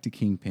goes back to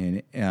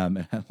Kingpin.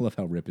 And I love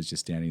how Rip is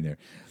just standing there.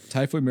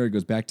 Typhoid Mary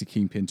goes back to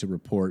Kingpin to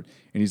report.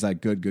 And he's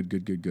like,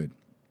 good.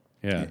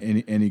 Yeah,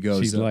 and he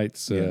goes. She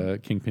lights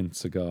Kingpin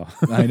cigar.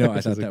 I know.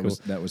 I thought that was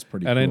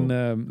pretty. And cool.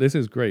 then this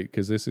is great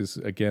because this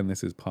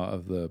is part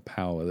of the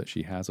power that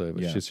she has over.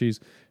 Yeah.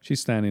 She's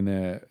standing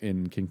there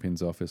in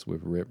Kingpin's office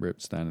with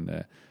Rip standing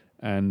there,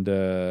 and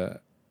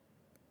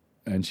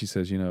she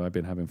says, I've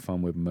been having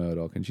fun with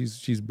Murdoch, and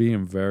she's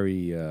being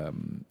very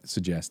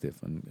suggestive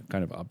and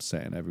kind of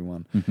upsetting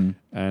everyone,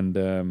 and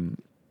then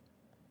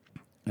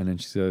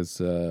she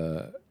says.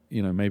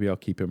 Maybe I'll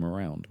keep him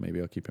around.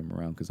 Maybe I'll keep him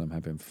around because I'm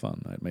having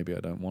fun. Maybe I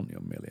don't want your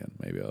million.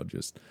 Maybe I'll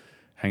just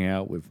hang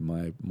out with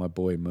my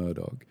boy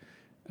Murdoch.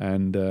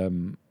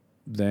 And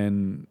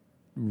then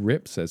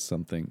Rip says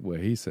something where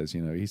he says,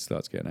 he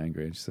starts getting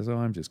angry. And she says,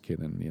 I'm just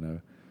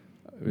kidding,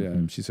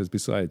 She says,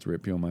 besides,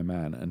 Rip, you're my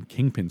man. And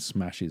Kingpin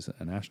smashes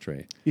an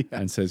ashtray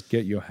and says,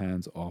 get your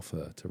hands off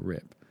her to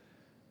Rip.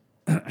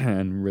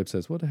 And Rip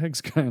says, what the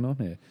heck's going on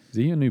here? Is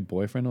he your new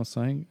boyfriend or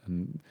something?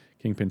 And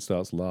Kingpin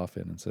starts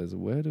laughing and says,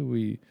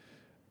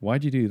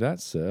 why'd you do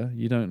that, sir?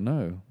 You don't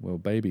know. Well,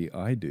 baby,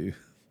 I do.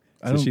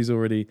 So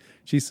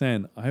she's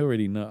saying, I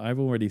already know. I've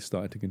already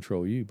started to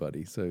control you,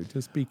 buddy. So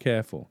just be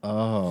careful.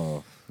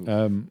 Oh.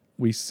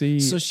 We see.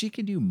 So she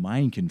can do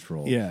mind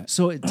control. Yeah.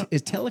 So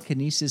is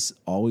telekinesis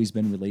always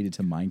been related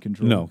to mind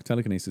control? No,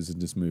 telekinesis is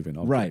just moving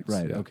objects.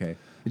 Right. Yeah. Okay.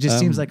 It just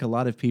seems like a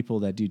lot of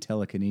people that do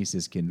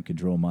telekinesis can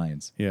control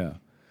minds. Yeah.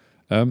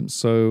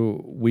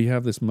 So we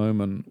have this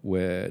moment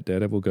where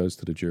Daredevil goes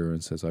to the juror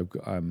and says, I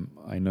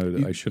know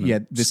that I shouldn't. Yeah,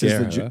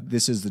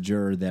 this is the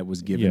juror that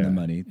was given the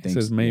money. He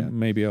says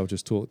maybe I'll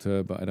just talk to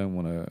her, but I don't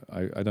want to.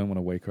 I don't want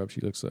to wake her up.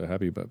 She looks so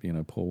happy, but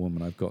poor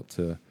woman. I've got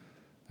to.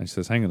 And she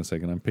says, hang on a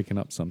second. I'm picking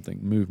up something,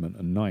 movement,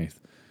 a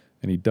knife.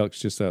 And he ducks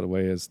just out of the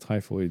way as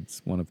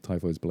one of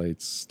Typhoid's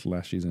blades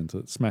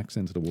smacks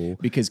into the wall.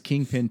 Because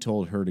Kingpin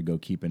told her to go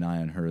keep an eye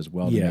on her as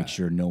well to make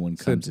sure no one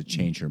comes to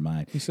change her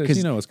mind. He says,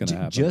 you know what's going to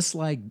happen. Just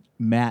like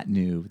Matt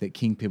knew that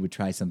Kingpin would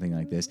try something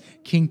like this,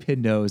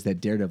 Kingpin knows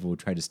that Daredevil would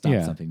try to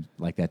stop something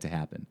like that to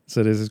happen.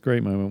 So there's this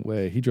great moment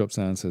where he drops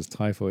down and says,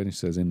 Typhoid, and she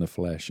says, in the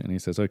flesh. And he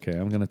says, okay,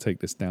 I'm going to take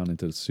this down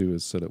into the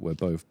sewers so that we're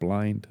both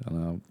blind.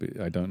 And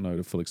I don't know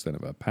the full extent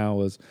of our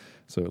powers.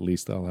 So at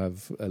least I'll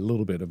have a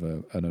little bit of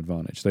an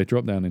advantage. They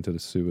drop down into the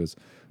sewers,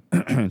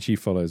 and she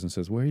follows and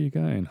says, where are you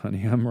going,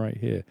 honey? I'm right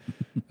here.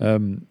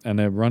 And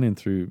they're running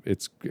through.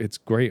 It's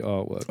great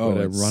artwork. Oh,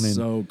 they're it's running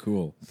so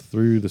cool.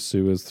 Through the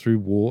sewers, through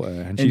water.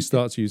 And she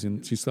starts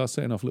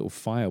setting off little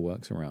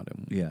fireworks around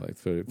him. Yeah. Like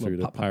through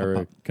the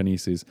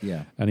pyrokinesis.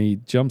 Yeah. And he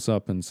jumps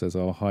up and says,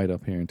 I'll hide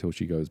up here until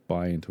she goes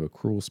by into a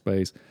crawl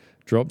space,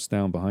 drops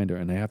down behind her,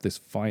 and they have this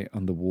fight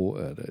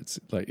underwater. That's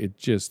like, it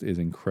just is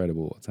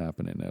incredible what's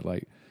happening there.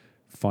 Like,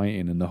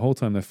 fighting, and the whole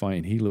time they're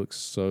fighting, he looks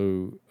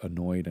so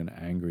annoyed and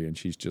angry, and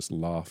she's just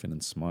laughing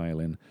and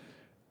smiling,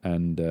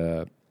 and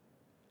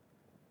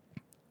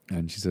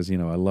she says, I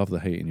love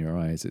the hate in your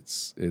eyes.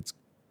 It's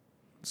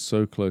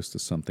so close to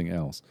something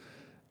else,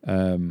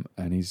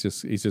 and he's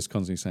just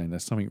constantly saying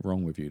there's something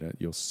wrong with you, that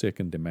you're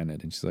sick and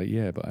demented, and she's like,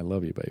 yeah, but I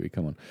love you, baby,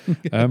 come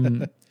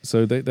on.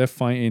 So they're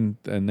fighting,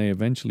 and they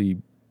eventually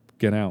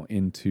get out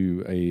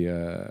into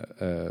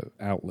a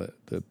outlet.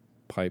 The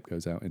pipe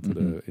goes out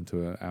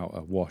into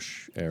a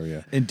wash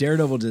area, and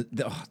Daredevil does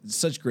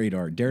such great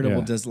art.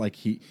 Daredevil does like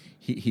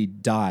he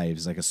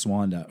dives like a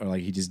swan dive, or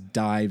like he just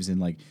dives and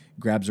like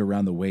grabs her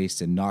around the waist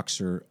and knocks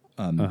her.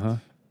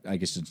 I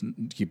guess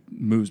he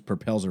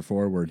propels her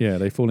forward. Yeah,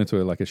 they fall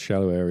into like a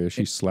shallow area.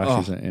 She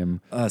slashes at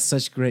him.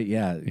 Such great,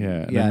 yeah.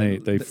 And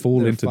then they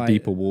fall into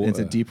deeper water.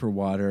 Into deeper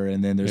water,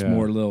 and then there's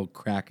more little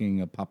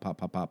cracking, pop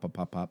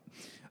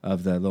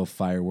of the little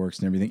fireworks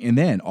and everything, and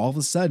then all of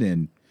a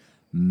sudden,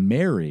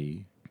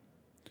 Mary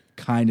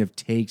kind of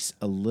takes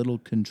a little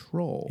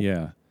control.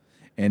 Yeah.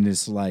 And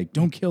it's like,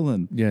 don't kill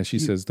him. Yeah, she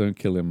says, don't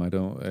kill him.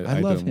 I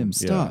love him.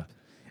 Stop.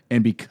 Yeah.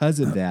 And because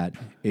of that,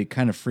 it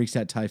kind of freaks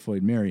out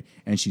Typhoid Mary,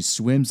 and she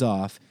swims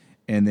off,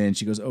 and then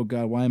she goes, oh,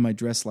 God, why am I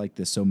dressed like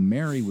this? So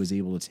Mary was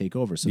able to take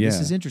over. So this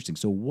is interesting.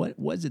 So what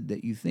was it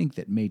that you think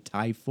that made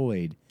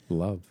Typhoid...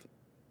 Love.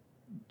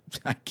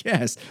 I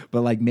guess,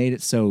 but like made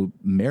it so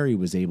Mary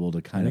was able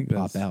to kind of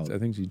pop out. I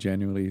think she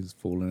genuinely has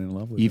fallen in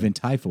love with Even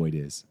Typhoid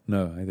is.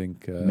 No, I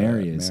think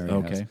Mary is. Mary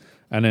okay. Has.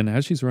 And then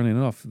as she's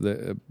running off,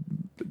 the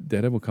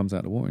Daredevil comes out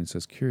of the water and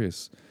says,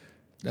 curious,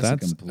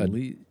 that's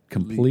a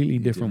completely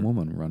different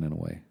woman running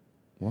away.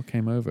 What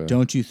came over?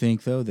 Don't you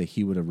think, though, that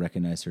he would have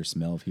recognized her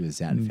smell if he was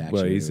that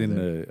infatuated?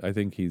 Well, I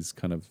think he's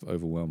kind of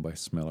overwhelmed by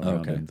smell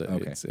around him that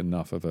it's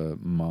enough of a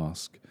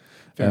mask.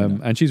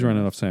 And she's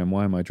running off saying,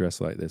 why am I dressed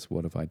like this?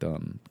 What have I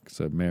done?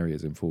 So Mary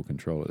is in full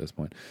control at this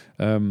point.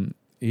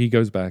 He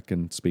goes back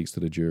and speaks to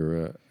the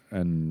juror,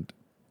 and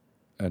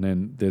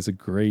then there's a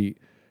great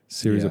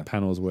series Yeah. of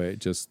panels where it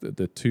just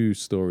the two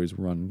stories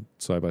run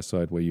side by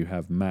side, where you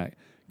have Matt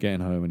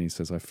getting home and he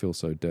says, "I feel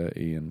so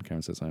dirty," and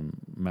Karen says, "I'm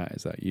Matt.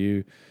 Is that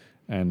you?"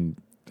 And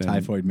then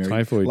Typhoid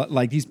Mary.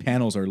 Like these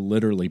panels are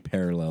literally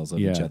parallels of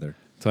each other.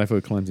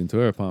 Typhoid climbs into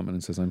her apartment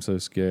and says, "I'm so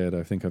scared.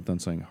 I think I've done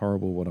something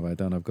horrible. What have I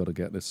done? I've got to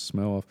get this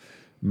smell off."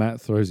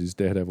 Matt throws his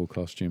Daredevil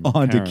costume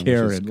onto Karen, which is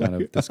Karen.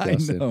 kind of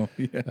disgusting. I know,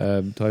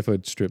 yeah.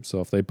 Typhoid strips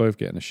off. They both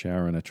get in a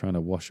shower and are trying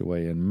to wash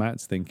away. And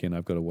Matt's thinking,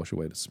 "I've got to wash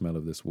away the smell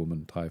of this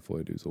woman,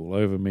 Typhoid, who's all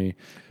over me."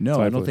 No,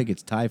 Typhoid, I don't think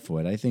it's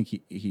typhoid. I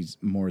think he's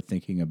more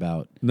thinking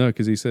about. No,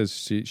 because he says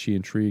she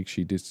intrigues.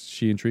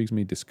 She intrigues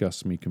me,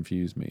 disgusts me,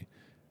 confused me.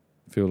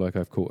 Feel like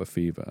I've caught a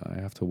fever. I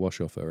have to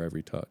wash off her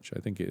every touch. I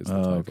think it is the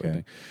typhoid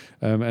thing.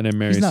 And then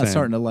Mary's He's not saying,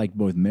 starting to like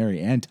both Mary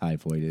and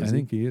typhoid, is I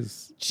think he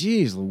is.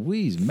 Jeez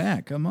Louise,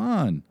 Matt, come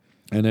on.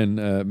 And then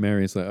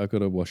Mary's like, "I've got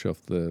to wash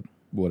off the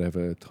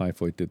whatever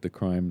Typhoid did the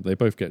crime." They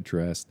both get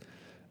dressed.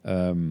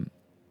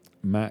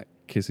 Matt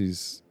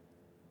kisses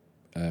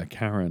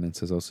Karen and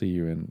says, "I'll see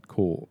you in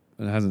court,"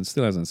 and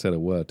still hasn't said a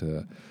word to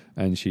her.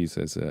 And she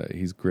says,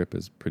 "His grip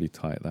is pretty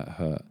tight. That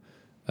hurt."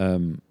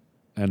 And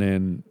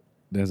then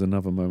there's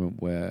another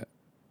moment where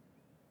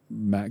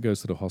Matt goes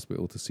to the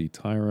hospital to see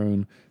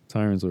Tyrone.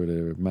 Tyrone's already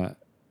there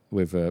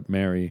with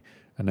Mary,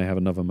 and they have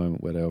another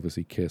moment where they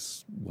obviously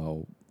kiss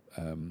while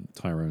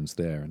Tyrone's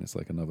there, and it's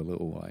like another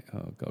little like,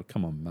 "Oh God,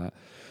 come on, Matt."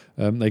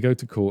 They go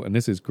to court, and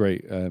this is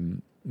great.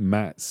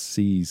 Matt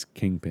sees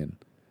Kingpin,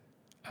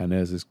 and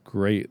there's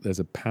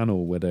a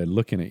panel where they're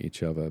looking at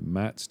each other.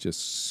 Matt's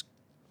just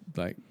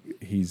like,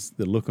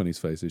 the look on his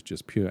face is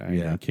just pure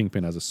anger. Yeah. And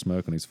Kingpin has a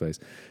smirk on his face,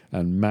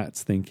 and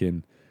Matt's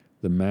thinking,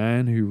 "The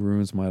man who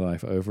ruins my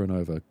life over and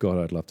over, God,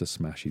 I'd love to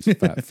smash his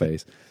fat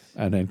face."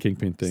 And then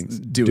Kingpin thinks,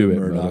 Do it,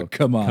 Murdoch.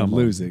 Come on,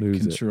 lose it.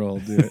 Control,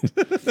 do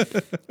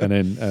it. And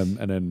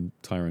then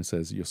Tyrone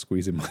says, "You're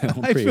squeezing my arm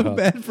I pretty feel hard."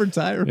 bad for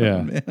Tyrone,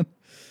 Yeah. man.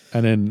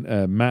 And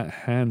then Matt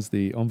hands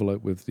the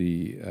envelope with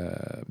the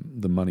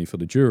money for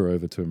the juror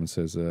over to him and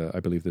says, "I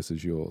believe this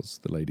is yours.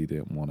 The lady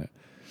didn't want it."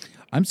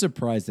 I'm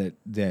surprised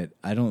that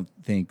I don't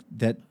think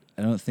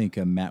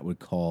Matt would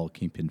call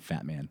Kingpin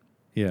Fat Man.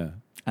 Yeah.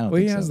 I don't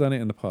Well, he think has so. done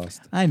it in the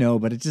past. I know,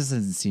 but it just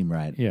doesn't seem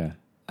right. Yeah.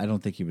 I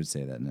don't think he would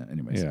say that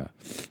anyways.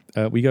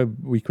 Yeah.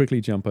 We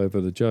quickly jump over.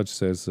 The judge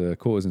says,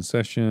 "Court is in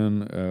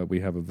session.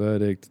 We have a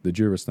verdict." The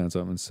juror stands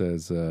up and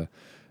says,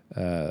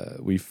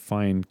 "We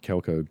find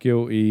Kelko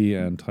guilty,"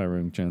 and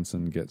Tyrone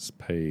Jansen gets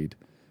paid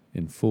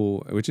in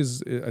full, which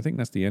is, I think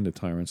that's the end of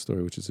Tyrone's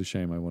story, which is a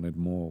shame. I wanted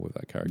more with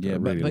that character. Yeah, I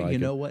really but like you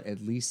it. know what?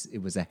 At least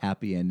it was a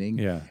happy ending.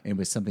 Yeah. And it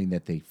was something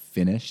that they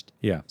finished.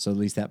 Yeah. So at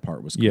least that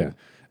part was cool. Yeah.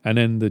 And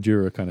then the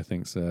juror kind of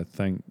thinks,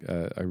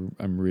 I'm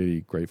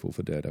really grateful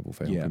for Daredevil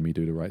for helping me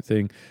do the right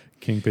thing.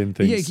 Kingpin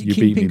thinks, "You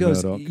beat me,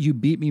 Murdoch." "You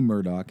beat me,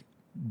 Murdoch.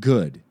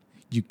 Good.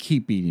 You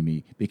keep beating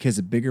me, because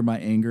the bigger my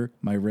anger,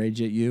 my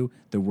rage at you,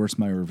 the worse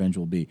my revenge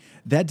will be."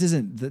 That's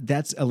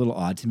a little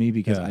odd to me,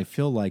 because Yeah. I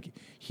feel like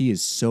he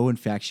is so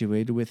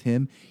infatuated with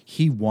him.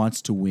 He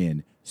wants to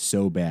win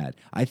so bad.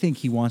 I think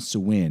he wants to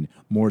win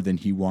more than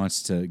he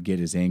wants to get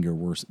his anger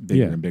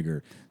bigger and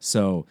bigger.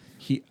 So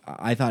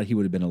I thought he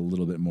would have been a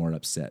little bit more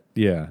upset.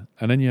 Yeah.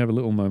 And then you have a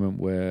little moment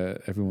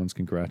where everyone's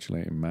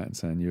congratulating Matt and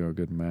saying, "You're a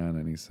good man."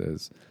 And he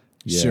says,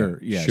 "Yeah,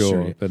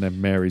 Sure. And then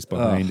Mary's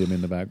behind him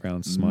in the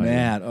background smiling.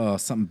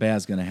 Matt, something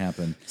bad's going to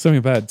happen.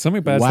 Something bad's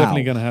Wow.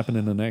 definitely going to happen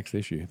in the next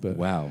issue. But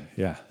Wow.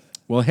 yeah.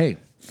 Well, hey.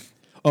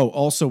 Oh,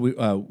 also,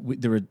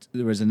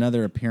 there was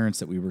another appearance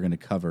that we were going to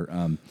cover.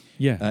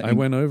 I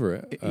went over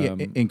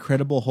it.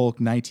 Incredible Hulk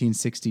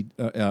 1960,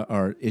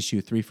 or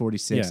issue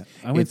 346.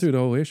 Yeah, I went through the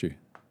whole issue.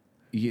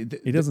 He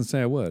doesn't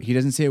say a word. He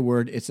doesn't say a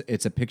word.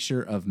 It's a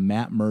picture of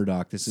Matt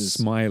Murdock. This is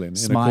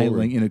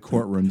Smiling in a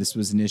courtroom. This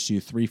was in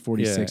issue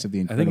 346 of the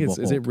Incredible Hulk.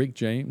 Is it Rick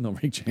James?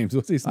 Not Rick James.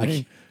 What's his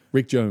name?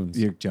 Rick Jones.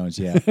 Rick Jones,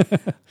 yeah.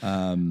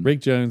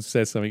 Rick Jones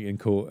says something in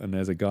court, and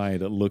there's a guy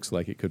that looks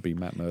like it could be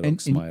Matt Murdock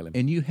smiling.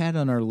 And you had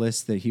on our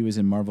list that he was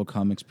in Marvel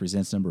Comics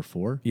Presents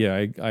 #4.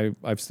 Yeah,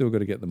 I've still got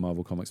to get the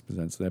Marvel Comics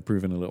Presents. They're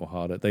proving a little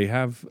harder. They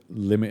have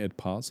limited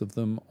parts of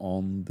them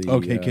on the...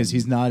 Okay, because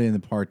he's not in the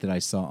part that I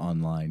saw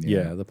online.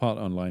 Yeah, the part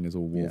online is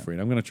all Wolverine.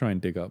 I'm going to try and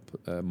dig up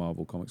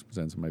Marvel Comics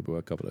Presents and maybe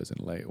work a couple of those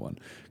in a later one,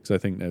 because I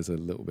think there's a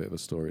little bit of a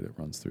story that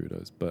runs through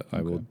those. But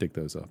I will dig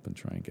those up and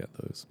try and get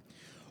those.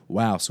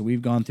 Wow, so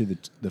we've gone through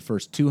the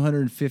first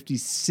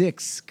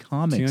 256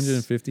 comics.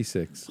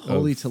 256.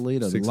 Holy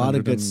Toledo, a lot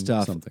of good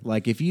stuff. Something.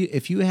 Like if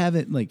you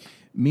haven't, like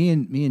me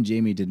and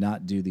Jamie did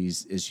not do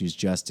these issues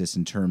justice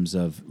in terms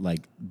of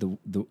like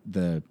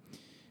the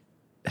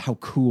how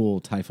cool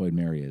Typhoid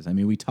Mary is. I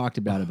mean, we talked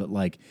about it, but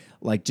like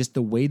just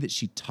the way that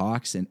she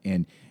talks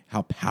and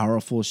how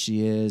powerful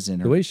she is,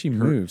 and the way she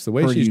moves, the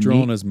way she's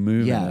drawn as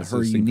moving,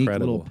 her unique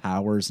incredible. little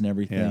powers and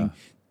everything. Yeah.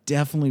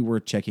 Definitely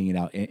worth checking it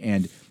out.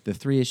 And the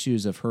 3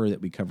 issues of her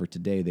that we covered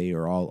today, they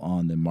are all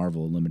on the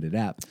Marvel Unlimited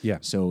app. Yeah.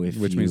 So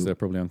which means they're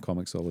probably on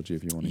Comixology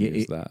if you want to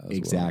use that as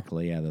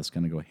exactly. Yeah, that's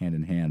going to go hand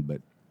in hand.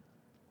 But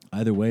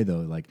Either way,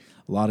 though, like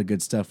a lot of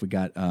good stuff. We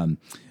got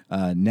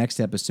next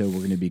episode. We're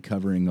going to be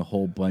covering a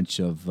whole bunch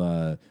of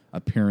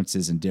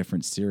appearances in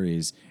different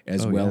series,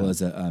 as well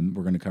as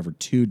we're going to cover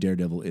 2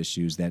 Daredevil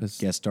issues that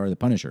guest star the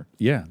Punisher.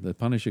 Yeah, the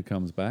Punisher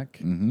comes back,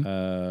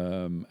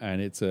 and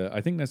it's I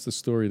think that's the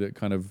story that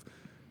kind of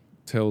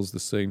tells the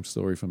same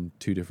story from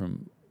 2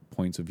 different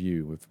points of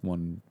view, with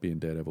one being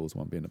Daredevil's,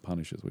 one being the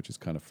Punisher's, which is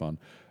kind of fun.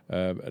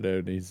 And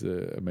then he's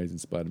Amazing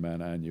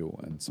Spider-Man annual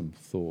and some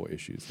Thor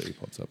issues that he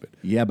pops up in.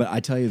 Yeah, but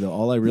I tell you though,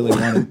 all I really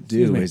want to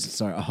do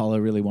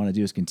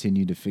is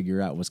continue to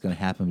figure out what's going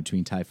to happen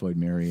between Typhoid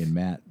Mary and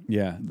Matt.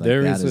 Yeah, like,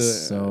 that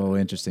is so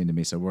interesting to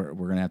me. So we're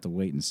going to have to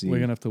wait and see. We're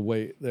going to have to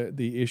wait.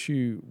 The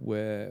issue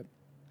where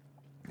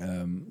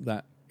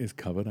that is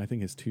covered, I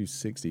think it's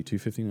 260,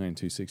 259,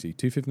 260.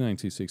 259,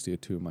 260 are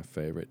 2 of my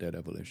favorite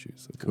Daredevil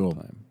issues of all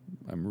time.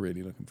 I'm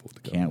really looking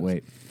forward to Can't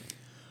wait.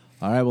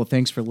 All right, well,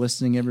 thanks for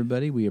listening,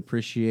 everybody. We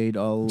appreciate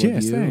all of you.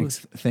 Thanks.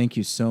 Thank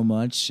you so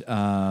much.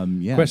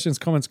 Questions,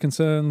 comments,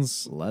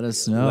 concerns. Let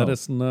us know. Let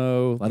us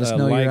know.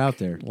 You're out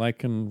there.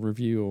 Like and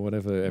review, or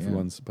whatever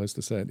everyone's supposed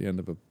to say at the end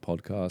of a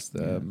podcast.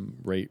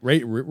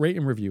 Rate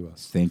and review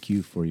us. Thank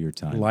you for your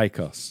time. Like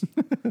us.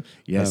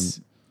 Yes.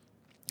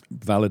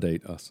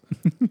 Validate us.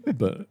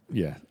 But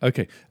yeah.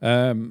 Okay.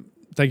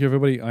 Thank you,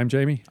 everybody. I'm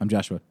Jamie. I'm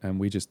Joshua. And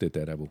we just did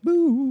Daredevil.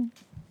 Boo.